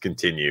Dreamcast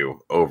continue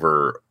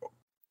over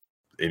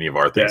any of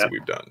our things that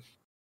we've done.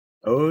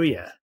 Oh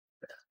yeah,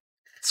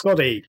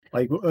 Scotty,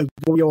 like, what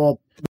were you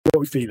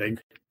feeling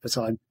at the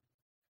time?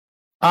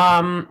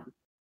 I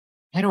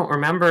don't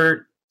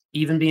remember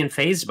even being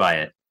fazed by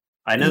it.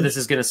 I know this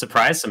is going to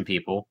surprise some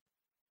people,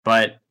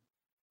 but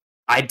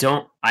I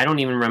don't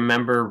even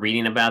remember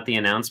reading about the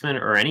announcement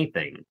or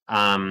anything.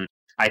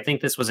 I think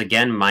this was,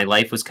 again, my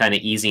life was kind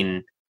of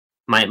easing.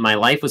 My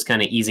life was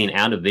kind of easing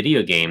out of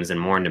video games and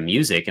more into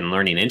music and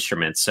learning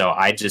instruments. So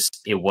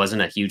it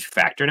wasn't a huge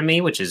factor to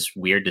me, which is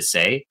weird to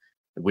say,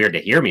 weird to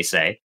hear me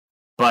say.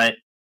 But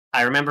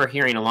I remember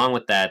hearing along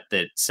with that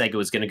Sega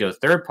was going to go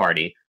third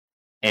party,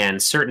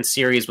 and certain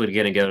series were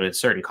going to go to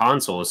certain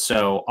consoles.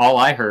 So all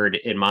I heard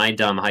in my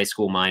dumb high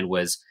school mind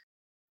was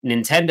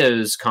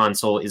Nintendo's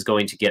console is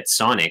going to get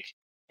Sonic.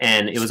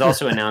 And it was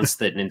also announced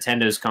that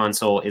Nintendo's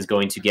console is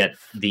going to get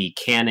the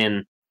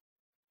canon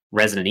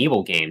Resident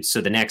Evil games. So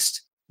the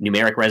next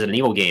numeric Resident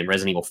Evil game,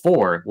 Resident Evil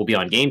 4, will be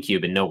on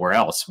GameCube and nowhere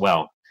else.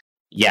 Well,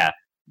 yeah,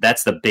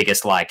 that's the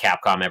biggest lie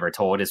Capcom ever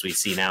told, as we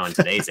see now in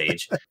today's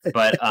age.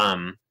 But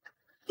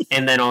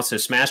and then also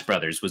Smash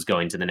Brothers was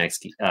going to the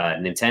next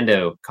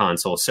Nintendo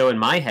console. So in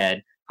my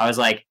head, I was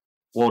like,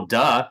 well,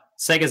 duh,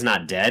 Sega's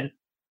not dead.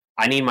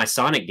 I need my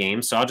Sonic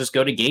game, so I'll just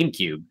go to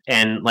GameCube.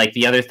 And like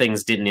the other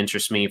things didn't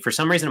interest me. For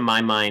some reason in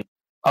my mind,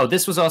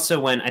 this was also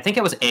when I think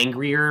I was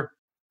angrier.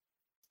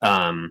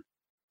 I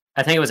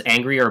think I was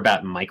angrier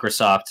about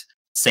Microsoft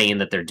saying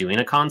that they're doing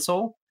a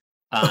console.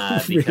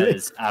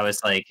 Because I was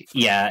like,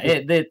 yeah,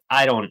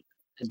 I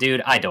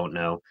don't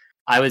know.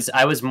 I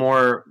was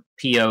more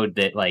PO'd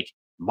that like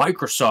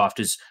Microsoft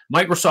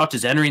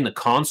is entering the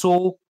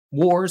console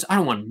wars. I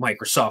don't want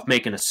Microsoft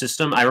making a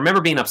system. I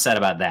remember being upset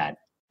about that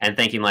and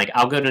thinking like,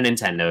 I'll go to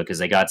Nintendo because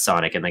they got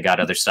Sonic and they got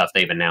other stuff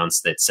they've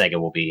announced that Sega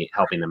will be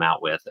helping them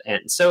out with.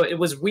 And so it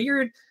was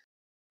weird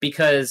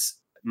because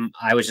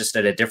I was just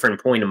at a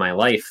different point in my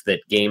life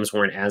that games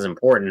weren't as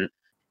important.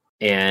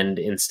 And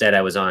instead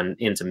I was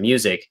into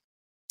music.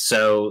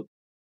 So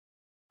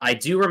I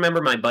do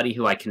remember my buddy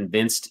who I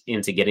convinced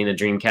into getting a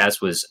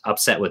Dreamcast was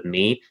upset with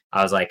me.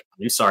 I was like,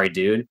 I'm sorry,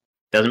 dude.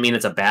 Doesn't mean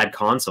it's a bad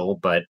console,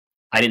 but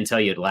I didn't tell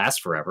you it'd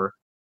last forever.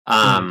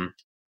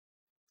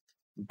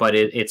 But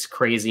it's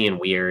crazy and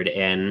weird.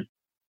 And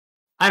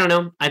I don't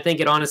know. I think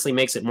it honestly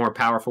makes it more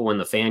powerful in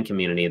the fan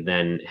community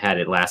than had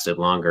it lasted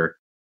longer.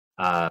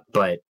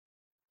 But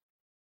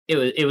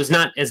it was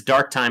not as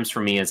dark times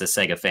for me as a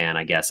Sega fan,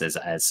 I guess,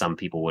 as some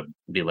people would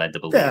be led to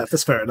believe. Yeah,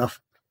 that's fair enough.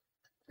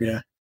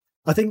 Yeah.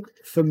 I think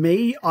for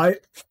me,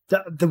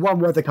 the one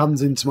word that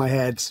comes into my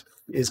head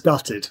is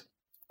gutted.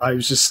 I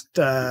was just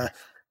like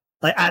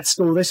at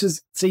school.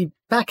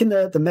 Back in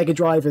the Mega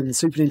Drive and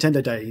Super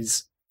Nintendo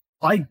days,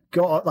 I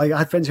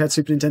had friends who had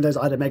Super Nintendos.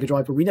 I had a Mega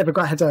Drive, but we never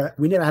had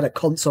a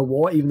console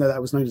war, even though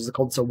that was known as the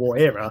console war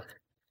era.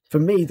 For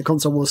me, the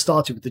console war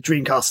started with the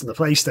Dreamcast and the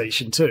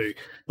PlayStation too.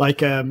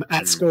 Like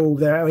at school,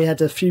 we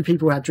had a few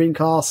people who had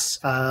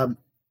Dreamcasts.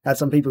 Had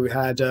some people who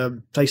had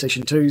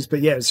PlayStation 2s,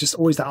 but yeah, it's just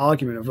always that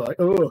argument of like,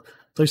 oh,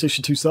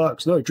 PlayStation 2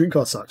 sucks, no,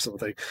 Dreamcast sucks, sort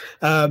of thing.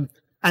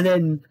 And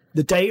then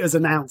the day it was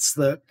announced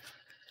that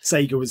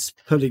Sega was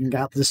stopping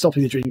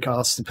the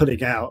Dreamcast and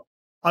putting out,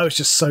 I was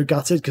just so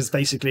gutted because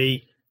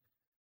basically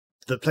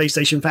the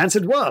PlayStation fans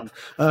had won.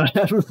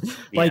 Because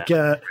like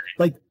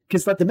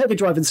the Mega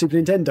Drive and Super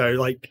Nintendo,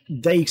 like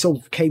they sort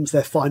of came to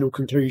their final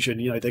conclusion.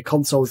 You know, the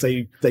consoles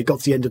they got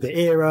to the end of the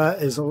era.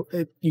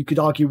 You could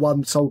argue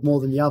one sold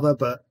more than the other,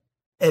 but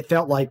it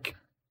felt like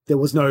there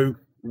was no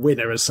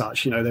winner as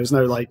such. You know, there was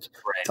no like,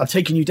 I've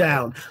taken you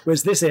down.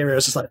 Whereas this era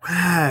was just like,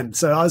 man.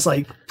 So I was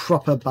like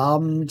proper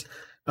bummed.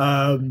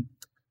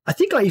 I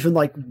think I even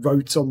like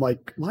wrote on I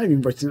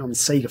even wrote it on the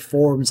Sega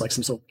forums, like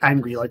some sort of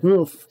angry, like,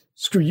 well,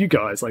 screw you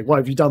guys. Like, why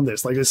have you done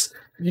this? Like this,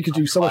 you could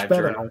do so much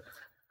better. Journal.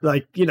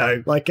 Like, you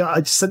know, like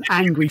just an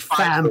angry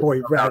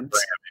fanboy rant.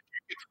 If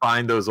you could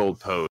find those old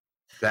posts,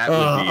 that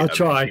would be I'll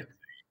try.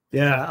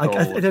 Yeah,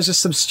 there's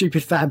just some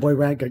stupid fanboy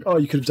rant going, oh,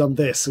 you could have done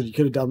this or you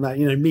could have done that.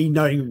 You know, me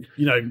knowing,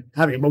 you know,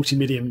 having a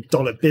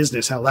multi-million-dollar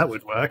business, how that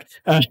would work.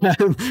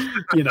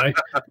 You know.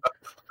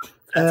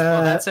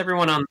 That's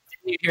everyone on.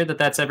 You hear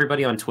that's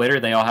everybody on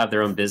Twitter. They all have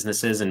their own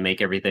businesses and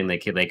make everything they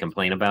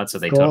complain about, so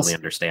they totally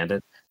understand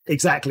it.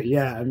 Exactly,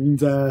 yeah. And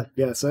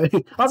so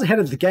I was ahead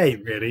of the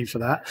game, really, for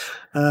that.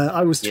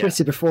 I was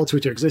Twitter before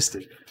Twitter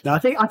existed. Now, I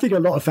think a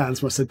lot of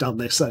fans must have done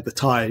this at the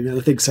time, and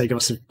I think Sega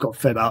must have got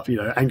fed up, you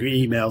know, angry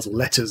emails or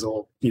letters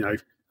or, you know,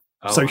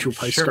 social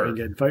posts going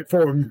in,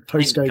 forum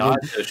posts going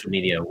in. Social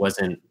media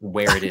wasn't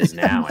where it is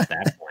now at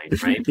that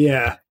point, right?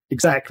 Yeah,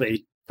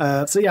 exactly.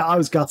 So yeah, I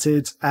was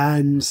gutted,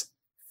 and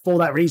for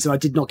that reason, I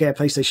did not get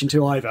a PlayStation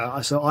 2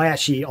 either. So I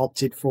actually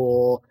opted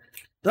for...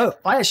 No,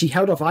 I actually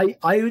held off. I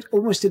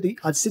almost did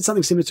I did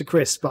something similar to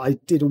Chris, but I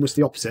did almost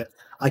the opposite.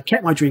 I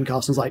kept my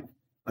Dreamcast and was like,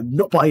 I'm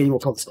not buying any more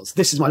consoles.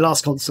 This is my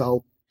last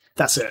console.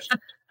 That's it.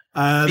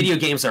 Video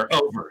games are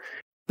over.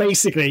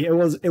 Basically, it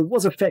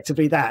was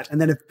effectively that. And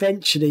then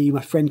eventually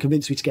my friend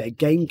convinced me to get a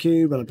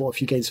GameCube, and I bought a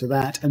few games for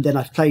that. And then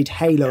I played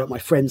Halo at my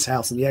friend's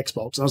house on the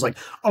Xbox. And I was like,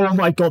 oh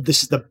my God,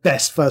 this is the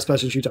best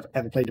first-person shooter I've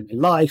ever played in my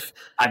life.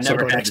 I've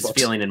never had this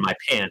feeling in my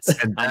pants.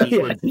 That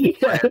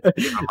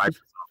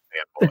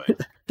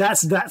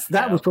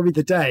was probably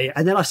the day.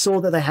 And then I saw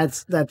that they had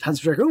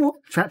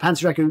Panzer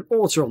Dragoon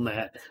Auto on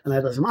there, and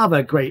they had some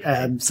other great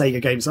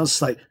Sega games. And I was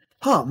just like,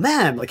 oh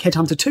man, like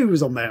Headhunter 2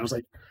 was on there. I was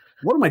like,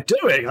 what am I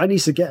doing? I need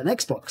to get an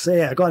Xbox. So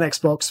yeah, I got an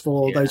Xbox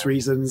for those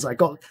reasons. I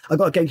got a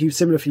GameCube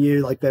similar for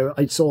you. Like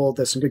I saw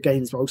there's some good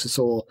games, but I also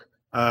saw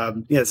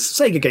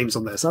Sega games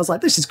on there. So I was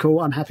like, this is cool.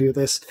 I'm happy with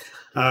this.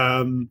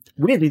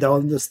 Weirdly though,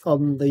 on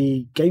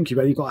the GameCube,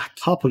 I only got a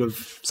couple of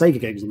Sega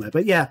games on there.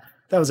 But yeah,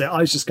 that was it.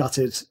 I was just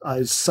gutted. I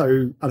was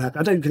so unhappy.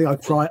 I don't think I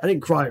cried. I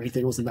didn't cry or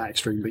anything. It wasn't that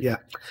extreme, but yeah.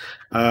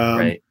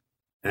 Right.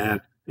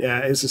 And yeah,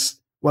 it's just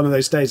one of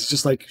those days. It's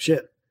just like,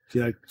 shit,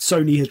 you know,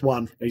 Sony had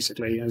won,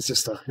 basically. And it's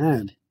just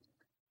man.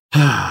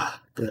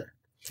 But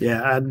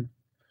yeah, and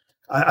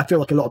I feel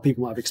like a lot of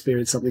people might have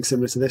experienced something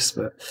similar to this,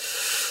 but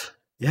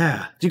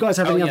yeah. Do you guys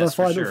have any other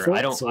final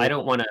thoughts? I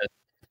don't want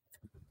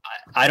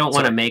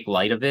to make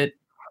light of it.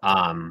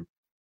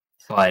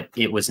 but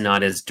it was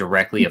not as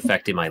directly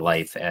affecting my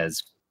life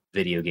as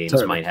video games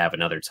might have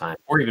another time,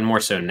 or even more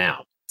so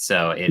now.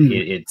 So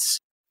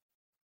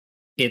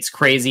it's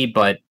crazy,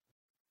 but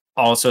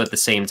also at the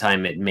same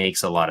time, it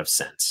makes a lot of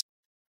sense.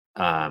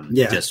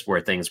 Just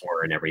where things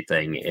were and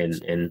everything.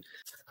 And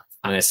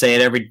I'm going to say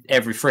it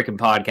every freaking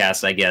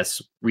podcast, I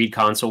guess, read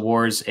Console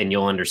Wars and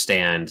you'll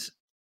understand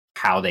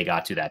how they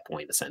got to that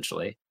point,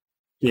 essentially.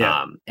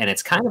 Yeah. And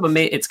it's kind of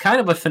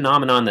a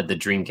phenomenon that the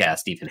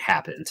Dreamcast even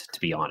happened, to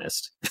be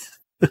honest,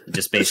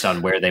 just based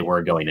on where they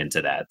were going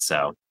into that.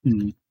 So,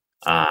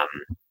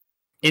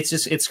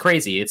 it's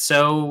crazy. It's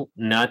so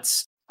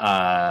nuts.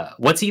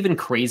 What's even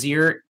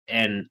crazier,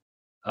 and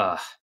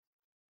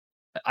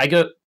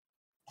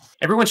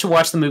everyone should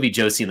watch the movie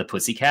Josie and the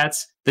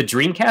Pussycats. The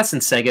Dreamcast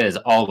and Sega is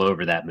all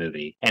over that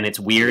movie, and it's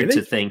weird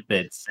to think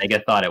that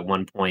Sega thought at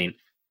one point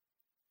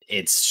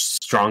it's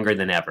stronger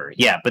than ever.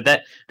 Yeah, but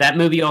that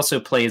movie also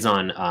plays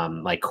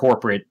on like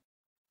corporate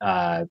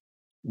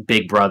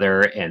Big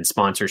Brother and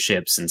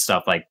sponsorships and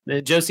stuff like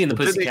Josie and the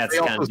Pussycats. They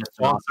also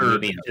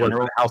sponsored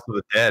House of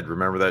the Dead.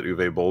 Remember that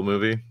Uwe Boll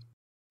movie?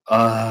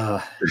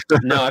 No,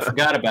 I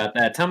forgot about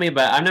that. Tell me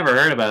about. I've never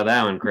heard about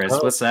that one, Chris.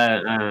 What's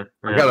that? I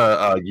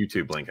got a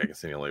YouTube link I can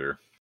send you later.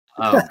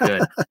 Oh,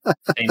 good.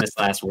 Famous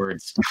last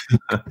words.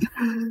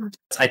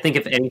 I think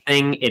if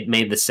anything, it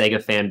made the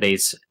Sega fan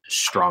base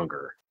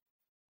stronger.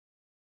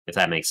 If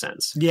that makes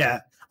sense. Yeah,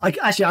 I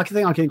think I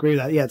can agree with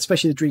that. Yeah,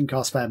 especially the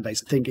Dreamcast fan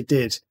base. I think it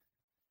did.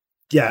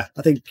 Yeah,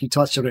 I think you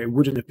touched on it. It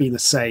wouldn't have been the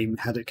same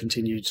had it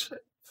continued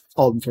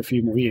on for a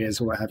few more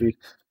years or what have you.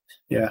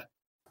 Yeah.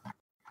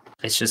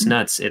 It's just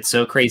nuts. It's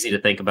so crazy to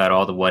think about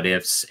all the what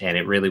ifs, and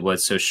it really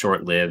was so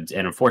short lived.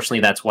 And unfortunately,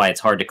 that's why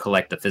it's hard to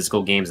collect the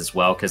physical games as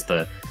well, because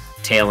the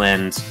tail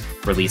end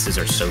releases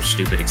are so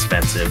stupid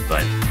expensive.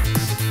 But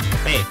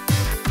hey.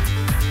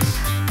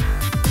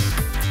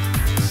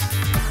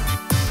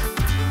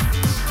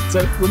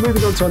 So we're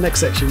moving on to our next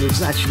section, which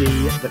is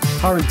actually the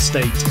current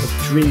state of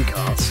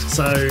Dreamcast.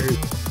 So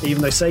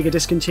even though Sega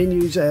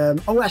discontinued,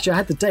 actually I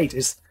had the date.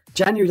 It's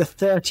January the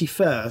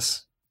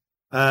 31st.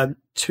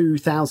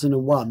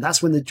 2001.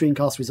 That's when the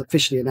Dreamcast was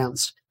officially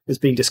announced as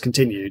being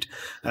discontinued.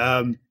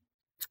 Even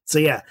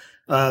though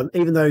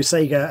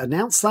Sega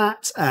announced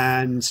that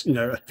and,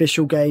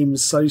 official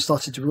games slowly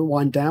started to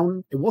wind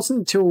down, it wasn't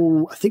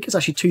until, I think it's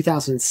actually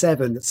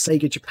 2007 that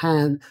Sega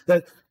Japan,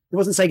 it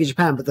wasn't Sega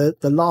Japan, but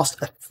the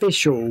last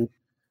official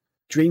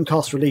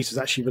Dreamcast release was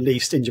actually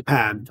released in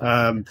Japan.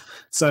 Right.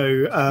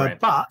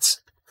 But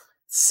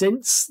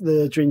since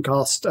the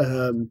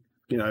Dreamcast,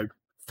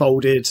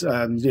 folded,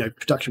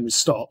 production was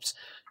stopped.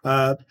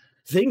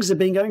 Things have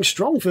been going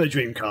strong for the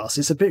Dreamcast.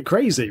 It's a bit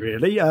crazy,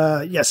 really.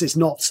 Yes, it's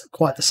not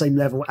quite the same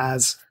level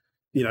as,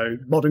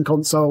 modern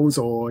consoles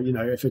or,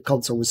 if a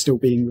console was still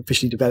being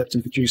officially developed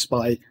and produced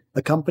by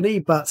a company,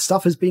 but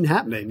stuff has been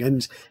happening.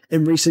 And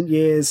in recent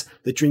years,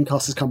 the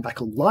Dreamcast has come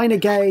back online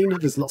again.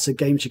 There's lots of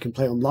games you can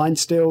play online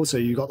still. So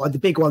you've got like the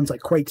big ones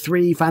like Quake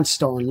 3, Phantasy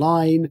Star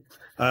Online,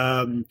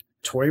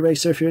 Toy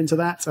Racer, if you're into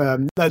that.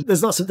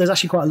 There's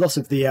actually quite a lot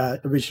of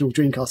the original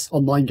Dreamcast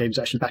online games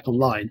actually back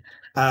online,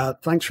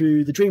 thanks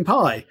to the Dream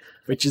Pie,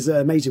 which is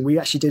amazing. We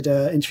actually did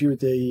an interview with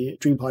the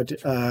Dream Pie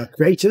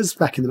creators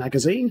back in the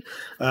magazine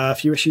a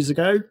few issues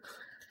ago.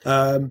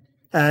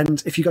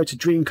 And if you go to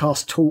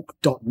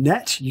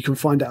dreamcasttalk.net, you can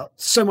find out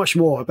so much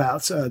more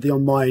about the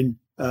online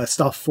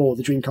stuff for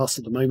the Dreamcast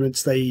at the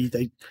moment.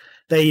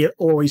 They are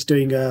always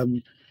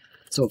doing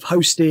sort of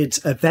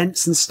hosted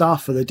events and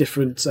stuff for the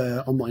different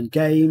online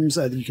games.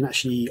 You can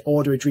actually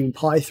order a Dream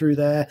Pie through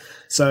there.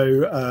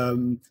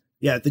 So,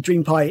 the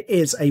Dream Pie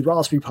is a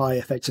Raspberry Pi,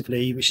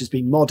 effectively, which has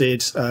been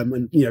modded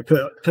and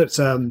put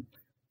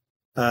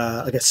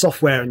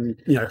software and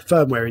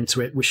firmware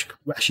into it, which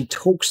actually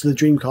talks to the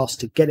Dreamcast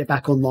to get it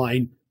back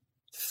online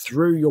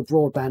through your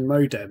broadband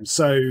modem.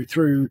 So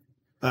through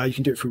you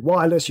can do it through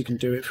wireless, you can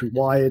do it through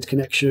wired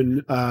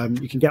connection.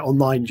 You can get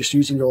online just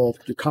using your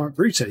current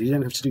router. You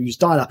don't have to use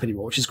dial-up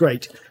anymore, which is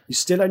great. You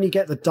still only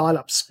get the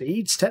dial-up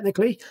speeds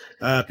technically,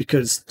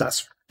 because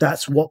that's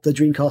what the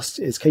Dreamcast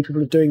is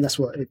capable of doing. That's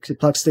what it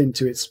plugs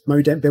into its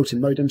modem, built-in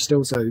modem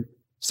still. So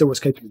still what's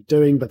capable of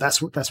doing, but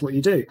that's what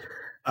you do.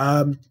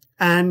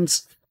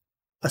 And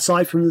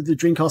aside from the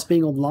Dreamcast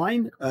being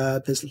online,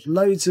 there's been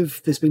loads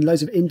of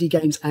indie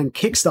games and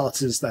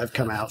Kickstarters that have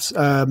come out.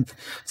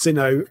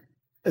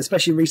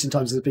 Especially in recent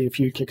times, there's been a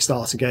few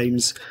Kickstarter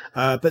games.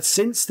 But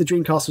since the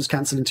Dreamcast was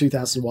cancelled in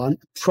 2001,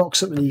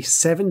 approximately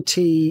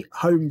 70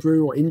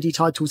 homebrew or indie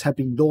titles have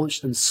been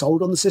launched and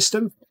sold on the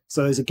system.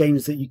 So those are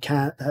games that you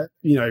can,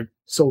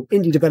 sort of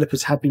indie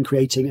developers have been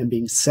creating and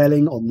been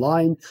selling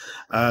online.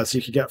 So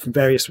you can get from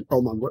various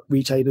online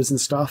retailers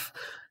and stuff.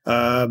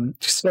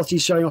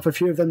 Scotty's showing off a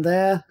few of them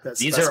there.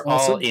 These are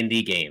awesome. All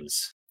indie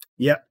games.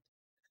 Yep.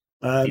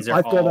 These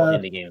are all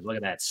indie games. Look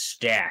at that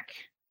stack.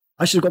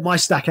 I should have got my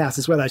stack out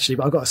as well, actually,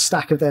 but I've got a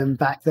stack of them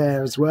back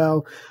there as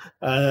well.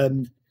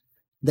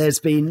 There's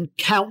been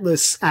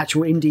countless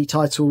actual indie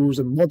titles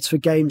and mods for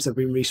games that have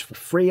been released for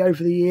free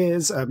over the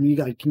years. You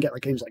guys can get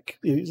like games like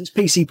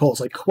PC ports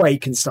like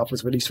Quake and stuff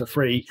was released for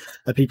free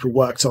that people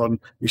worked on,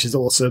 which is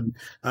awesome.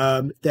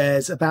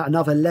 There's about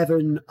another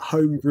 11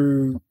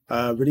 homebrew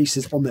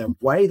releases on their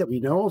way that we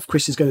know of.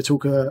 Chris is going to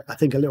talk, I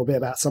think, a little bit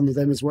about some of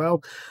them as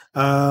well.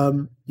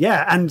 And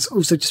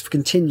also just for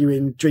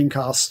continuing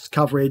Dreamcast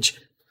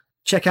coverage.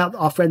 Check out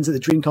our friends at the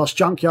Dreamcast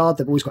Junkyard.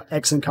 They've always got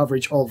excellent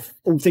coverage of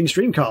all things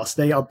Dreamcast.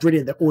 They are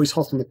brilliant. They're always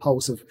hot on the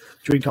pulse of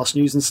Dreamcast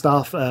news and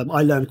stuff. I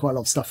learned quite a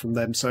lot of stuff from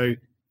them. So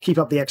keep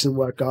up the excellent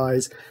work,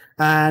 guys.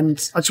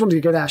 And I just wanted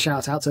to give a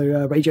shout out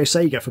to Radio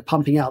Sega for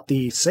pumping out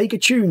the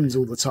Sega tunes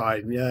all the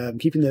time,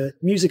 keeping the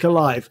music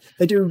alive.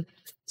 They do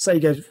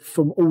Sega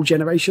from all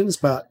generations,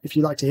 but if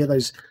you like to hear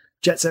those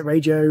Jet Set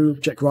Radio,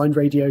 Jet Grind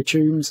Radio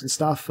tunes and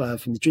stuff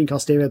from the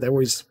Dreamcast era, they're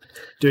always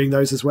doing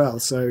those as well.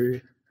 So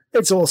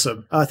it's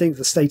awesome. I think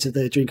the state of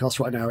the Dreamcast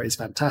right now is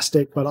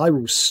fantastic, but I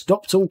will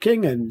stop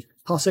talking and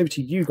pass over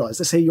to you guys.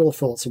 Let's hear your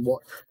thoughts on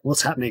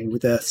what's happening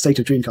with the state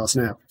of Dreamcast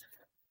now.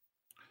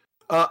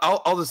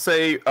 I'll just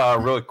say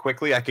really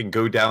quickly, I can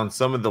go down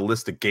some of the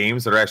list of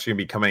games that are actually going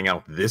to be coming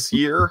out this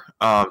year,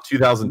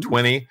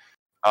 2020,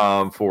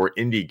 for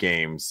indie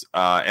games.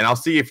 And I'll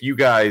see if you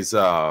guys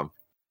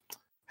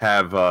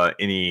have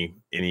any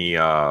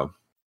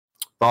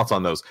thoughts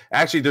on those.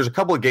 Actually, there's a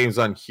couple of games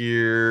on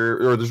here,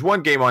 or there's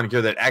one game on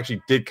here that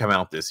actually did come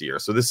out this year.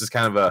 So this is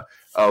kind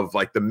of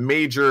like the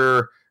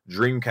major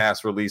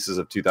Dreamcast releases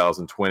of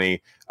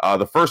 2020.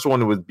 The first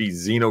one would be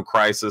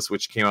Xenocrisis,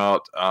 which came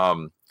out.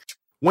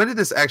 When did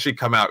this actually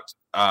come out,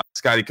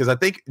 Scotty? Because I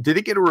think, did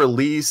it get a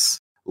release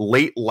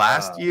late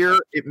last year?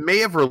 It may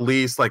have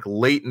released like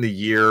late in the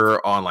year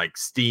on like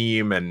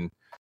Steam and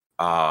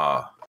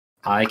I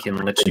can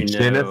let you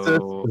Genesis.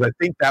 know. I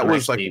think that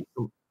was like.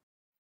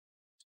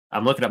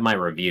 I'm looking up my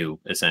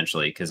review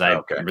essentially because I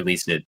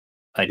released it.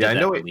 I did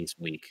that release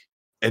week.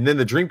 And then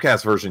the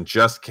Dreamcast version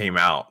just came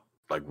out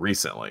like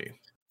recently.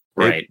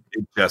 Right.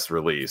 It just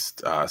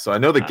released. So I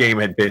know the game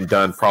had been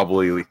done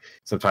probably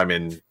sometime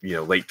in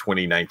late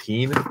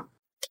 2019,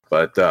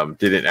 but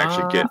didn't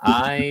actually get.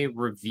 I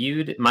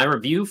reviewed my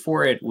review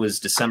for it was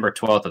December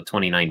 12th of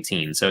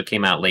 2019, so it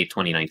came out late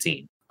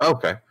 2019.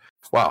 Okay.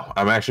 Wow,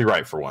 I'm actually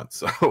right for once.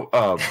 So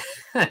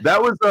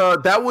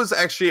that was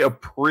actually a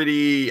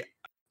pretty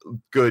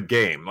good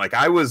game. Like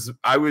I was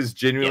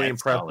genuinely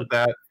impressed solid with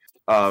that.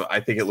 I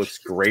think it looks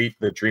great.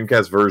 The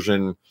Dreamcast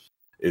version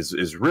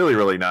is really,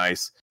 really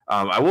nice.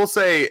 I will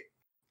say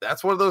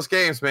that's one of those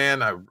games,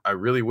 man. I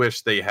really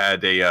wish they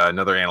had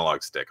another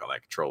analog stick on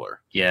that controller.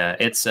 Yeah,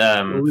 it's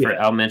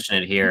I'll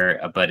mention it here,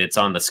 but it's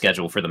on the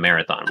schedule for the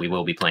marathon. We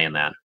will be playing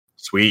that.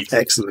 Sweet,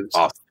 excellent,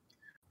 awesome.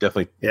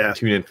 Definitely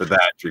tune in for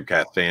that,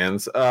 Dreamcast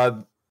fans.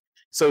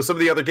 So some of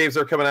the other games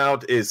that are coming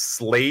out is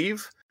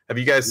Slave. Have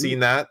you guys seen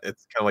that?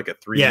 It's kind of like a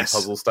 3D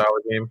puzzle style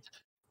game.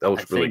 That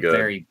looks really good.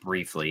 Very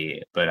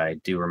briefly, but I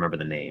do remember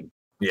the name.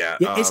 Yeah.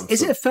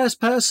 Is it a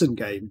first-person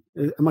game?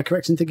 Am I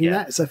correct in thinking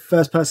that? It's a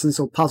first-person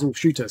sort of puzzle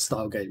shooter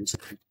style game. Is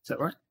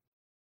that right?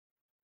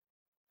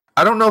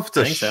 I don't know if it's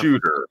a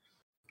shooter.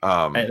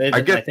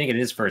 I think it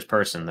is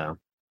first-person, though.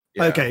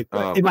 Yeah. Okay.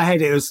 In my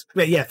head, it was...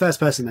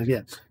 first-person then.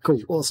 Yeah.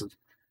 Cool. Awesome.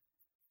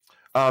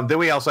 Then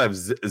we also have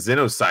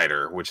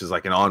Xenocider, which is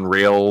like an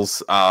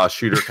on-rails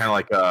shooter, kind of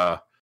like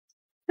a...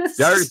 I'm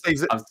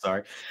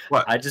sorry.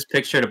 What? I just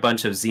pictured a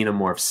bunch of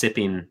xenomorphs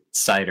sipping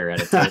cider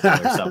at a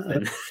table or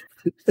something.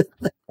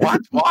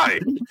 What? Why?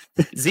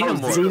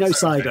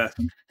 Xenocider.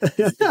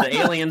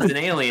 The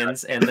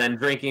aliens and then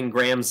drinking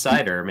Graham's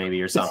cider,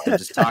 maybe, or something.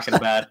 Just talking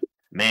about,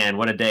 man,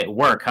 what a day at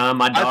work, huh?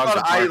 My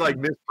dogs. I thought I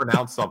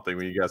mispronounced something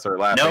when you guys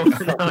started laughing.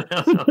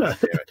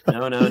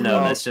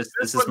 No. This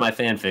is my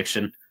fan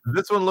fiction.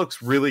 This one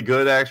looks really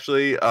good,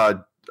 actually.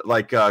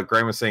 Like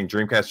Graham was saying,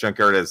 Dreamcast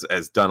Junkyard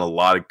has done a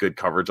lot of good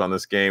coverage on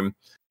this game.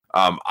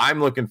 I'm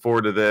looking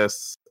forward to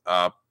this.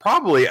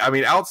 Probably, I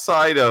mean,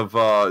 outside of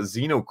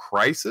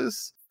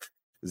Xenocrisis,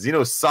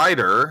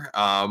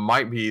 Xenocider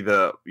might be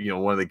the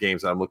one of the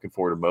games that I'm looking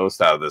forward to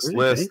most out of this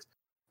list.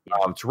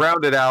 To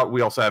round it out,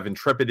 we also have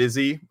Intrepid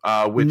Izzy,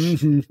 which we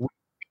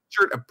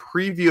featured a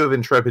preview of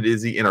Intrepid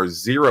Izzy in our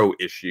 0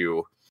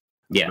 issue.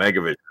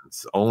 Megavisions.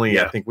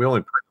 I think we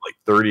only printed like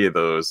 30 of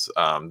those.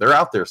 They're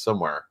out there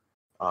somewhere.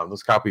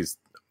 Those copies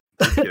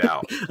get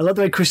out. I love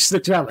the way Chris just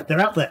looked around. Like they're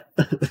out there.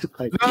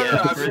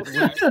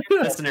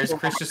 Listeners,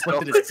 Chris just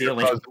looked at his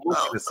ceiling. I was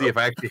looking to see if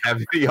I actually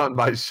have any on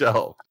my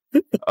shelf.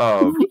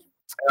 I was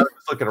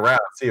looking around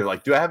to see,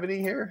 like, do I have any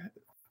here?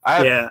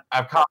 I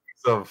have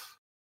copies of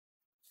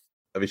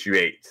issue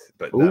 8.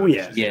 But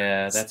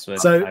that's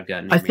what I've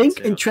gotten. I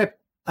think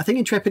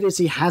Intrepid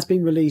Izzy has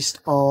been released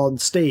on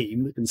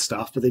Steam and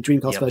stuff, but the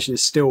Dreamcast version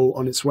is still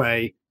on its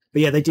way.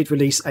 But they did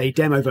release a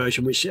demo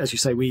version, which, as you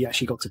say, we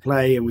actually got to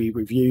play and we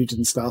reviewed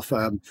and stuff.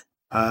 I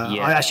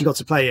actually got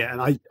to play it,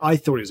 and I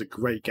thought it was a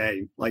great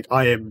game. Like,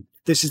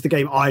 this is the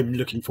game I'm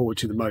looking forward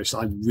to the most.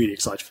 I'm really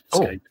excited for this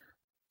game.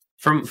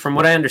 From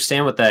what I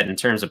understand with that in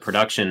terms of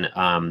production,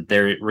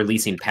 they're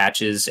releasing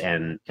patches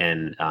and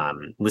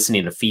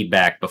listening to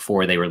feedback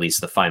before they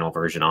release the final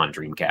version on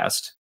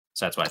Dreamcast.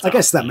 So that's why I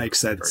guess that makes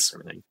sense.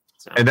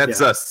 So, And that's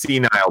a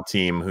Senile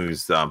team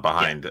who's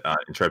behind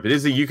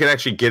Intrepid. You can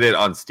actually get it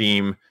on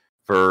Steam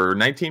for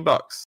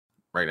 $19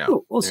 right now.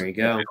 Oh, awesome. there you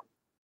go.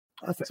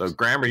 Perfect. So,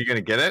 Graham, are you going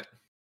to get it?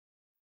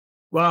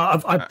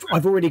 Well,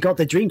 I've already got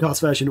the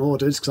Dreamcast version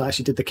ordered because I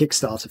actually did the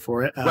Kickstarter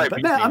for it. Right,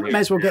 but I may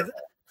as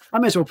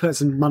well put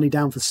some money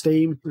down for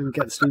Steam and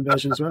get the Steam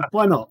version as well.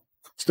 Why not?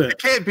 Let's do It it.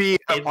 can't be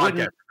a It podcast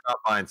wouldn't- without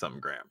buying something,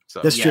 Graham.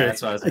 So That's true.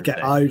 That's what I was Okay,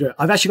 gonna say.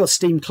 I've actually got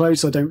Steam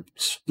closed, so I don't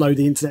slow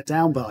the internet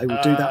down. But I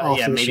will do that after.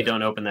 Yeah, the maybe show.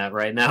 don't open that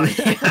right now.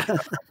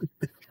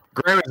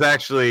 Graham is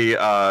actually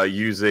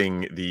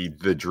using the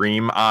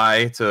Dream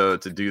Eye to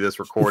do this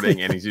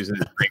recording, and he's using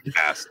his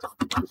Dreamcast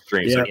to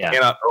stream. So he Yeah.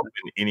 cannot open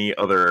any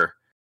other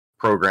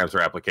programs or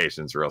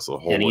applications, or else the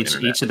whole And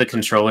internet. each of the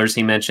controllers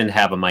he mentioned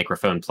have a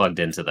microphone plugged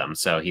into them,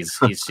 so he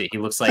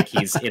looks like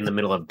he's in the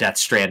middle of Death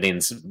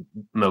Stranding's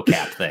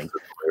mocap thing.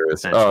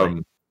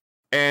 essentially.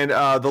 And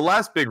the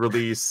last big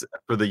release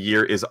for the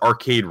year is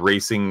Arcade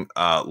Racing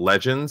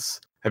Legends.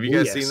 Have you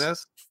Oh, guys yes. seen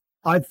this?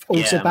 I've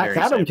also I'm backed very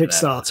that on excited for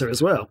Kickstarter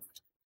as well.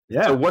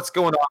 Yeah. So what's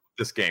going on with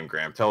this game,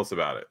 Graham? Tell us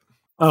about it.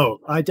 Oh,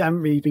 I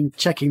haven't really been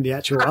checking the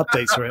actual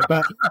updates for it,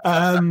 but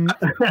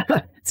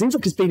it seems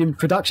like it's been in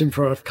production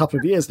for a couple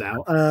of years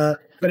now.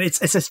 But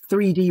it's a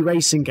 3D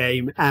racing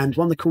game, and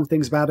one of the cool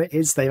things about it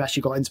is they've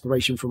actually got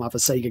inspiration from other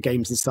Sega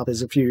games and stuff.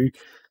 There's a few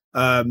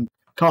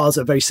cars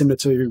that are very similar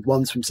to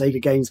ones from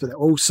Sega games, but they're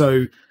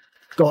also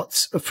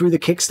got, through the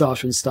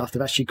Kickstarter and stuff,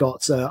 they've actually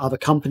got other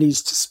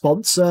companies to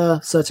sponsor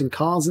certain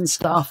cars and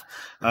stuff.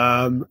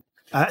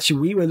 Actually,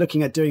 we were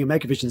looking at doing a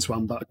Megavisions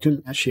one, but I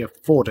couldn't actually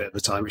afford it at the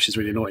time, which is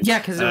really annoying. Yeah,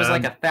 because it was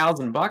like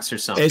 $1,000 or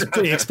something. It's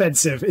pretty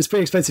expensive. It's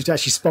pretty expensive to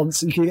actually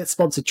sponsor. You can get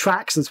sponsored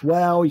tracks as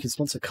well. You can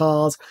sponsor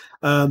cars.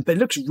 But it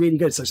looks really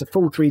good. So it's a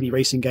full 3D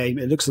racing game.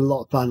 It looks a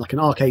lot of fun, like an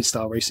arcade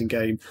style racing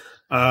game.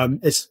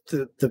 It's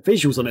the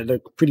visuals on it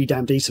look pretty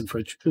damn decent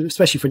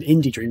especially for an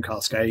indie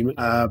Dreamcast game.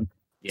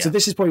 So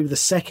this is probably the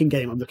second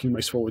game I'm looking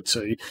most forward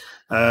to.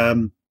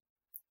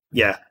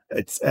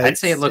 I'd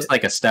say it looks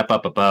like a step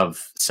up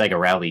above Sega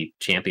Rally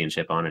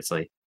Championship,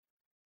 honestly.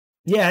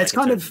 Yeah, Like it's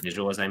kind in of terms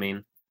visuals, I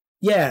mean.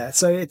 Yeah,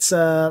 so it's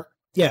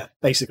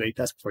basically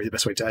that's probably the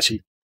best way to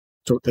actually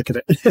look at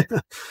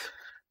it.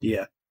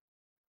 Yeah.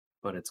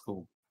 But it's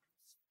cool.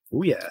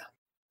 Oh yeah.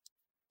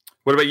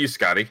 What about you,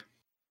 Scotty?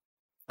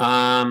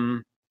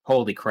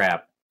 Holy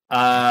crap.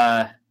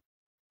 I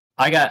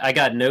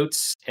got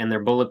notes and they're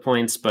bullet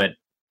points, but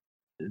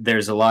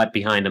there's a lot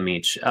behind them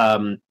each.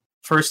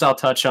 First, I'll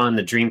touch on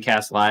the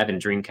Dreamcast Live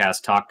and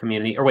Dreamcast Talk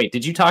community. Or wait,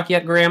 did you talk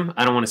yet, Graham?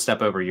 I don't want to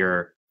step over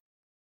your...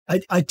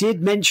 I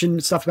did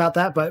mention stuff about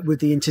that, but with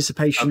the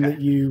anticipation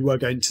that you were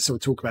going to sort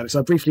of talk about it. So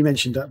I briefly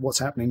mentioned what's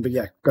happening, but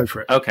yeah, go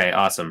for it. Okay,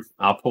 awesome.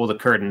 I'll pull the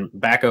curtain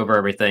back over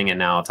everything, and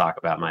now I'll talk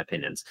about my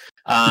opinions.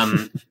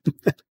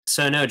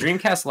 So no,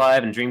 Dreamcast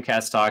Live and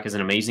Dreamcast Talk is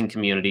an amazing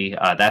community.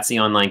 That's the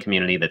online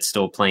community that's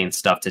still playing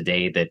stuff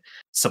today that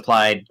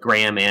supplied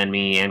Graham and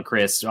me and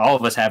Chris. All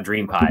of us have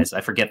Dream Pies. I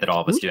forget that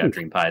all of us do have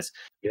Dream Pies.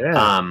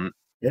 Yeah.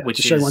 Which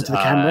to show is, one to the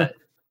camera.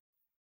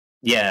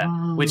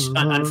 Yeah, which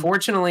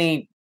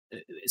unfortunately...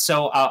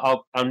 So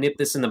I'll nip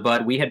this in the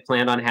bud. We had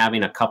planned on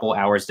having a couple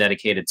hours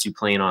dedicated to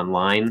playing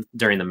online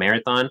during the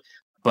marathon,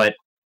 but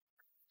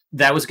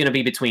that was going to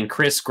be between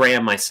Chris,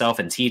 Graham, myself,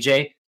 and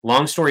TJ.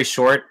 Long story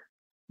short,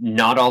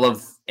 not all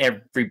of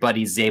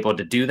everybody's able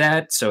to do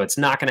that, so it's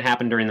not going to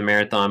happen during the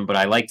marathon, but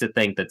I like to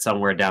think that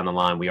somewhere down the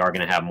line we are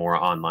going to have more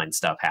online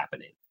stuff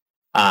happening.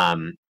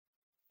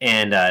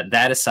 And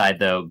that aside,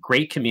 though,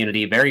 great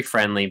community, very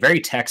friendly, very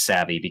tech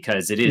savvy,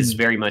 because it is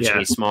very much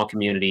a small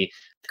community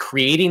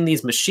creating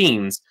these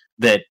machines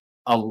that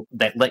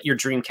let your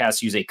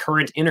Dreamcast use a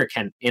current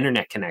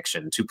internet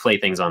connection to play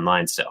things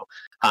online still.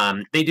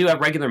 They do have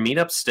regular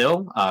meetups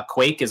still.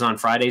 Quake is on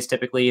Fridays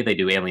typically. They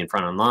do Alien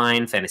Front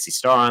Online, Phantasy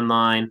Star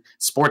Online.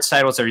 Sports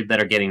titles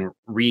that are getting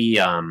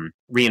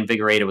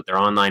reinvigorated with their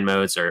online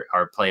modes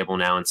are playable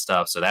now and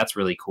stuff. So that's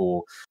really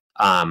cool.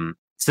 So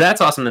that's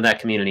awesome that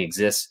community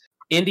exists.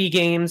 Indie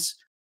games,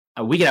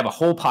 we could have a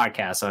whole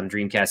podcast on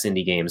Dreamcast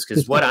indie games,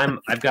 because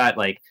I've got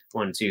like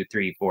 1, 2,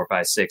 3, 4,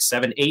 5, 6,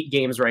 7, 8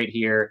 games right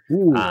here.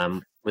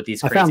 With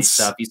these crazy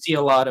stuff. You see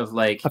a lot of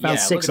like... I found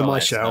 6 on my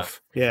shelf.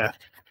 Stuff. Yeah.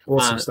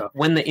 Awesome stuff.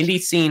 When the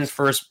indie scene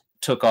first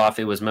took off,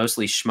 it was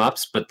mostly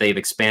shmups, but they've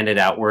expanded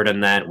outward on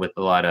that with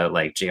a lot of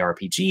like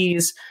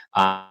JRPGs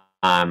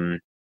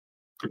and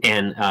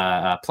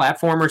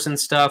platformers and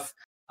stuff.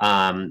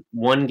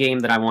 One game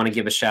that I want to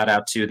give a shout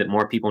out to that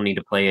more people need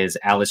to play is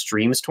Alice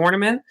Dreams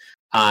Tournament.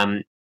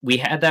 We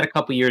had that a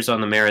couple years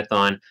on the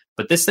marathon,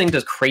 but this thing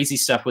does crazy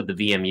stuff with the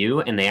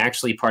VMU, and they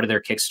actually, part of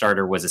their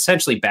Kickstarter was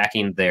essentially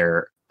backing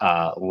their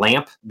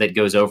lamp that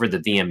goes over the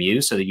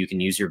VMU so that you can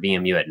use your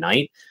VMU at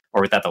night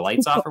or without the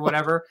lights off or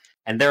whatever.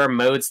 And there are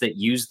modes that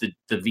use the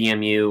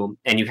VMU,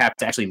 and you have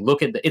to actually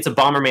look at it's a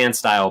Bomberman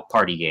style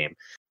party game.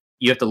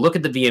 you have to look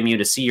at the VMU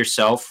to see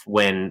yourself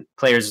when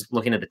players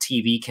looking at the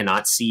TV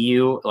cannot see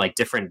you, like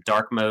different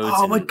dark modes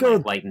Oh my and God.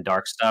 like light and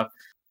dark stuff.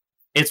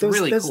 It's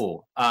really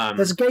cool.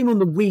 There's a game on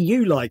the Wii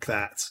U like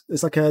that.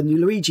 It's like a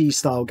Luigi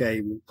style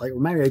game, like a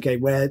Mario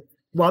game, where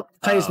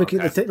players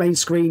looking at the main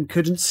screen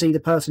couldn't see the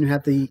person who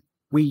had the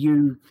Wii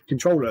U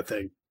controller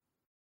thing.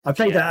 I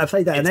played that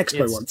in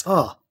Expo once.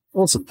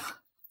 Awesome.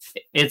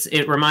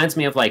 It reminds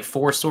me of like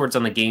Four Swords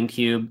on the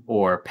GameCube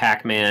or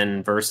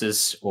Pac-Man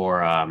Versus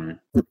or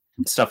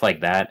stuff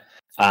like that.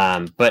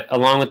 But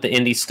along with the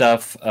indie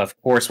stuff,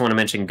 of course, want to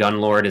mention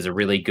Gunlord is a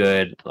really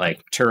good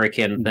like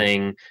Turrican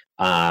thing.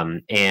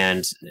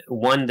 And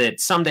one that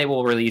someday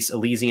will release,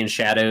 Elysian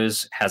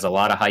Shadows, has a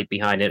lot of hype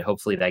behind it.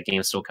 Hopefully that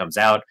game still comes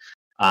out.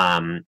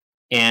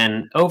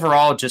 And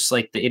overall, just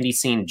like the indie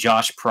scene,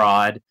 Josh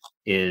Prod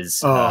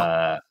is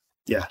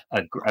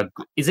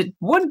is it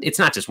one? It's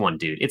not just one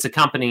dude. It's a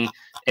company.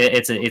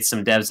 It's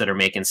some devs that are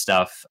making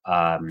stuff.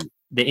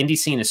 The indie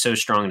scene is so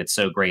strong and it's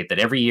so great that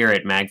every year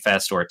at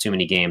MagFest or at Too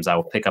Many Games, I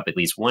will pick up at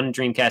least one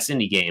Dreamcast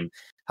indie game,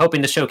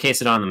 hoping to showcase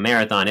it on the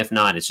marathon. If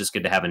not, it's just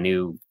good to have a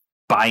new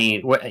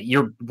buying.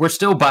 We're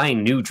still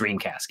buying new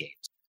Dreamcast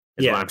games.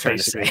 Is what I'm trying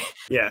to say.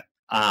 Yeah.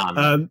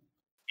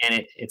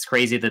 And it's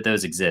crazy that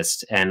those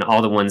exist, and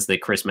all the ones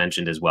that Chris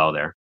mentioned as well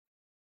there.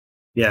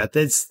 Yeah,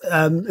 there's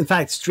in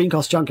fact,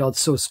 Dreamcast Junkyard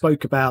sort of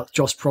spoke about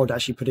Josh Prod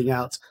actually putting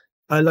out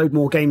a load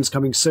more games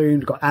coming soon.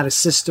 We've got Alice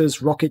Sisters,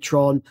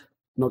 Rocketron, I'm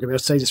not going to be able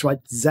to say this right,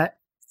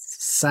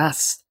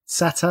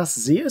 Satas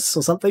Zeus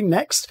or something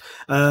next.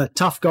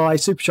 Tough Guy,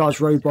 Supercharged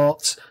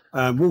Robot,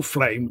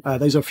 Wolfflame.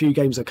 Those are a few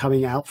games that are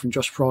coming out from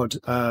Josh Prod.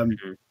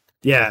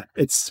 Yeah,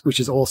 which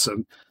is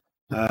awesome.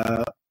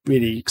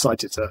 Really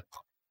excited to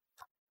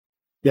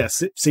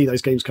see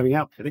those games coming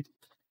out, really.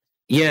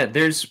 Yeah,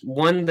 there's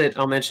one that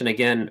I'll mention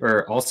again,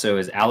 or also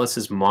is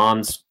Alice's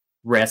Mom's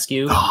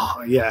Rescue.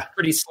 Oh, yeah.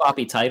 Pretty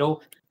sloppy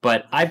title,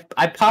 but I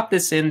popped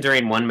this in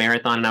during one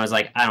marathon, and I was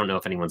like, I don't know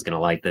if anyone's going to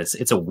like this.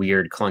 It's a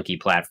weird,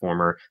 clunky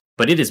platformer,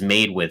 but it is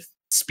made with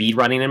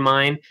speedrunning in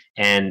mind,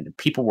 and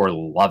people were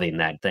loving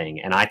that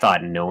thing, and I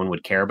thought no one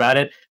would care about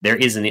it. There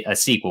is a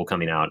sequel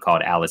coming out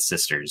called Alice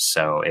Sisters,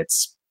 so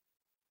it's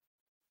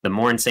the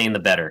more insane, the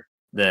better.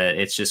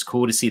 It's just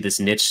cool to see this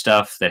niche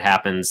stuff that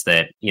happens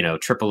that,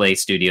 AAA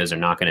studios are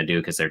not going to do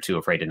because they're too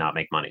afraid to not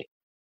make money.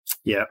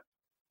 Yeah.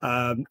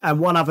 And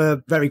one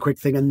other very quick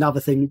thing,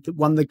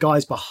 one of the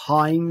guys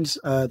behind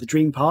the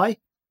Dream Pie,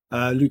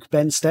 Luke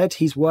Benstead,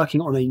 he's working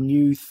on a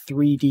new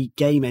 3D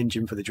game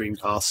engine for the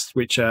Dreamcast,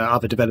 which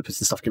other developers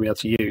and stuff can be able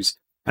to use.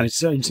 And it's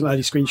showing some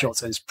early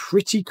screenshots, and it's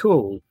pretty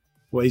cool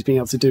what he's being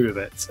able to do with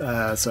it.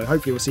 So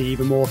hopefully we'll see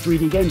even more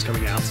 3D games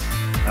coming out.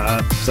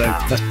 So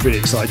that's pretty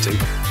exciting.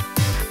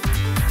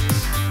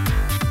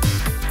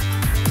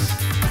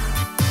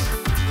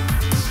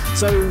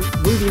 So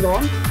moving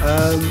on,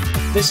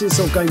 this is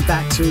sort of going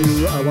back to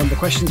one of the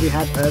questions we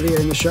had earlier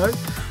in the show.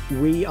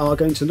 We are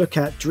going to look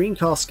at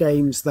Dreamcast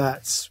games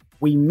that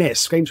we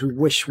missed, games we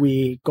wish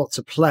we got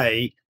to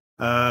play,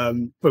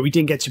 but we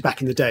didn't get to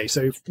back in the day.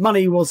 So if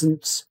money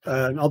wasn't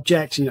an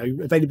object,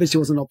 availability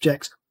wasn't an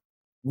object,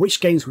 which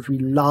games would we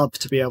love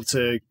to be able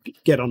to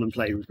get on and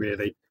play with,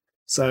 really?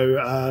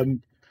 So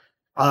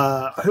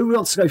who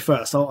wants to go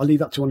first? I'll leave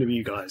that to one of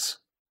you guys.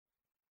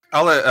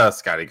 I'll let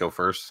Scotty go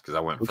first because I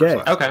went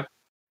first. Okay.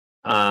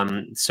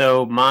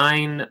 So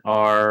mine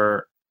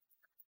are.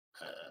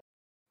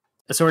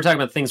 So we're talking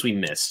about things we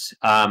missed.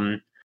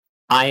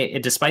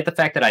 Despite the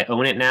fact that I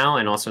own it now,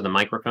 and also the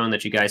microphone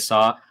that you guys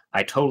saw,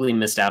 I totally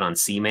missed out on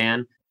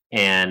Seaman,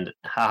 and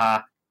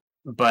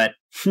but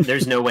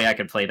there's no way I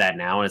could play that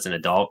now as an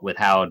adult with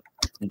how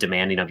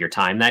demanding of your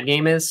time that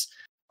game is.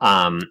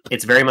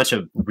 It's very much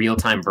a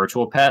real-time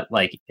virtual pet.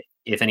 Like,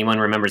 if anyone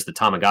remembers the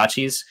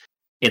Tamagotchis,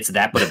 it's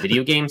that, but a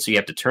video game. So you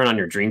have to turn on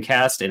your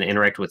Dreamcast and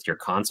interact with your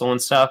console and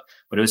stuff.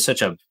 But it was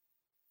such a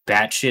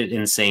batshit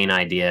insane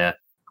idea.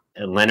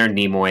 Leonard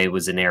Nimoy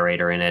was the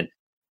narrator in it.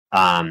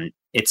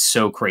 It's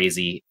so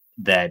crazy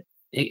that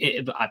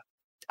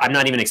I'm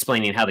not even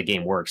explaining how the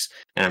game works,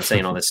 and I'm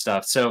saying all this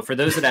stuff. So for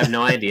those that have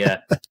no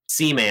idea,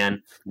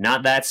 Seaman,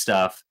 not that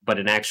stuff, but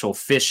an actual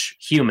fish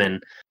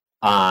human.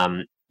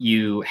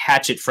 You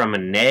hatch it from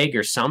an egg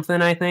or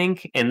something, I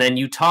think, and then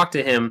you talk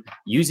to him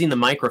using the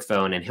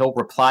microphone, and he'll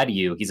reply to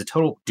you. He's a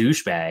total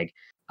douchebag,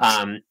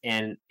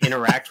 and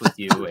interact with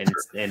you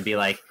and be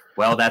like,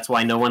 "Well, that's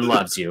why no one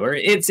loves you," or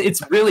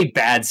it's really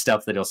bad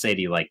stuff that he'll say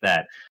to you like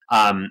that.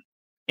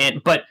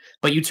 But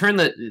you turn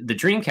the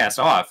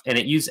Dreamcast off, and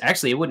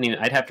it wouldn't even.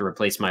 I'd have to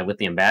replace my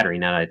lithium battery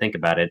now that I think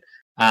about it.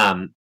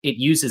 It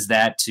uses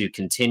that to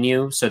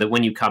continue, so that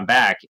when you come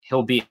back,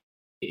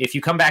 if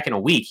you come back in a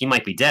week, he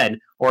might be dead,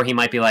 or he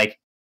might be like,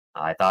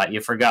 "I thought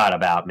you forgot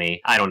about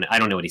me." I don't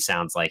know what he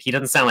sounds like. He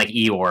doesn't sound like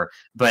Eeyore,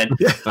 but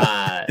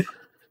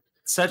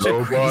such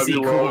a crazy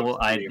cool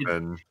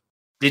idea.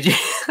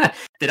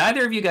 Did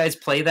either of you guys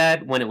play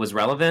that when it was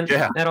relevant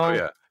at all? Oh,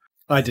 yeah.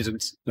 I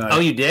didn't. No. Oh,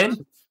 you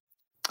did?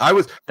 I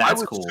was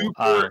cool.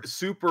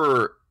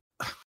 Super.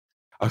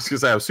 I was gonna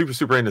say I was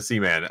super into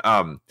Seaman.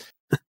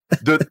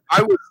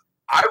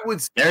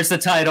 There's the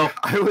title.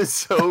 I was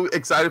so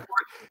excited for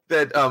it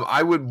that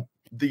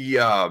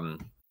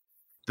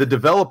the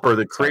developer,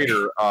 the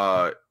creator,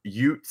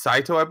 Ute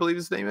Saito, I believe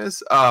his name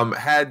is,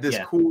 had this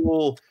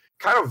cool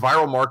kind of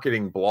viral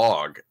marketing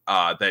blog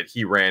that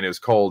he ran. It was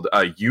called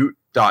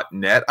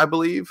Ute.net, I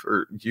believe,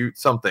 or Ute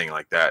something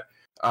like that.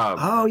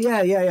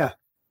 Yeah.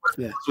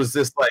 This was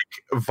this like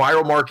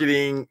viral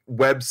marketing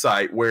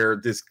website where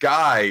this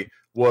guy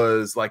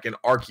was like an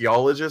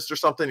archaeologist or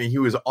something, and he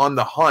was on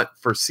the hunt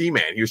for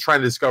Seaman. He was trying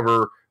to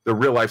discover the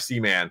real life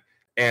Seaman,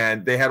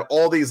 and they had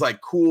all these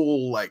like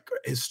cool like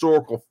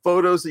historical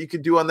photos that you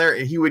could do on there,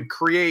 and he would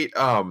create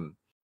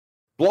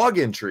blog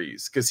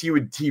entries because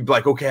he'd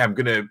like, okay, I'm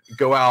gonna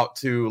go out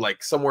to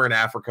like somewhere in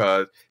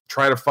Africa,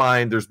 try to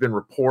find, there's been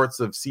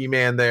reports of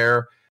Seaman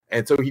there,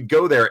 and so he'd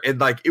go there,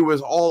 and like it was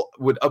all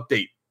would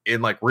update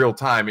in like real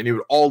time, and it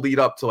would all lead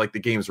up to like the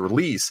game's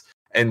release.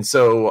 And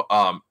so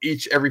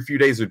every few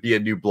days would be a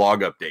new blog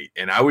update.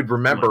 And I would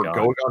remember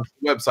going onto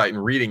the website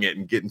and reading it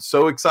and getting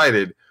so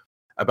excited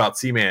about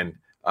Seaman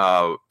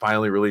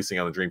finally releasing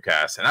on the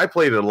Dreamcast. And I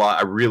played it a lot.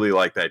 I really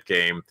like that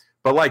game.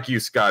 But like you,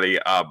 Scotty,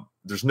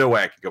 there's no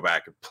way I could go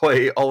back and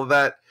play all of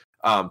that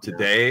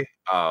today.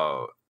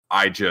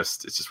 It's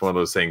just one of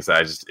those things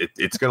that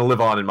it's going to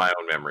live on in my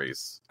own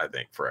memories, I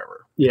think,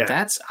 forever.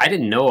 Yeah. I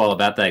didn't know all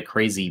about that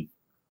crazy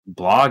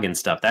blog and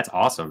stuff. That's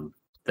awesome.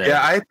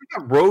 Yeah, I think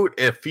I wrote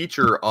a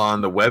feature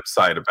on the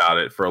website about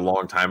it for a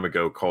long time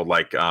ago called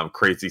like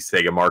Crazy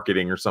Sega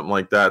Marketing or something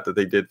like that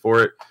they did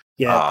for it.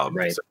 Yeah,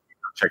 right. So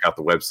check out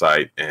the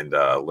website and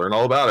learn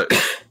all about it.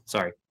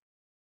 Sorry.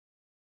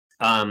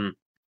 And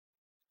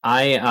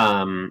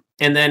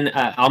then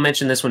I'll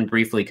mention this one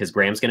briefly because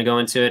Graham's going to go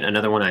into it.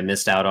 Another one I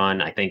missed out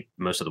on, I think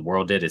most of the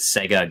world did, is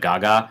Sega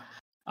Gaga.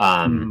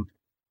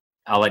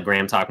 I'll let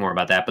Graham talk more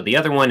about that. But the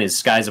other one is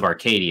Skies of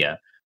Arcadia.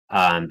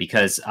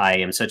 Because I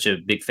am such a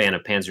big fan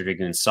of Panzer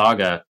Dragoon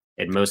Saga,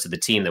 and most of the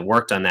team that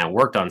worked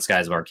on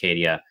Skies of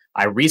Arcadia.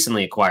 I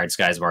recently acquired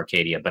Skies of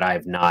Arcadia, but I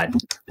have not.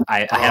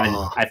 I haven't.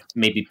 I've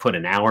maybe put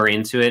an hour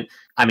into it.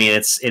 I mean,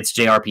 it's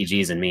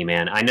JRPGs and me,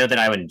 man. I know that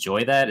I would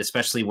enjoy that,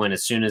 especially when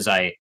as soon as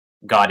I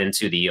got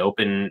into the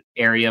open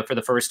area for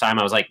the first time,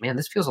 I was like, man,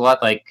 this feels a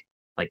lot like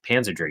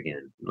Panzer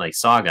Dragoon, like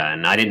Saga,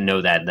 and I didn't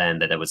know that then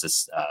that there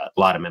was a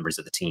lot of members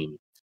of the team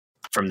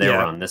from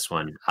there on this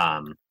one.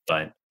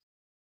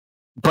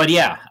 But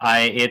yeah,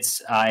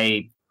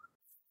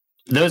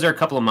 those are a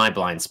couple of my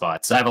blind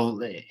spots. I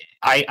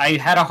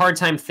had a hard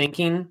time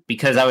thinking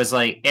because I was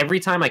like, every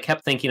time I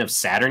kept thinking of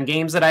Saturn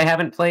games that I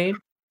haven't played,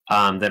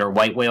 that are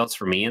white whales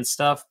for me and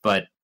stuff.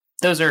 But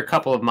those are a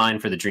couple of mine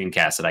for the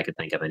Dreamcast that I could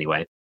think of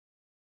anyway.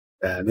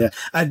 Yeah,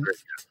 and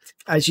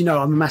as you know,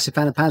 I'm a massive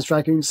fan of Panzer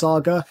Dragoon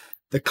Saga.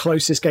 The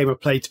closest game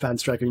I've played to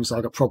Panzer Dragoon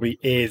Saga probably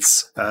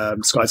is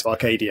Skies of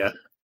Arcadia.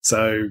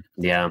 So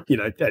yeah, you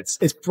know, it's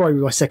probably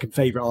my second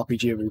favorite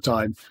RPG of all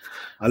time.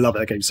 I love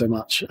that game so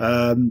much.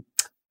 But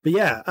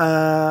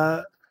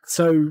yeah,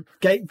 so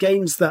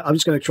games that I'm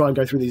just going to try and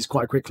go through these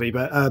quite quickly.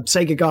 But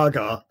Sega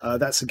Gaga,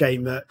 that's a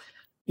game that,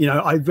 you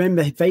know, I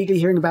remember vaguely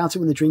hearing about it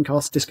when the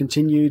Dreamcast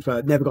discontinued,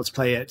 but never got to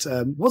play it.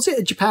 Was it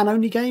a Japan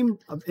only game?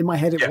 In my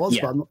head, it was.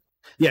 Yeah. But I'm not,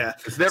 yeah,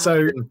 it's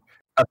never been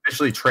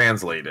officially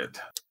translated.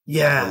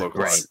 Yeah,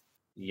 right.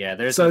 Yeah,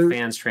 there's a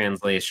fans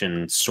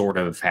translation sort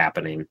of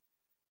happening.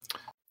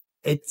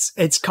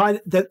 It's kind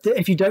of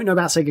if you don't know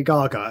about Sega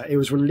Gaga, it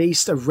was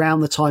released around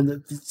the time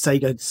that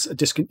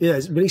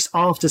Sega released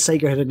after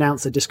Sega had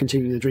announced they're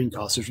discontinuing the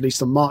Dreamcast. It was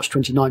released on March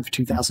 29th,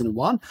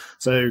 2001,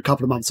 so a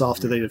couple of months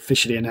after they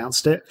officially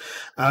announced it.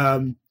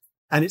 And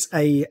it's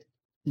a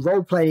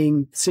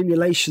role-playing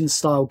simulation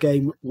style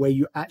game where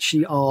you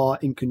actually are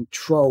in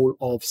control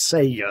of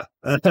Sega,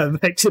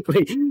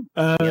 effectively,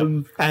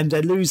 and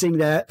they're losing.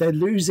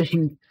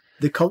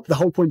 The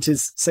whole point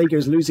is Sega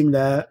is losing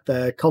their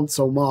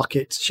console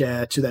market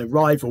share to their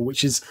rival,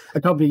 which is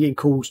a company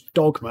called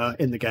Dogma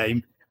in the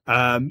game.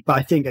 But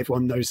I think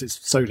everyone knows it's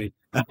Sony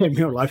in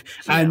real life.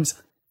 Yeah. And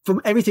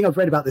from everything I've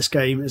read about this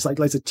game, it's like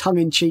loads of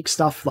tongue-in-cheek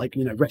stuff, like,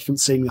 you know,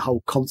 referencing the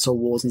whole console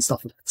wars and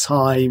stuff at the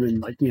time,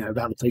 and like, you know,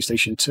 about the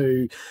PlayStation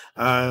 2.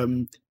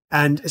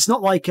 And it's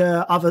not like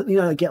other, you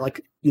know, get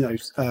like, you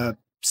know,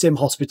 Sim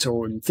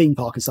Hospital and Theme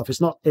Park and stuff.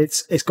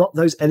 It's got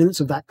those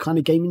elements of that kind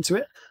of game into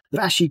it. They've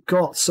actually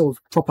got sort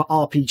of proper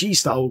RPG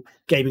style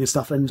gaming and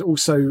stuff, and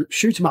also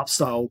shoot 'em up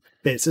style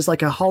bits. There's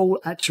like a whole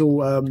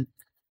actual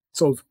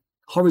sort of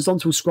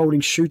horizontal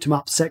scrolling shoot 'em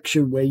up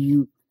section where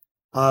you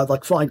are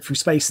like flying through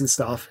space and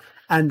stuff.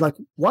 And like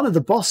one of the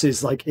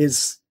bosses like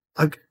is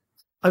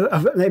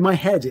in my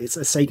head it's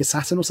a Sega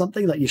Saturn or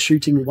something. Like you're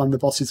shooting one of the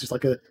bosses with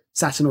like a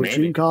Saturn or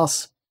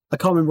Dreamcast. I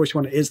can't remember which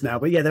one it is now,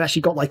 but yeah, they've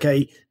actually got like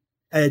a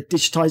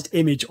digitized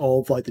image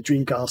of like the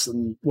Dreamcast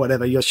and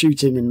whatever you're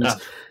shooting and.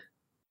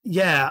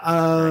 Yeah,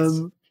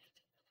 nice.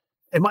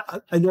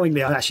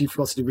 Annoyingly, I actually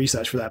forgot to do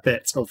research for that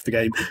bit of the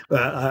game.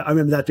 But I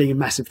remember that being a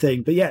massive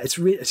thing. But yeah, it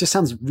just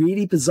sounds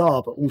really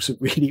bizarre, but also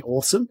really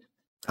awesome.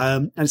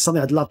 And it's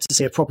something I'd love to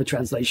see a proper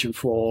translation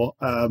for.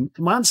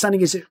 My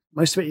understanding is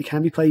most of it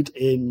can be played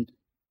in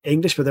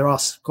English, but there are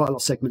quite a lot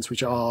of segments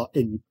which are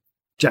in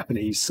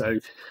Japanese. So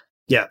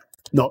yeah,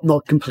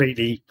 not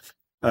completely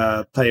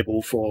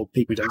playable for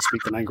people who don't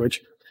speak the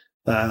language.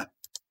 So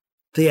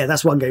yeah,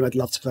 that's one game I'd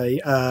love to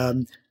play.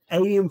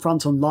 Alien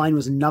Front Online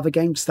was another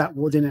game that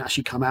didn't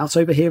actually come out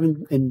over here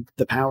in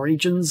the PAL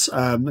regions,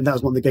 and that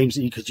was one of the games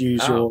that you could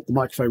use the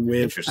microphone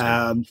with.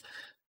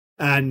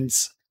 And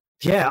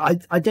yeah,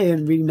 I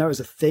didn't really know it was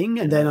a thing,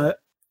 and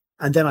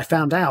then I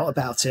found out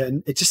about it,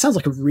 and it just sounds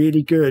like a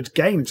really good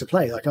game to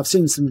play. Like I've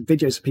seen some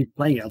videos of people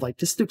playing it. I'm like,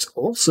 this looks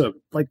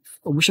awesome. Like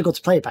I wish I got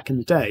to play it back in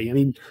the day. I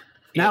mean,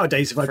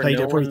 nowadays if I played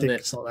it, I probably think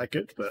it's not that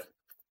good. But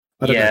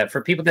I don't know.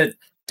 For people that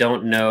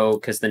don't know,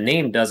 because the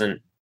name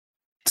doesn't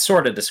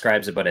sort of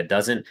describes it, but it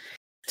doesn't.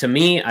 To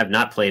me, I've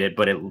not played it,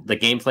 but the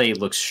gameplay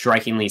looks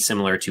strikingly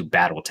similar to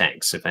Battle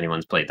Tanks. If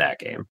anyone's played that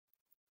game,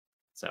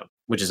 so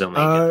which is only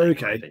a good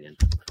thing, in my opinion.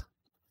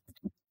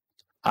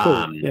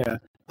 Cool.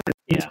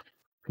 Yeah.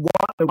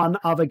 One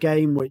other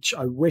game which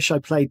I wish I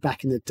played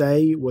back in the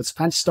day was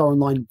Phantasy Star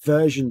Online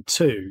version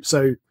 2.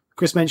 So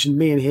Chris mentioned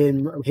me and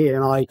him here,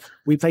 and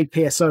we played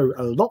PSO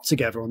a lot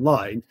together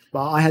online,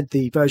 but I had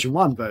the version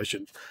 1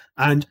 version.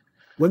 And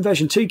when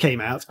version 2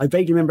 came out, I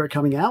vaguely remember it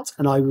coming out,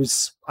 and I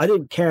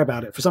didn't care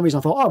about it. For some reason,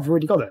 I thought, I've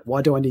already got it.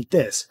 Why do I need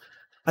this?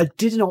 I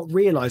did not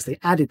realize they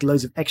added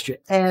loads of extra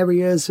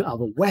areas,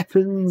 other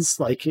weapons,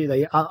 like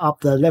they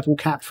upped the level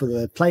cap for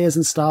the players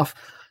and stuff.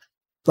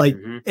 Like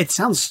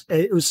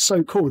it was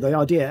so cool, the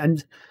idea.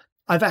 And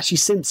I've actually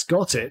since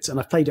got it and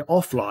I've played it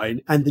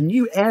offline, and the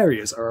new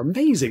areas are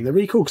amazing. They're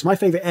really cool because my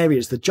favorite area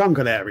is the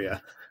jungle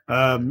area,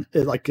 the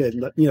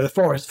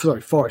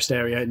forest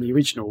area in the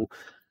original.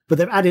 But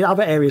they've added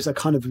other areas that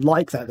are kind of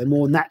like that. They're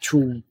more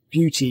natural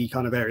beauty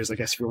kind of areas, I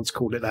guess, if you want to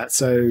call it that.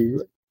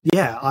 So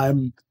yeah, I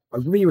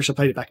really wish I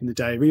played it back in the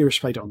day. I really wish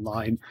I played it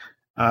online.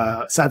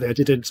 Sadly, I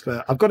didn't,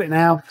 but I've got it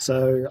now.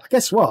 So I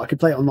guess I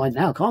could play it online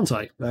now, can't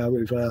I?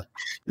 With the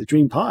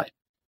Dream Pie.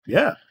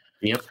 Yeah.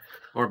 Yep.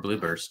 Or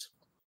Blueburst.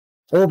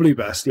 Or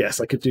Blueburst. Yes,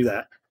 I could do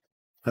that.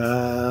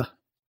 But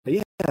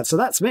yeah, so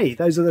that's me.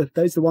 Those are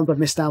the ones I've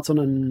missed out on,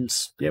 and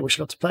yeah, wish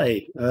I got to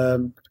play.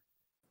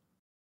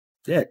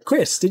 Yeah,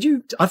 Chris,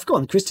 I've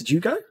forgotten. Chris, did you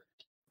go?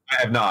 I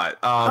have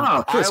not.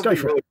 Chris, go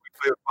for it.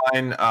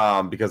 Fine,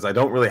 because I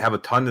don't really have a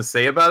ton to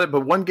say about it.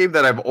 But one game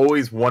that I've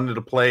always wanted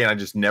to play and I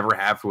just never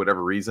have for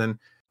whatever reason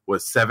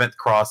was Seventh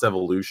Cross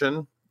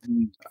Evolution.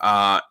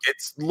 It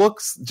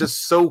looks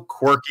just so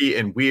quirky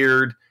and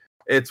weird.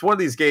 It's one of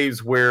these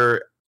games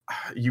where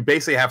you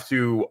basically have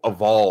to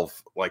evolve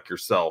like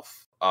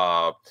yourself.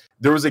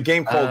 There was a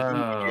game called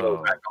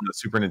Yu-Gi-Oh! Back on the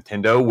Super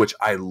Nintendo, which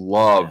I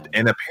loved,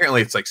 and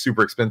apparently it's like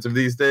super expensive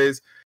these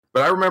days.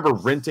 But I remember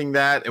renting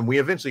that, and we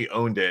eventually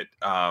owned it.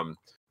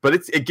 But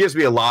it gives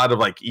me a lot of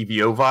like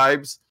EVO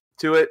vibes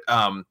to it.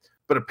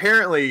 But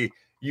apparently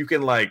you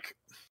can I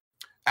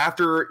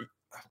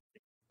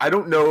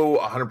don't know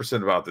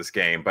 100% about this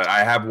game, but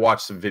I have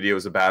watched some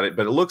videos about it.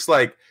 But it looks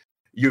like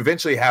you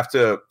eventually have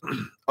to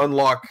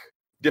unlock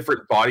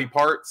different body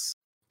parts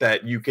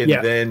that you can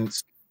then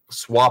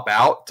swap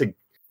out to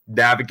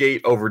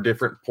navigate over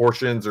different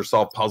portions or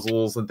solve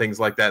puzzles and things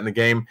like that in the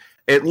game.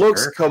 It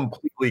looks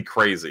completely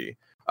crazy.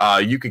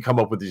 You can come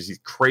up with these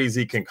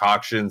crazy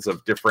concoctions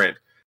of different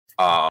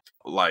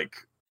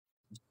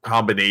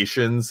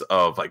combinations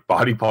of like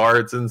body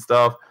parts and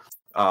stuff.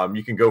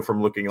 You can go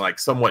from looking like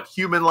somewhat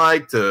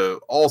human-like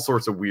to all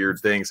sorts of weird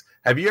things.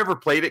 Have you ever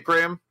played it,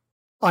 Graham?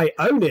 I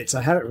own it.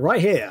 I have it right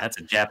here. That's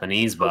a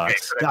Japanese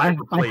box. Okay,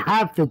 I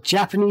have the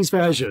Japanese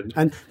version.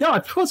 And no,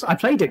 of course, I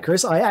played it,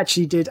 Chris. I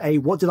actually did a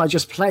What Did I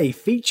Just Play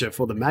feature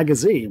for the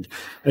magazine,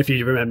 if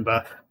you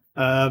remember.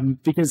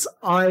 Because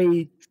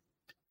Oh,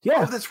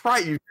 that's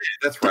right. You did.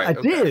 That's right. I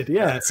did,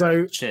 yeah.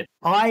 So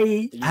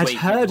I had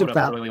heard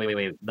about...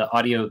 Wait. The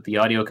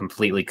audio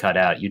completely cut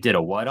out. You did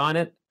a what on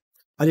it?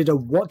 I did a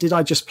What Did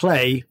I Just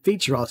Play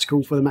feature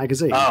article for the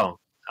magazine. Oh,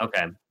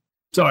 okay.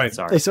 Sorry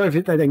if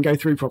they didn't go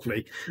through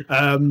properly.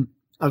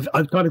 I've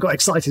kind of got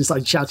excited and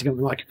started shouting on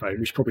the microphone,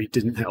 which probably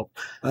didn't help.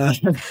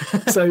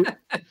 So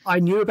I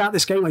knew about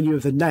this game. I knew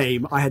of the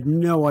name. I had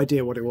no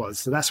idea what it was.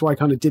 So that's why I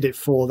kind of did it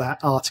for that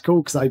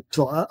article, because I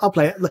thought, I'll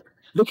play it.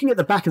 Looking at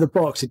the back of the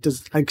box, it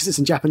does, because it's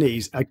in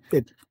Japanese,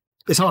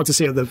 it's hard to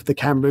see on the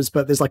cameras,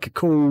 but there's like a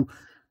cool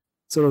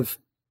sort of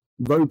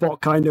robot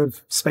kind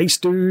of space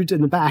dude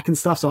in the back and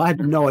stuff. So I had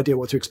no idea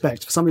what to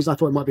expect. For some reason, I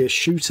thought it might be a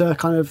shooter,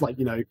 kind of like,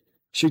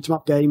 shoot 'em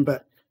up game.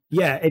 But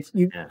yeah,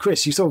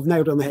 Chris, you sort of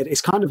nailed it on the head. It's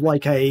kind of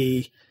like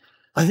I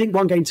think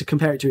one game to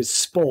compare it to is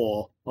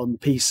Spore on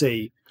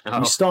PC.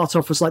 You start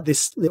off as like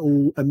this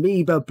little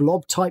amoeba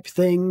blob type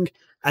thing,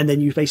 and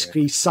then you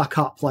basically suck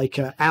up like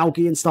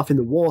algae and stuff in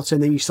the water,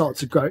 and then you start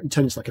to grow and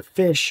turn into like a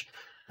fish,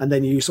 and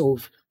then you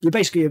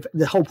basically,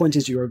 the whole point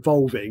is you're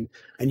evolving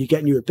and you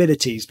get new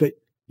abilities, but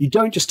you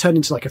don't just turn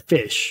into like a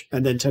fish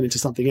and then turn into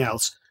something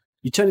else.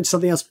 You turn into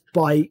something else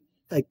by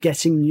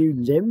getting new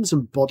limbs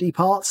and body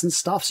parts and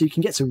stuff, so you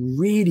can get some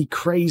really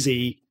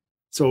crazy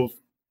sort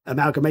of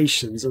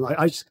amalgamations. And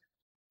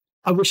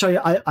I wish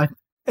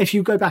if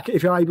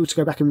you're able to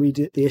go back and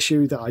read the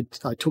issue that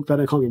I talked about,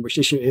 I can't remember which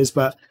issue it is,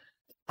 but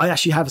I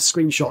actually have a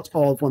screenshot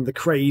of one of the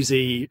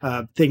crazy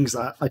things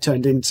that I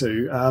turned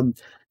into.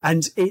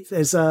 And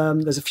there's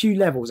a few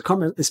levels. I can't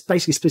remember, it's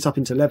basically split up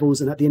into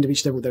levels, and at the end of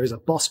each level there is a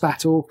boss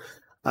battle.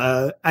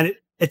 And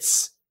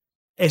it's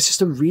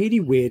just a really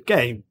weird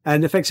game.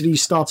 And effectively you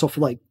start off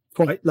like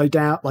quite low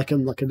down, like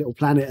on like a little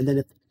planet, and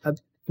then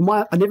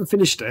I never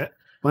finished it.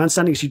 My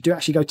understanding is you do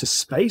actually go to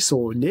space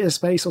or near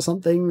space or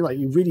something. Like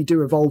you really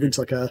do evolve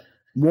into like a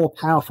more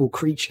powerful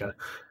creature.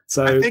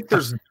 So I think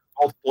there's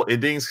multiple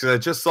endings, because I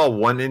just saw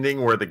one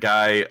ending where the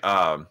guy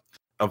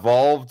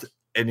evolved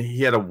and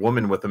he had a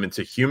woman with him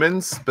into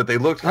humans, but they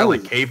looked kind of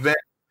like cavemen.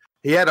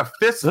 He had a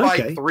fist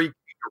fight 3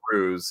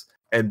 kangaroos,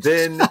 and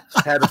then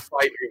had to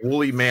fight a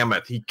woolly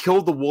mammoth. He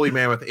killed the woolly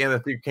mammoth and the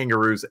 3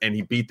 kangaroos, and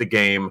he beat the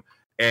game.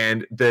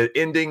 And the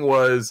ending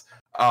was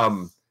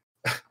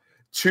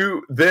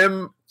to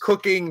them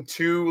cooking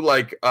 2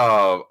 like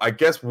I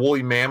guess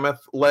woolly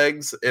mammoth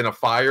legs in a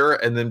fire,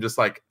 and then just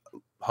like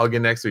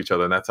hugging next to each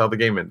other, and that's how the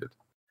game ended.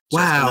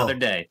 Just wow, another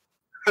day.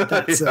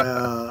 That's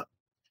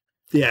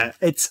yeah,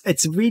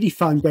 it's a really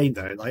fun game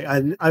though. Like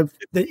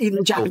even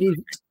the Japanese,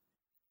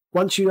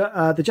 once you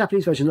the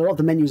Japanese version, a lot of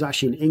the menus are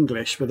actually in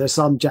English, but there's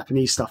some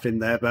Japanese stuff in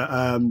there.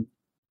 But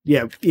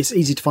yeah, it's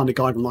easy to find a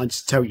guide online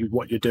to tell you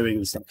what you're doing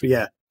and stuff. But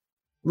yeah,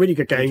 really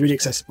good game, really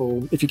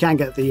accessible. If you can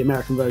get the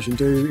American version,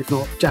 do. If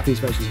not, Japanese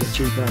version is a bit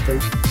cheaper, I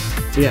think.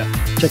 So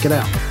yeah, check it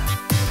out.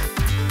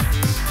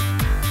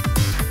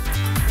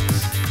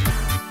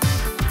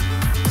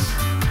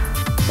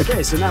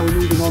 Okay, so now we're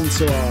moving on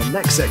to our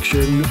next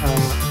section,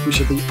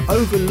 which are the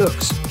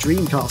overlooked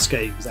Dreamcast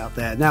games out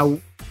there. Now,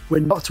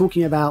 we're not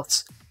talking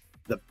about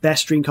the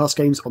best Dreamcast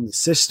games on the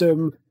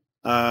system,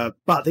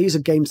 but these are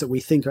games that we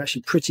think are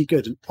actually pretty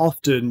good and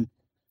often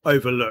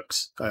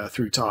overlooked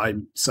through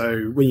time.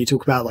 So when you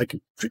talk about, like,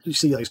 you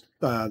see those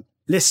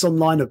lists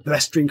online of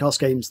best Dreamcast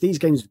games, these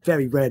games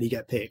very rarely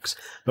get picks,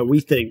 but we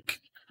think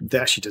they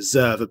actually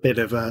deserve a bit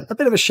of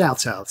a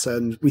shout out.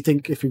 And we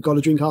think if you've got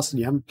a Dreamcast and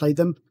you haven't played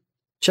them,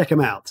 check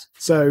them out.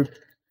 So,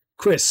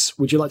 Chris,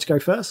 would you like to go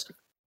first?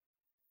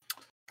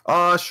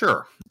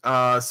 Sure.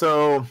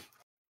 So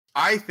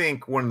I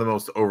think one of the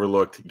most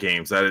overlooked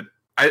games that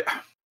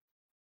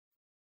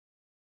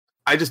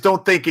I just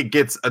don't think it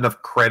gets enough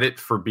credit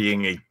for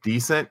being a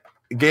decent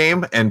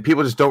game, and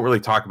people just don't really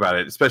talk about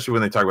it, especially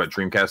when they talk about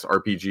Dreamcast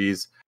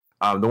RPGs.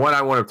 The one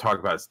I want to talk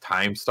about is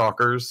Time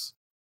Stalkers,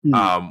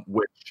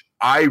 which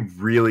I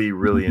really,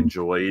 really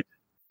enjoyed.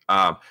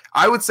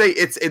 I would say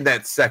it's in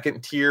that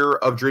second tier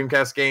of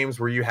Dreamcast games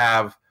where you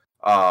have,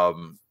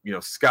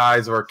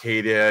 Skies of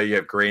Arcadia, you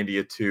have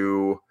Grandia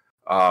 2.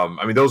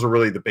 I mean, those are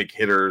really the big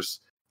hitters.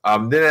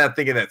 Then I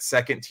think in that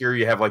second tier,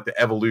 you have like the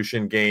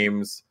Evolution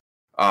games.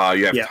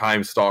 You have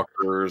Time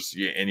Stalkers,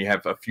 and you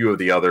have a few of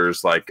the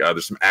others. Like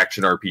there's some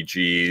action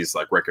RPGs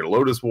like Record of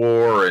Lotus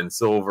War and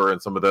Silver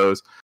and some of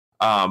those.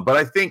 But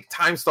I think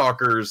Time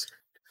Stalkers,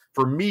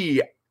 for me,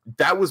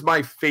 that was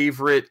my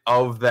favorite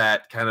of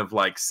that kind of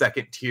like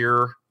second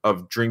tier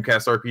of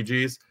Dreamcast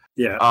RPGs.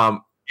 Yeah.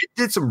 It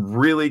did some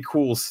really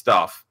cool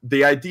stuff.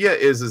 The idea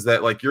is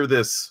that like you're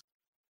this,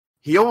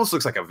 he almost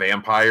looks like a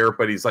vampire,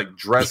 but he's like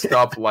dressed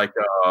up like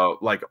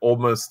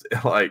almost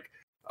like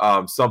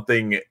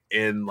something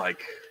in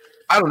like,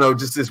 I don't know,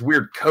 just this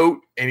weird coat,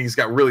 and he's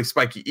got really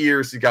spiky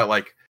ears. He's got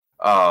like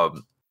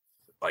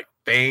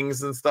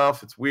fangs and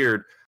stuff. It's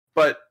weird,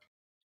 but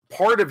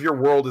part of your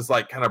world is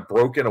like kind of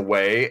broken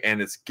away, and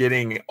it's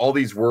getting, all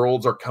these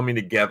worlds are coming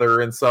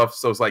together and stuff.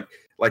 So it's like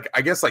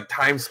I guess like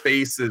time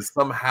space is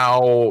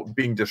somehow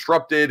being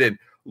disrupted, and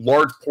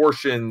large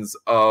portions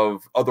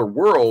of other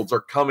worlds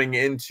are coming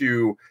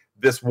into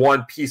this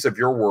one piece of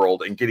your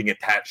world and getting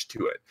attached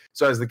to it.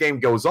 So as the game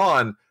goes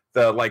on,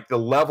 the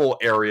level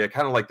area,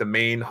 kind of like the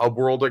main hub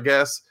world, I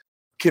guess,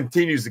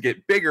 continues to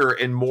get bigger,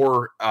 and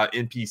more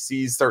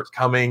NPCs starts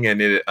coming,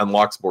 and it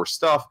unlocks more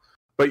stuff.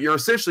 But you're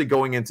essentially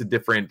going into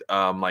different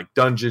like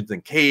dungeons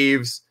and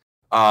caves,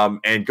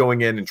 and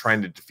going in and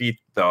trying to defeat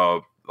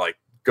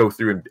go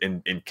through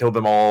and kill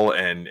them all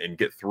and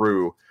get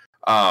through.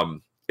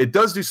 It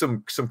does do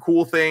some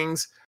cool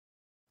things.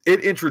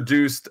 It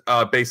introduced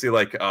basically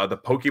like the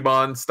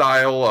Pokemon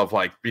style of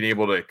like being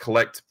able to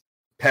collect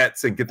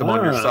pets and get them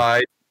on your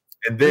side.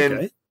 And then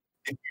if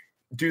you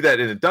do that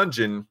in a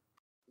dungeon,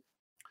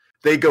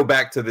 they go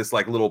back to this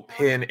like little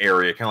pen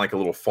area, kind of like a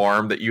little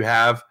farm that you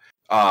have.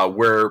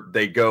 Where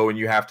they go, and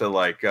you have to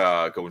like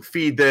go and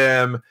feed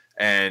them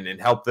and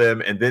help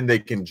them, and then they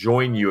can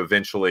join you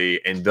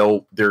eventually, and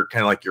they're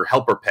kind of like your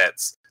helper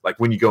pets, like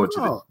when you go into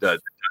the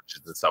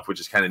dungeons and stuff,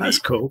 which is kind of neat. That's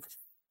cool.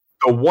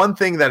 The one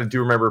thing that I do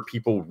remember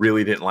people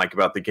really didn't like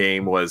about the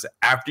game was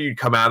after you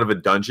come out of a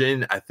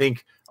dungeon, I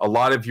think a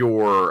lot of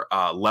your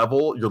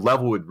level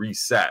would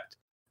reset,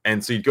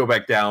 and so you'd go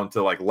back down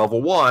to like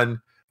level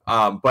 1.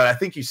 But I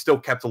think you still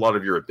kept a lot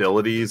of your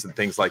abilities and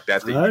things like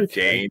that you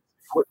gained.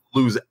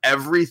 Lose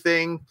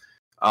everything.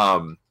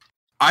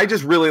 I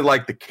just really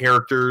like the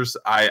characters.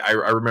 I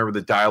remember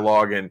the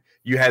dialogue, and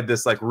you had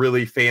this like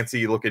really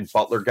fancy looking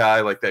butler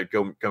guy like that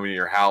come into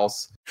your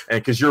house,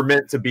 and because you're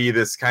meant to be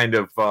this kind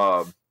of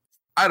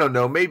I don't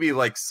know, maybe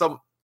like some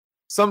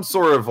some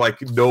sort of like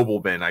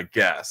nobleman, I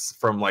guess,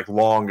 from like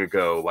long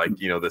ago, like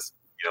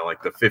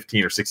like the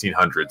 15 or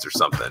 1600s or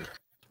something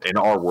in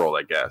our world,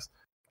 I guess.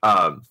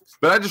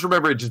 But I just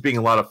remember it just being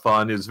a lot of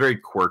fun. It was very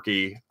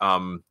quirky.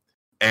 And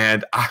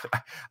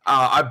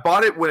I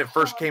bought it when it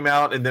first came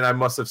out, and then I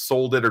must have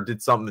sold it or did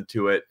something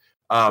to it.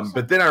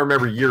 But then I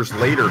remember years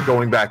later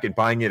going back and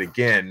buying it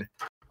again.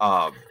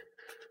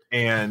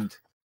 And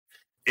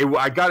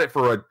I got it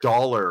for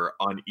 $1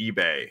 on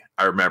eBay.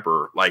 I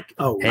remember, like,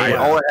 all I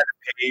had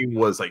to pay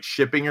was like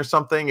shipping or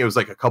something. It was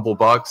like a couple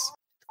bucks.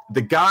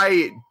 The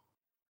guy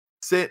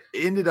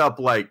ended up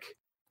like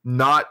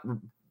not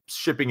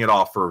shipping it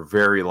off for a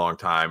very long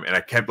time, and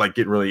I kept like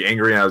getting really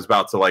angry. And I was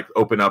about to like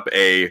open up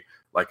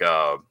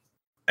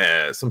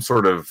some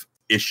sort of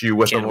issue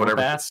with them,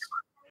 whatever, so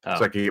I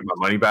could get my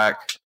money back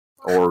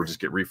or just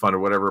get refunded or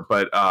whatever.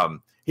 But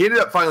he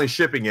ended up finally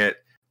shipping it.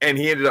 And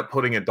he ended up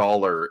putting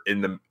 $1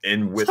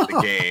 in with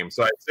the game,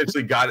 so I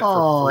essentially got it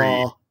for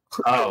free.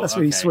 Oh, that's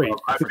really sweet.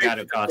 I forgot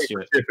it cost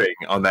you shipping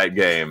on that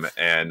game,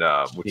 and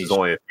which is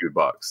only a few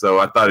bucks. So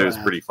I thought it was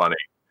pretty funny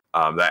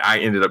that I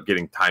ended up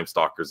getting Time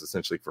Stalkers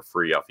essentially for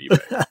free off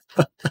eBay.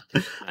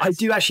 I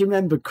do actually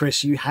remember,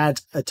 Chris, you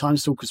had a Time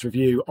Stalkers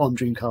review on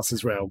Dreamcast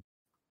as well,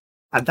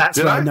 and that's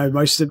where I know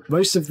most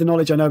of the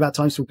knowledge I know about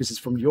Time Stalkers is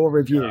from your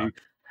review. Yeah.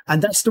 And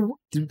that's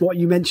what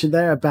you mentioned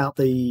there about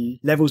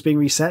the levels being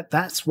reset.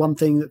 That's one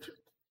thing that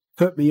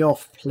put me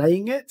off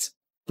playing it.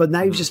 But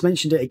now you've just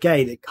mentioned it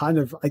again. It kind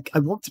of, I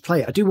want to play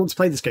it. I do want to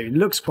play this game. It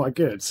looks quite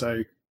good.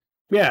 So,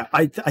 yeah,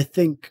 I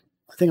think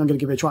I'm going to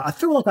give it a try. I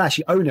feel like I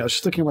actually own it. I was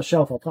just looking at my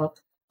shelf.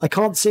 I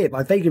can't see it, but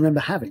I vaguely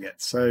remember having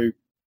it. So,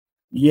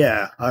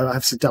 yeah, I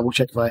have to double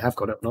check if I have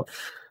got it or not.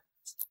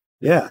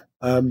 Yeah.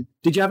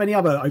 Did you have any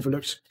other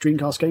overlooked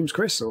Dreamcast games,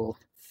 Chris? Or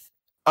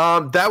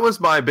that was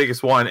my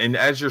biggest one, and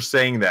as you're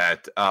saying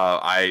that,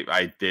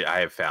 I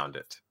have found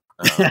it.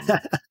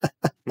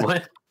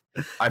 What?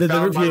 I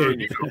found the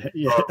review.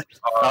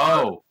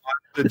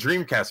 The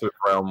Dreamcasters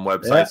Realm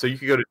website. Yeah. So you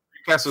can go to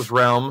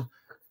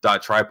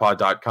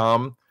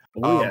dreamcastersrealm.tripod.com.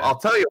 I'll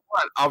tell you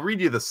what. I'll read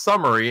you the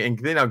summary, and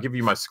then I'll give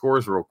you my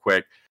scores real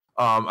quick.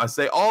 I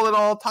say, all in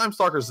all, Time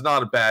Stalkers is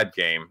not a bad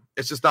game.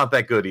 It's just not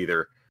that good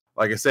either.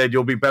 Like I said,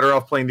 you'll be better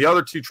off playing the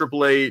other two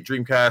AAA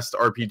Dreamcast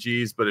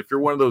RPGs. But if you're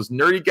one of those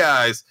nerdy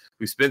guys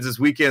who spends his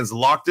weekends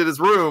locked in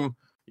his room,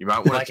 you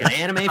might want to an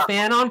anime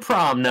fan on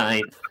prom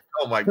night.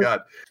 Oh my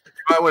god! You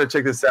might want to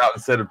check this out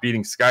instead of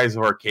beating Skies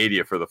of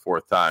Arcadia for the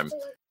 4th time.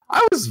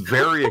 I was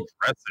very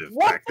aggressive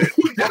back then.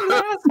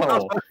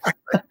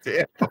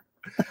 Damn.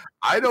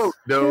 I don't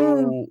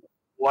know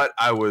what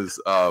I was.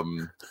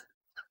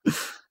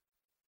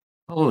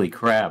 Holy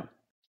crap!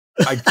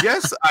 I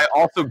guess I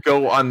also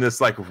go on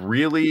this like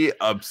really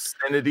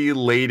obscenity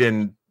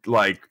laden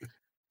like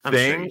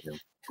thing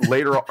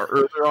earlier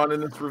on in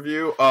this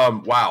review.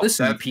 Wow.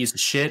 Listen, you piece of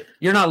shit.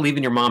 You're not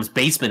leaving your mom's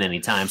basement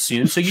anytime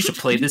soon, so you should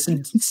play this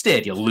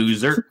instead, you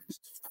loser.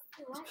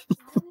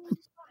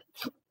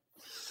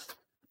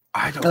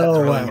 I don't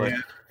know. Wow.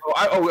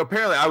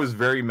 Apparently I was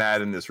very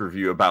mad in this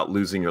review about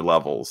losing your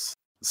levels.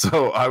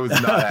 So I was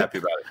not happy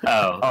about it.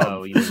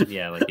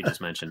 Like you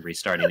just mentioned,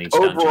 restarting each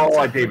overall dungeon.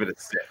 I gave it a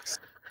 6.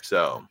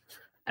 So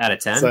out of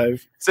 10? So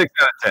 6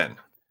 out of 10.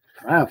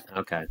 Wow.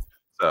 Okay.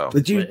 So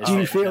do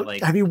you feel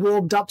like, have you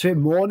warmed up to it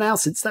more now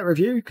since that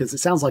review? Because it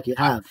sounds like you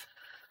have.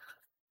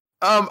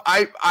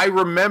 I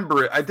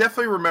remember it. I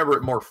definitely remember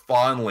it more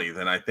fondly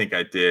than I think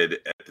I did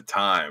at the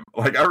time.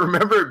 Like I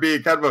remember it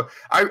being kind of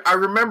I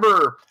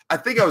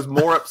think I was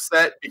more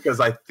upset because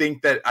I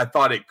think that I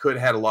thought it could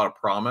have had a lot of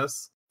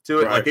promise to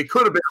it. Right. Like it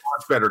could have been a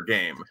much better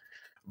game,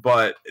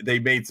 but they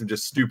made some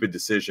just stupid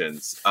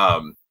decisions.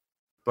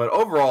 But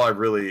overall, I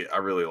really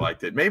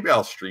liked it. Maybe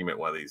I'll stream it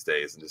one of these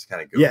days and just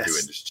kind of go through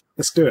and just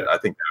let's do it. I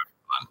think that would be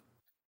fun.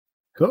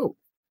 Cool.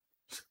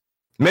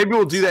 Maybe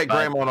we'll do that,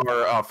 Graham, on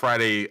our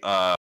Friday,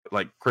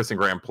 like Chris and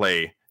Graham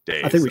play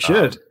days. I think we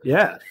should.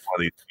 Yeah. One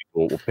of these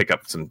people will pick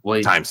up some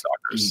Time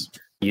Stalkers.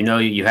 You know,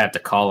 you have to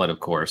call it,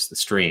 of course, the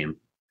stream.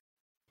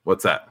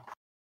 What's that?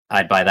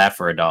 I'd buy that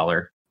for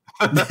 $1.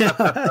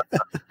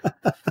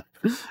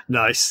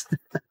 Nice.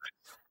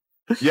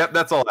 Yep,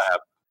 that's all I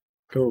have.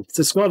 Cool.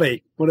 So,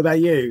 Squally, what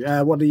about you?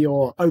 What are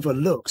your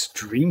overlooked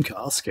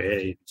Dreamcast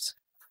games?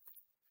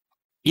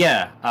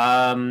 Yeah,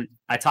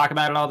 I talk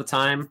about it all the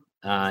time.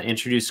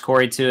 Introduce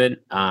Corey to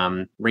it.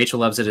 Rachel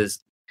loves it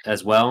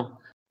as well.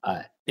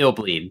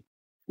 Illbleed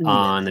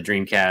on the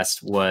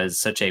Dreamcast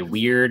was such a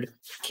weird,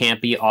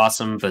 campy,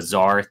 awesome,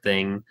 bizarre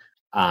thing.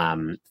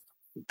 The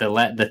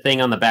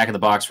thing on the back of the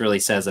box really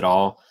says it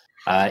all.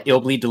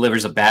 Illbleed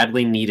delivers a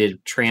badly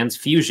needed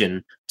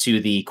transfusion to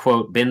the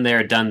quote "been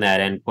there, done that"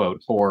 end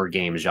quote horror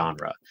game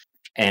genre,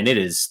 and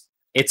it's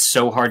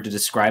so hard to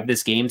describe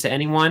this game to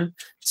anyone.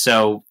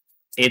 So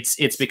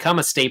it's become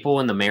a staple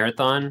in the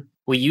marathon.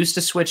 We used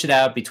to switch it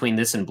out between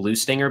this and Blue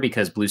Stinger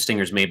because Blue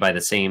Stinger is made by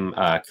the same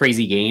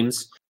Crazy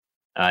Games.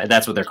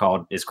 That's what they're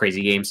called, is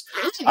Crazy Games.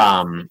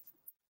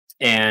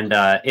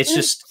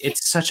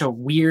 It's such a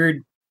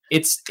weird.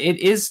 It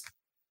is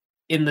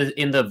in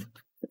the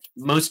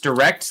most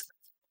direct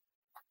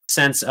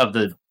sense of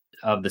the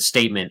of the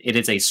statement, it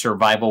is a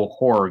survival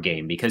horror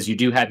game because you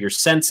do have your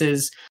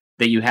senses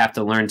that you have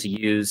to learn to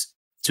use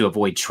to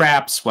avoid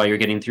traps while you're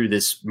getting through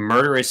this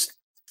murderous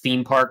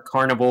theme park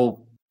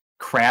carnival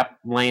crap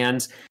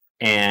lands.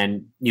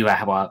 And you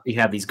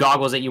have these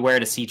goggles that you wear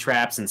to see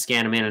traps and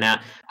scan them in and out.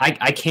 I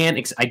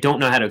don't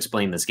know how to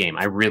explain this game.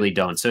 I really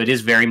don't. So it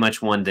is very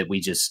much one that we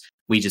just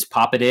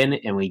pop it in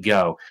and we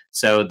go.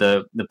 So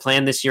the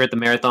plan this year at the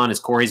marathon is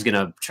Corey's going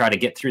to try to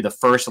get through the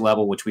first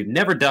level, which we've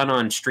never done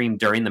on stream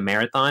during the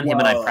marathon. Whoa. Him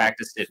and I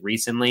practiced it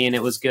recently, and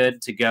it was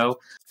good to go.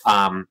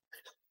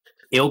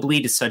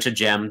 Illbleed is such a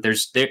gem.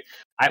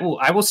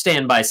 I will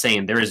stand by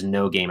saying there is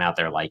no game out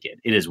there like it.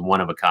 It is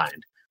one of a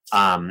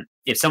kind.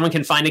 If someone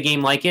can find a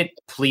game like it,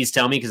 please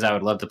tell me, because I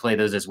would love to play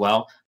those as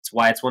well. That's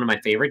why it's one of my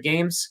favorite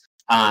games.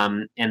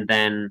 And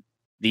then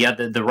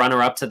the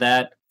runner up to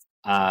that,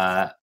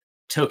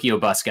 Tokyo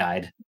Bus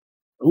Guide.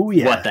 Oh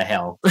yeah! What the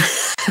hell?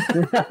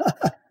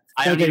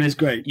 That game is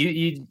great.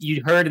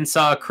 You heard and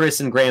saw Chris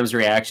and Graham's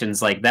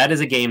reactions. Like, that is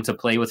a game to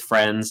play with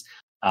friends.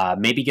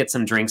 Maybe get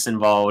some drinks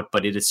involved,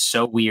 but it is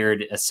so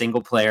weird. A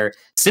single player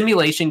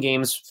simulation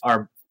games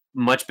are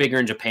much bigger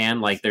in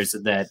Japan. Like, there's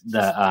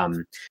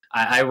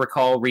I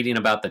recall reading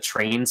about the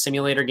train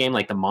simulator game,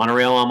 like the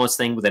monorail almost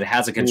thing, that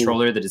has a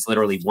controller that is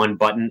literally one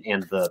button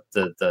and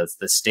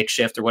the stick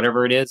shift or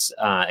whatever it is,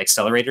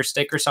 accelerator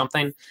stick or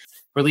something,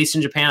 released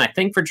in Japan, I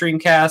think for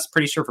Dreamcast,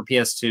 pretty sure for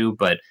PS2.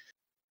 But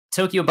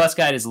Tokyo Bus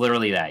Guide is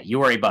literally that.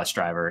 You are a bus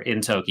driver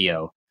in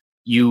Tokyo.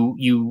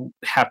 You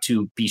have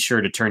to be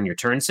sure to turn your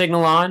turn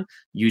signal on,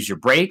 use your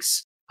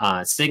brakes,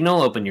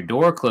 signal, open your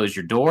door, close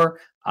your door,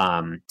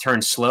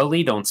 turn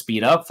slowly, don't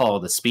speed up, follow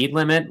the speed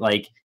limit.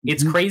 Like,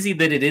 it's crazy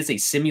that it is a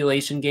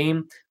simulation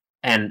game.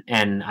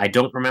 And I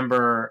don't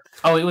remember.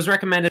 Oh, it was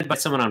recommended by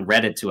someone on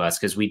Reddit to us,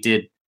 because we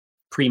did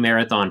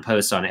pre-marathon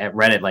posts on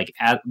Reddit. Like,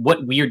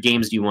 what weird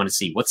games do you want to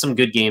see? What's some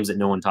good games that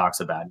no one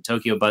talks about? And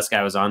Tokyo Bus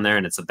Guy was on there,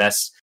 and it's the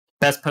best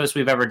post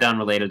we've ever done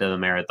related to the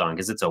marathon,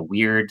 because it's a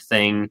weird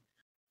thing.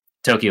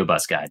 Tokyo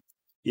Bus Guide.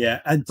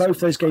 Yeah, and both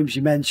those games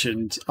you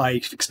mentioned, I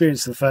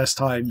experienced for the first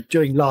time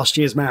during last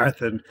year's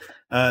marathon.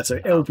 So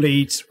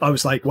Illbleed, I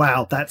was like,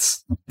 wow,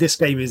 this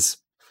game is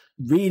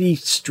really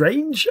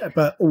strange,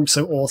 but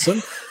also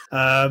awesome.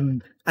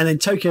 And then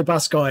Tokyo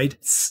Bus Guide,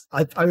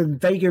 I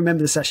vaguely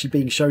remember this actually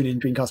being shown in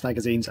Dreamcast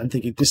magazines and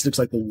thinking, this looks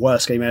like the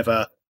worst game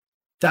ever.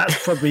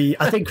 That's probably,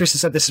 I think Chris has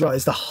said this as well,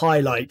 is the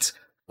highlight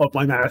of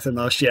my marathon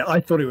last year. I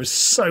thought it was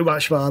so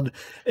much fun.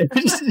 It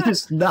was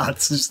just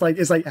nuts. It's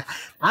like,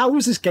 how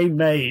was this game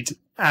made,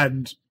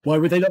 and why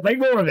would they not make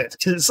more of it?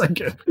 Because it's so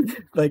good.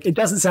 Like, it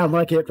doesn't sound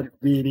like it, but it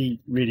really,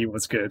 really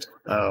was good.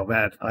 Oh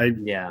man,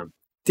 I'm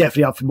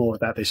definitely up for more of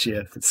that this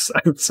year. It's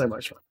so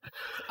much fun.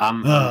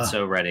 I'm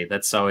so ready.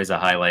 That's always a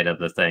highlight of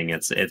the thing.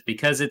 It's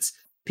because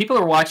people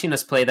are watching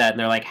us play that, and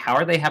they're like, how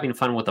are they having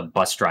fun with a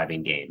bus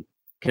driving game?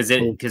 Because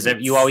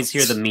you always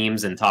hear the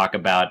memes and talk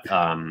about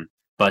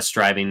bus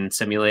driving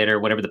simulator,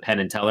 whatever, the Penn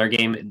and Teller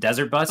game,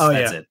 Desert Bus.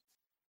 That's it.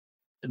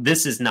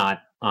 This is not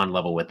on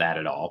level with that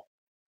at all.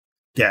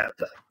 Yeah,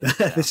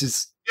 this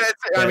is. Yeah,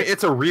 I mean,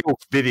 it's a real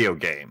video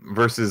game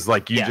versus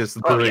like you just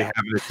literally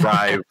having to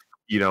drive,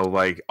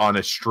 like on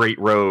a straight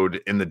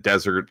road in the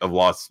desert of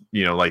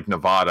like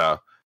Nevada.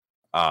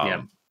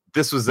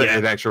 This was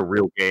an actual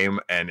real game,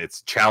 and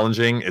it's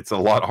challenging. It's a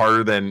lot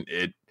harder than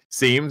it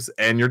seems,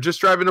 and you're just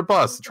driving a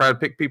bus to try to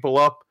pick people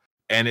up,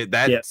 and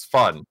that's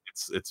fun.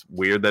 It's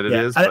weird that it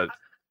is, but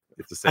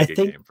it's a Sega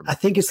game for me. I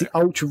think it's the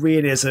ultra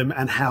realism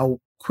and how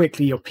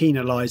quickly you're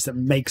penalized that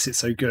makes it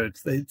so good.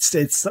 It's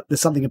there's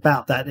something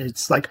about that.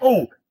 It's like,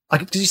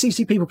 because you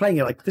see people playing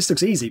it like, this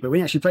looks easy, but when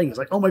you're actually playing it, it's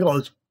like, oh my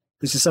god,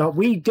 this is so.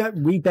 We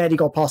barely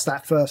got past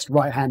that first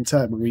right hand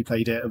turn when we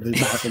played it at the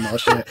marathon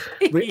last year.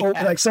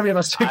 Like, so many of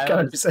us took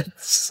goes.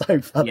 It's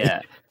so funny.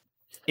 Yeah,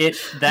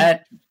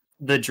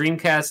 the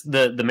Dreamcast,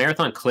 the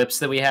marathon clips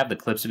that we have, the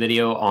clips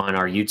video on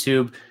our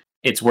YouTube,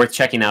 it's worth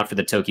checking out for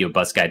the Tokyo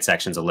Bus Guide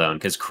sections alone,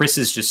 because Chris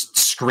is just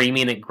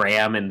screaming at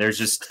Graham, and there's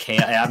just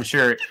chaos. I'm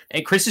sure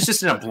Chris is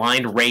just in a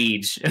blind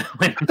rage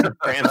when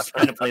Graham's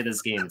trying to play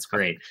this game. It's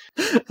great.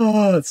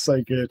 Oh, it's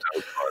so good.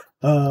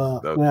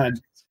 Man.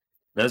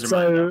 Those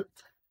are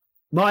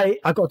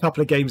I've got a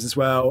couple of games as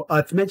well.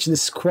 I've mentioned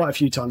this quite a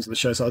few times on the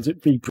show, so I'll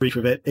be brief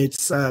with it.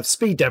 It's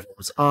Speed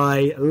Devils.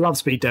 I love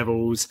Speed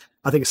Devils.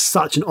 I think it's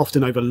such an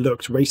often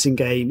overlooked racing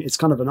game. It's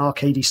kind of an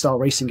arcadey style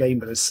racing game,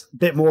 but there's a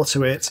bit more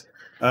to it.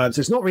 So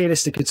it's not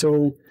realistic at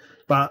all,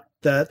 but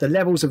the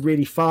levels are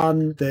really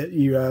fun. That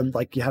you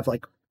you have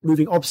like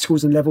moving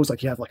obstacles and levels.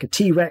 Like you have like a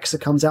T-Rex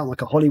that comes out on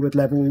like a Hollywood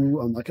level.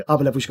 On like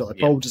other levels, you've got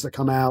like boulders that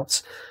come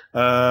out.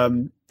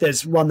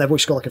 There's one level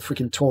which got like a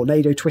freaking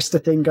tornado twister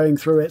thing going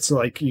through it. So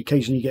like you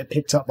occasionally get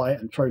picked up by it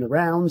and thrown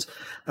around.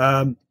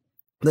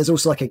 There's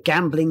also like a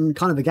gambling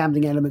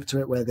element to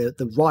it, where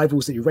the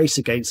rivals that you race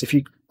against,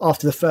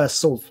 after the first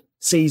sort of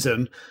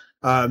season,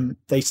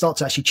 they start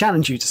to actually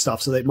challenge you to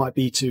stuff. So it might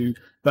be to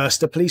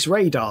burst a police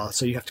radar,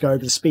 so you have to go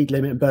over the speed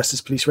limit and burst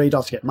this police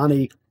radar to get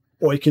money,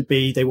 or it could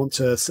be they want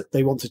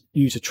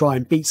you to try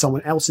and beat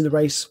someone else in the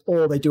race,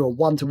 or they do a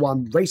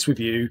 1-to-1 race with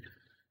you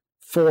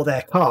for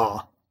their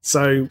car.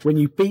 So when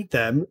you beat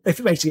them,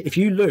 if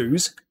you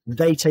lose,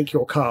 they take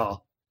your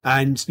car,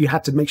 and you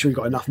have to make sure you've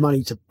got enough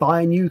money to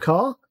buy a new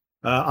car.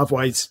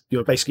 Otherwise,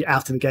 you're basically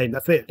out of the game.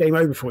 That's it. Game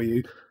over for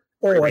you.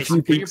 Or if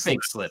you beat your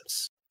pink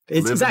slips.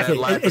 It's exactly.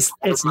 It's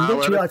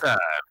literally like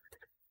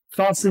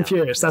Fast and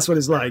Furious. That's what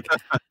it's like.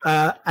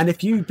 And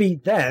if you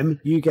beat them,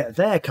 you get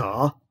their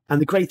car.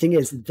 And the great thing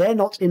is, they're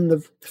not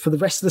for the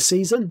rest of the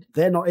season.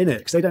 They're not in it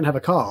because they don't have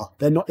a car.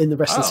 They're not in the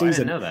rest of the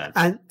season. I didn't know that.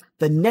 And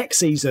the next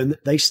season,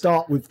 they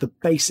start with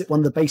one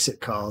of the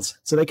basic cars.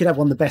 So they could have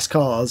one of the best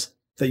cars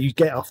that you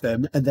get off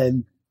them, and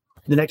then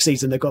the next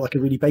season they've got like a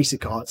really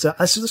basic car. So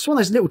it's just one of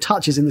those little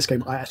touches in this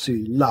game I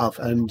absolutely love,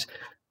 and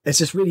it's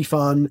just really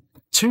fun.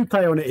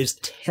 2-player on it is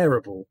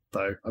terrible,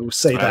 though. I will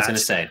say that. I was going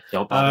to say,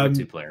 don't bother with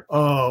 2-player.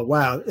 Oh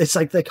wow, it's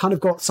like they kind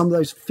of got some of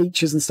those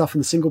features and stuff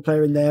in the single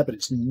player in there, but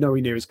it's nowhere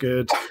near as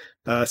good.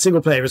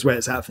 Single player is where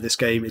it's at for this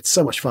game. It's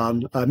so much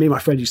fun. Me and my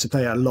friend used to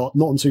play it a lot,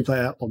 not on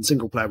 2-player, on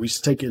single player. We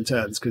used to take it in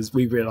turns because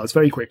we realised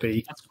very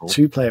quickly Cool.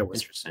 2-player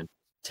was Interesting.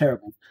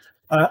 terrible.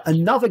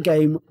 Another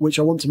game which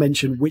I want to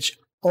mention, which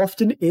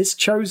often is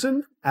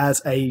chosen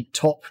as a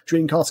top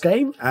Dreamcast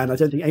game, and I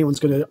don't think anyone's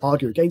going to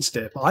argue against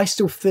it, but I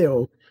still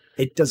feel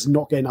it does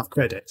not get enough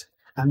credit.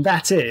 And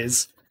that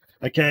is,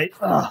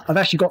 I've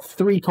actually got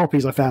 3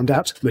 copies I found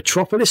out.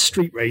 Metropolis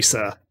Street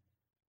Racer.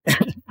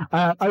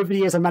 Over the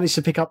years, I managed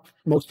to pick up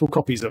multiple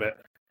copies of it.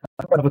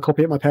 I have a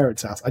copy at my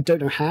parents' house. I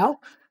don't know how.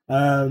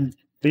 But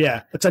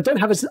yeah, but I don't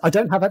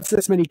have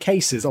this many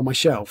cases on my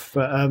shelf.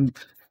 But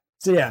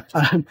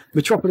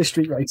Metropolis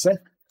Street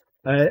Racer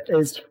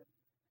is,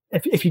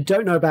 if you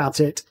don't know about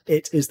it,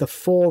 it is the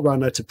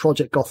forerunner to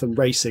Project Gotham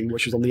Racing,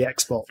 which was on the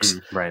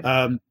Xbox.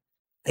 Right.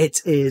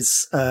 It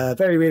is a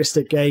very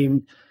realistic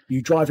game.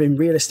 You drive in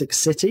realistic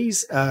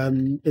cities.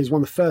 It is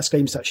one of the first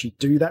games to actually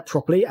do that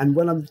properly. And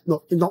when I'm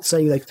not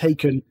saying they've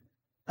taken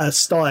a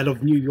style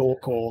of New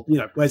York or,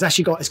 where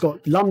it's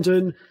got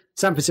London,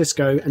 San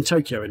Francisco, and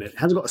Tokyo in it. It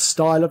hasn't got a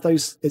style of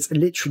those. It's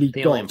literally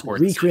got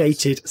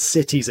recreated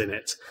cities in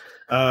it.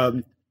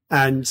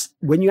 And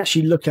when you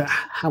actually look at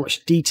how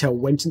much detail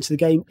went into the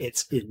game,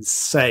 it's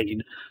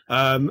insane.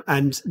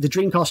 And the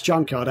Dreamcast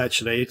Junkyard,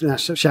 actually,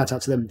 shout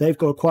out to them, they've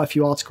got quite a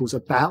few articles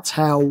about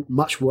how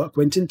much work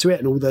went into it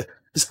and all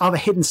there's other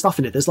hidden stuff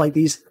in it. There's like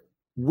these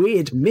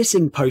weird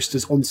missing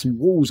posters on some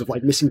walls of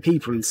like missing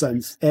people in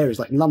certain areas,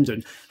 like in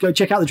London. Go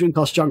check out the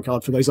Dreamcast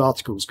Junkyard for those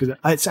articles because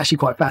it's actually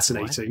quite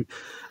fascinating.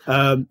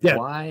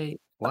 Why?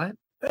 What?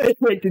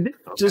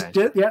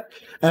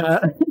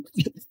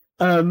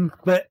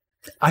 But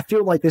I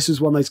feel like this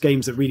was one of those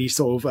games that really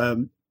sort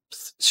of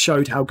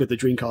showed how good the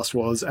Dreamcast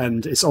was,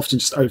 and it's often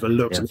just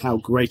overlooked and how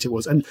great it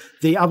was. And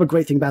the other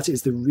great thing about it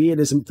is the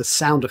realism of the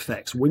sound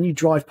effects. When you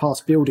drive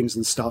past buildings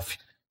and stuff,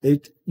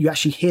 you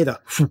actually hear the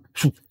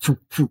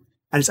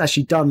and it's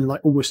actually done like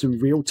almost in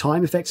real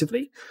time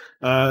effectively.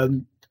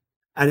 And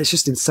it's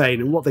just insane.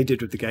 And what they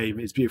did with the game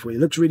is beautiful. It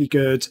looks really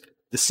good.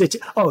 The city.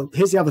 Oh,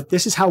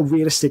 this is how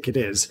realistic it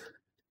is.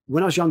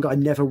 When I was younger, I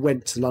never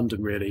went to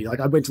London really. Like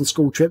I went on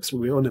school trips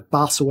when we were on a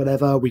bus or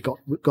whatever. We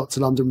got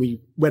to London.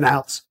 We went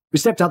out. We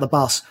stepped out the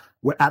bus.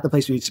 We're at the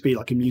place we needed to be,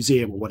 like a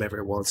museum or whatever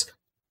it was.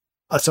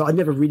 So I'd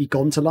never really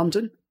gone to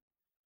London.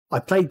 I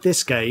played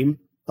this game.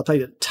 I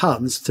played it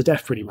tons to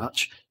death pretty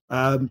much.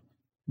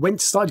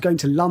 Started going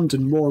to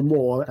London more and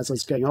more as I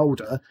was getting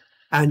older.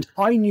 And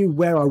I knew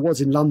where I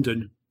was in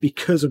London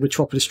because of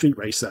Metropolis Street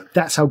Racer.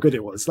 That's how good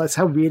it was. That's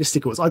how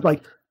realistic it was.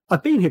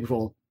 I've been here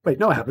before. Wait,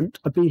 no, I haven't.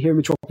 I've been here in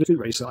Metropolis Street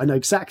Racer. I know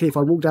exactly if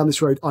I walk down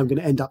this road, I'm going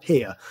to end up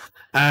here.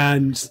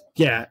 And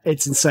yeah,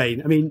 it's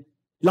insane. I mean,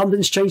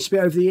 London's changed a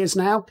bit over the years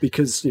now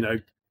because,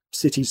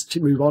 cities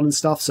move on and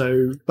stuff.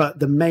 But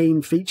the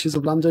main features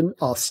of London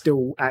are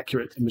still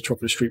accurate in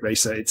Metropolis Street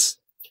Racer.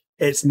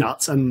 It's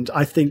nuts. And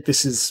I think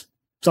this is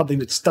something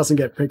that just doesn't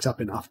get picked up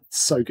enough. It's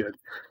so good.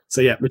 So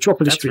yeah,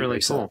 Metropolis Street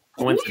Racer. Cool.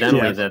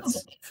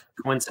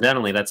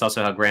 Coincidentally, that's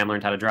also how Graham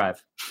learned how to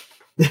drive.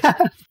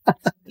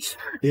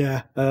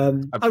 Yeah.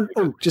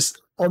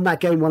 Just on that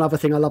game, one other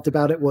thing I loved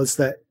about it was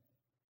that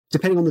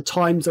depending on the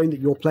time zone that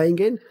you're playing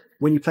in,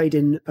 when you played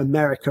in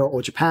America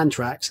or Japan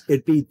tracks,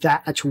 it'd be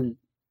that actual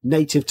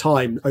native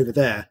time over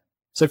there.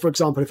 So, for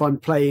example, if I'm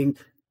playing,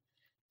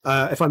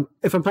 if I'm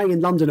playing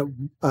in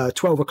London at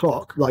 12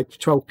 o'clock, like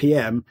 12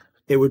 p.m.,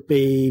 it would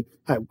be,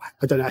 I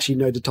don't actually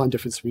know the time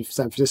difference with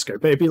San Francisco,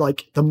 but it'd be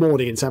like the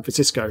morning in San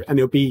Francisco, and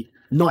it'll be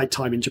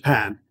nighttime in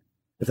Japan,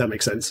 if that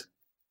makes sense.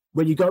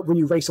 When you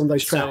race on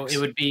those tracks. So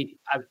it would be,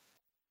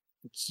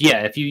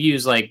 if you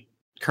use like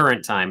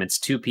current time, it's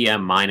 2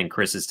 p.m. mine and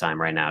Chris's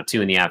time right now,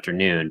 2 in the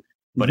afternoon,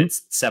 but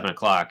it's 7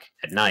 o'clock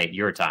at night,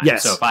 your time.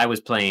 Yes. So if I was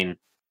playing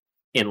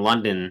in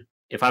London,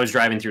 if I was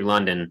driving through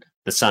London,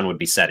 the sun would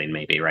be setting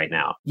maybe right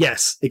now.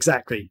 Yes,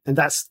 exactly. And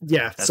that's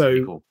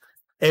pretty cool.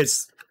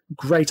 It's a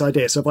great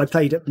idea. So if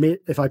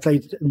I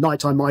played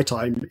nighttime my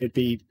time, it'd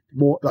be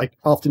more like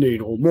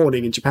afternoon or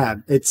morning in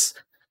Japan. It's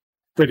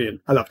brilliant.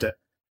 I loved it.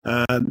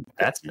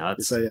 That's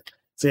nuts. So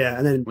yeah,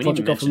 and then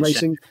Project Gotham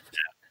Racing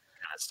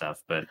kind of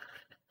stuff, but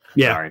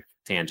yeah, sorry,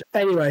 tangent.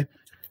 Anyway,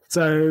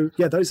 So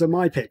yeah, those are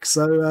my picks.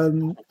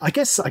 So I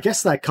guess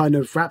that kind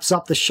of wraps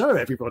up the show,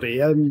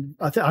 everybody.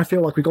 I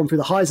feel like we've gone through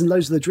the highs and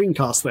lows of the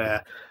Dreamcast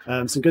there.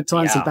 Some good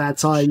times, some bad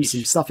times,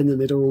 some stuff in the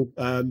middle.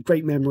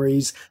 Great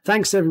memories.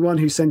 Thanks to everyone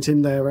who sent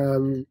in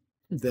their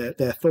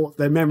thought,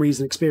 their memories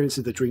and experiences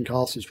of the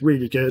Dreamcast. It's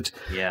really good.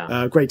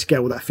 Yeah, great to get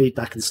all that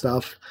feedback and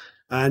stuff.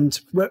 And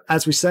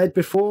as we said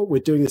before,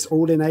 we're doing this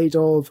all in aid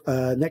of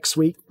next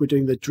week. We're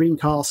doing the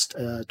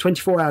Dreamcast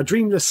 24-hour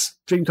Dreamless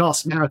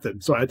Dreamcast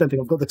Marathon. Sorry, I don't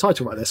think I've got the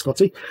title right there,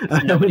 Scotty.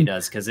 Nobody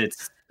does, because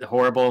it's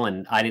horrible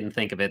and I didn't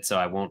think of it, so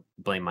I won't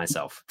blame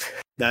myself.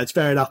 That's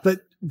fair enough.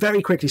 But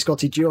very quickly,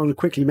 Scotty, do you want to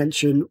quickly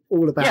mention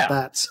all about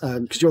that?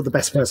 Because you're the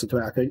best person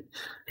for that, I think.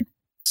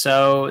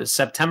 So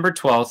September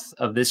 12th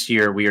of this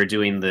year, we are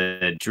doing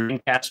the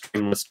Dreamcast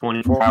Dreamless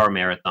 24-hour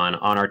marathon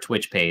on our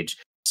Twitch page,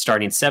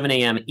 starting 7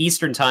 a.m.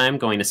 Eastern Time,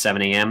 going to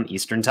 7 a.m.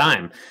 Eastern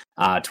Time.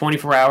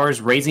 24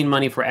 hours, raising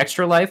money for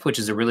Extra Life, which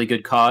is a really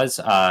good cause.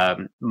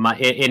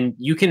 And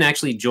you can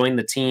actually join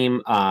the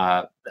team.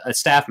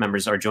 Staff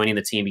members are joining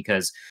the team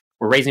because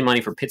we're raising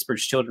money for Pittsburgh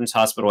Children's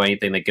Hospital.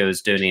 Anything that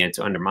goes donated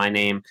under my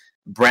name.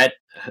 Brett,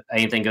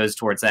 anything goes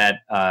towards that.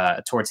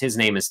 Towards his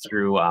name is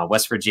through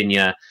West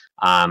Virginia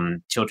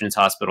Children's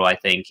Hospital, I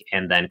think.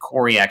 And then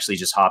Corey actually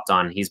just hopped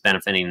on. He's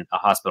benefiting a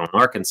hospital in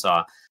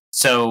Arkansas.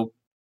 So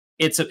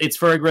it's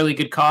for a really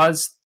good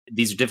cause.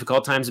 These are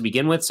difficult times to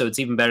begin with, so it's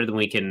even better than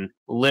we can.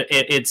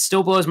 It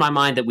still blows my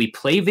mind that we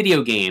play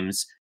video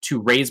games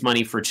to raise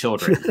money for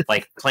children.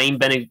 Like playing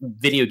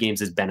video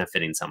games is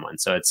benefiting someone.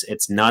 So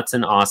it's nuts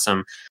and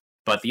awesome.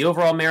 But the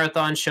overall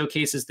marathon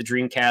showcases the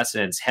Dreamcast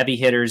and its heavy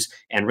hitters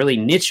and really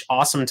niche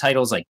awesome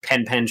titles like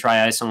Pen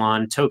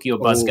Triathlon, Tokyo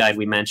Bus Guide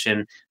we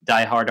mentioned,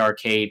 Die Hard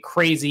Arcade,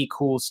 crazy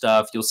cool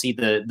stuff. You'll see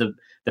the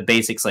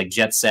basics like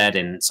Jet Set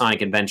and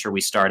Sonic Adventure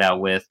we start out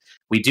with.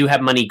 We do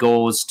have money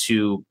goals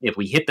to, if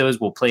we hit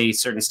those, we'll play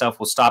certain stuff.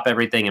 We'll stop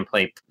everything and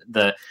play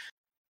the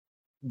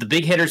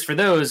big hitters for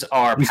those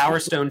are Power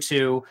Stone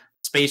 2,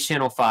 Space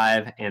Channel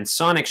 5, and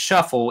Sonic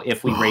Shuffle.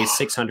 If we raise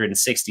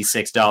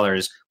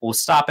 $666, we'll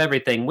stop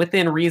everything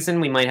within reason.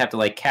 We might have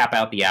to cap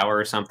out the hour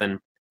or something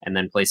and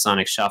then play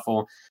Sonic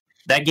Shuffle.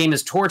 That game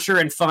is torture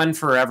and fun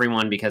for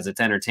everyone because it's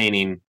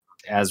entertaining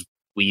as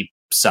we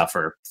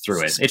suffer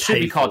through it. It should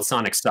be called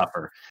Sonic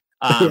Suffer.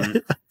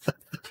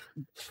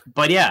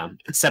 But yeah,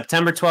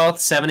 September 12th,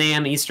 7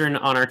 a.m. Eastern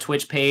on our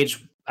Twitch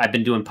page. I've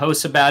been doing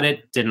posts about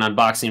it. Did an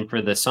unboxing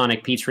for the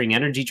Sonic Peach Ring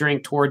energy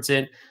drink towards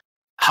it.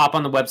 Hop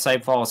on the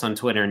website, follow us on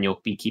Twitter, and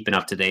you'll be keeping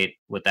up to date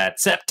with that.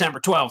 September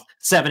 12th,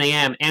 7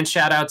 a.m. And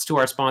shout outs to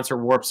our sponsor,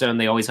 Warp Zone.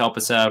 They always help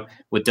us out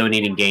with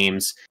donating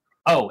games.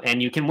 Oh,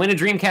 and you can win a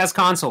Dreamcast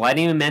console. I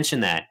didn't even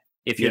mention that.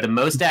 If you're the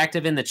most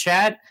active in the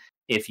chat,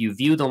 if you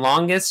view the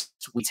longest,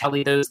 we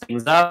tally those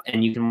things up,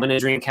 and you can win a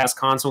Dreamcast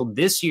console.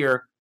 This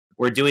year,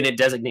 we're doing it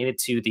designated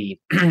to the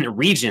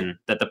region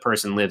that the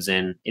person lives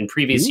in. In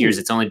previous years,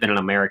 it's only been an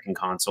American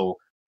console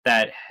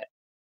that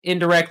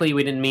indirectly,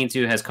 we didn't mean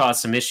to, has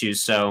caused some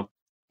issues. So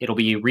it'll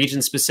be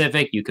region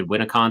specific. You could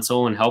win a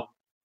console and help,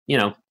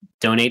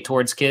 donate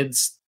towards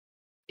kids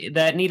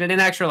that needed an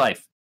extra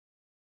life.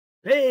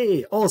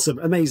 Hey, awesome.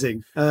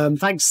 Amazing.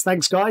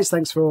 Thanks guys.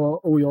 Thanks for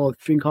all your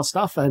Dreamcast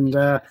stuff.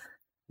 And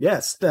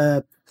yes,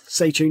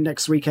 stay tuned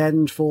next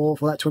weekend for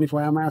that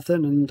 24-hour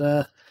marathon.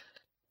 And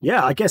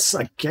yeah, I guess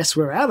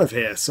we're out of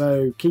here.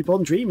 So keep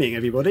on dreaming,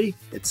 everybody.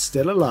 It's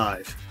still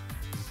alive.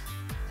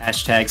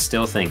 Hashtag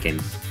still thinking.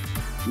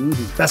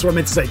 That's what I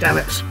meant to say, damn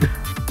it.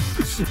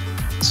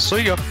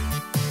 See ya.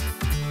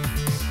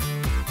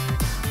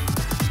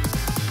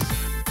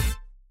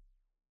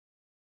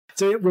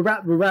 So we'll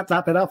wrap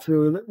that bit up.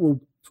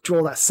 We'll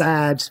draw that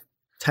sad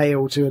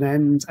tale to an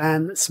end,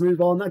 and let's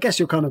move on. I guess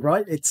you're kind of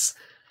right. It's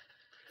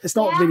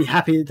not really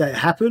happy that it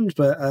happened,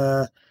 but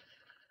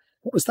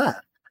what was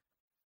that?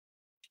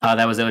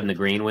 That was Odin the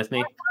Green with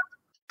me.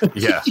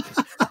 Yeah.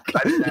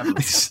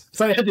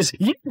 So I had this,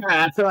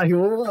 like,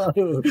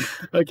 whoa.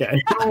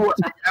 Okay. You have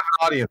an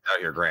audience out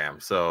here, Graham,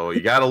 so you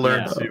got to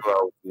learn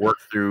to work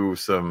through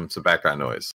some background noise.